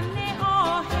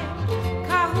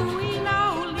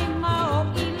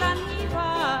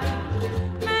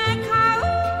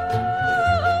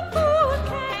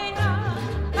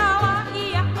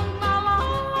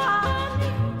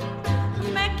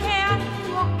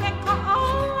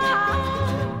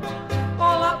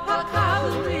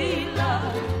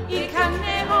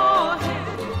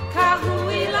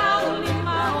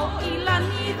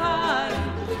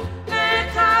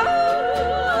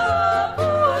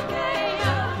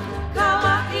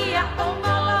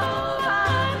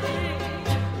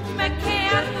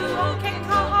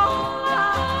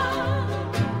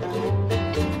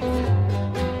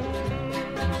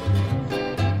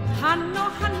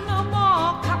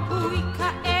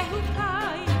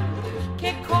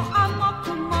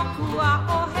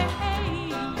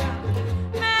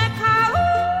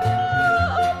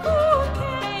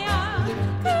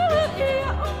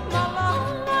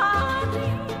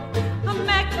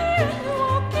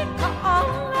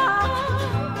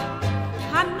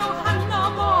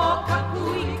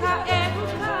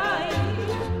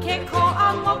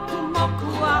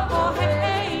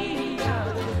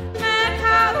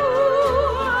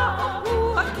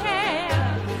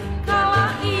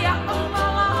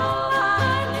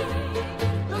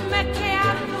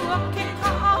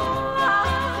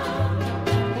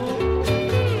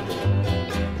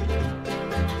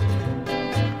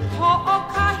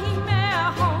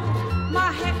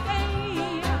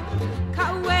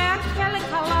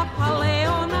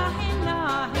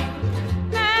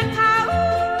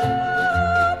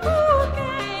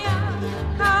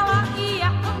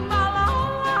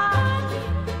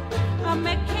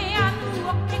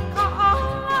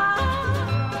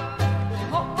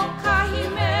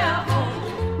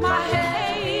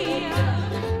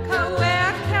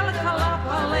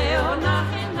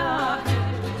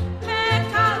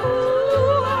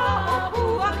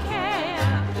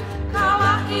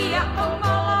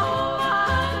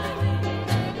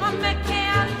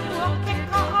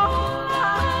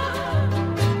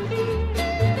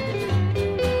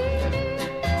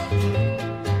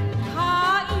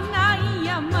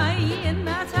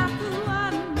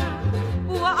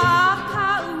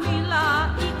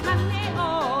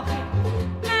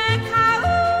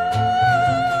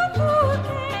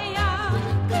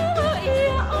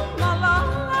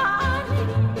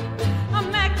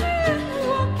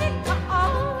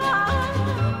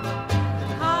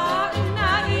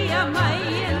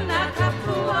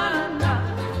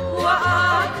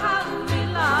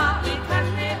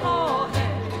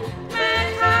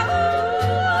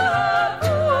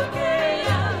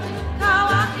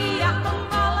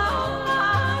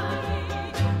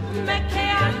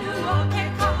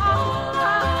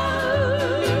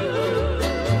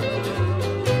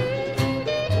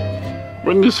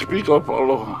when you speak of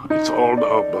aloha, it's all the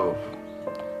above,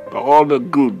 all the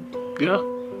good, yeah?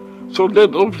 So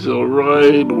that officer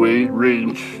right away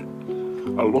range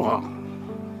aloha.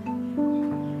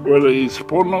 Whether it's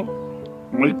pono,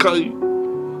 maikai,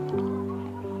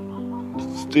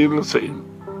 still the same.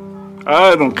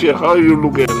 I don't care how you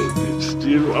look at it, it's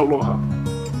still aloha.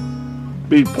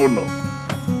 Be pono,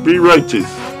 be righteous.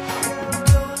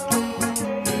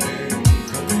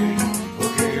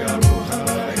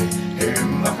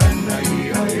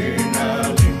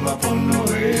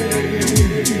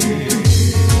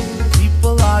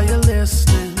 People, are you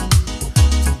listening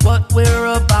to what we're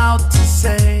about to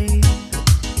say?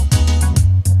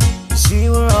 You see,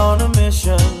 we're on a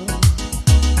mission,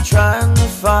 trying to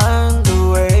find a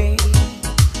way.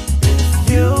 If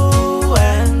you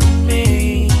and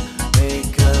me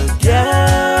make a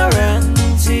guarantee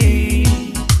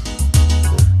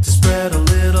to spread a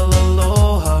little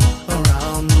aloha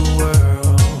around the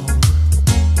world,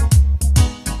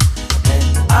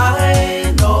 and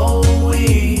I know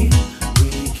we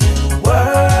can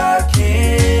work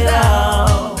it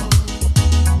out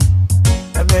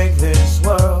and make this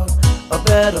world a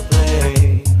better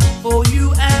place for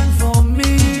you and for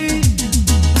me.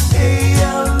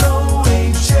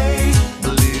 A-L-O-H-A, a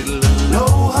little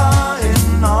aloha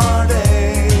in our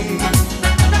day.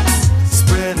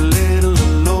 Spread a little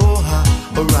aloha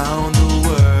around the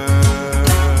world.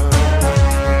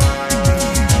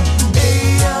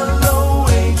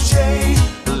 A-L-O-H-A,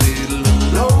 a little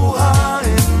aloha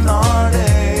in our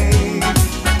day.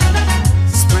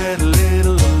 Spread a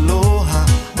little aloha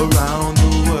around the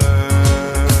world.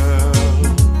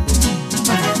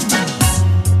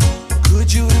 Could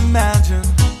you imagine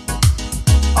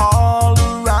all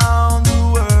around the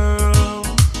world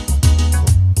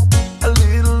a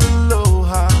little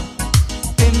aloha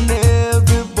in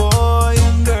every boy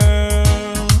and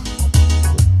girl?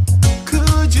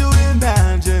 Could you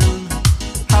imagine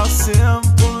how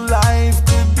simple life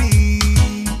could be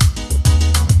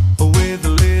with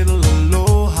a little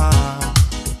aloha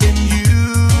in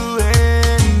you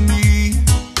and me?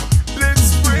 Let's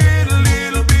spread a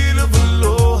little bit of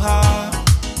aloha.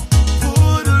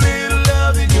 Put a little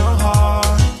love in your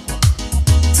heart.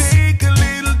 Take a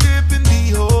little dip in the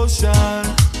ocean.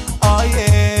 Oh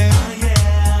yeah.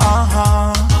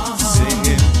 Uh-huh.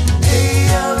 Singing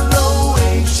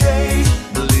A-L-O-H-A,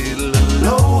 a little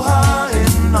aloha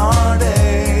in our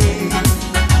day.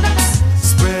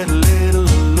 Spread a little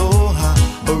aloha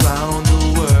around the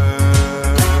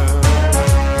world.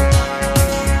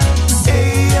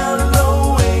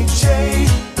 A-L-O-H-A,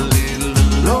 a little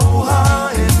aloha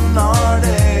in our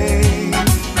day.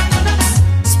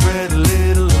 Spread a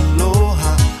little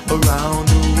aloha around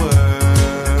the world.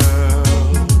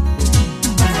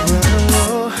 Well,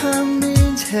 aloha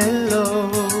means hello,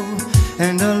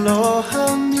 and aloha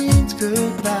means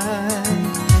goodbye,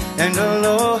 and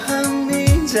aloha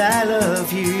means I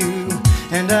love you,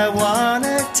 and I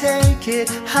wanna take it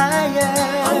higher.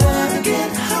 I wanna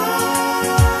get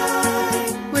high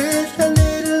with a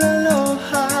little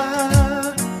aloha.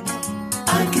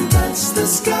 I can touch the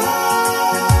sky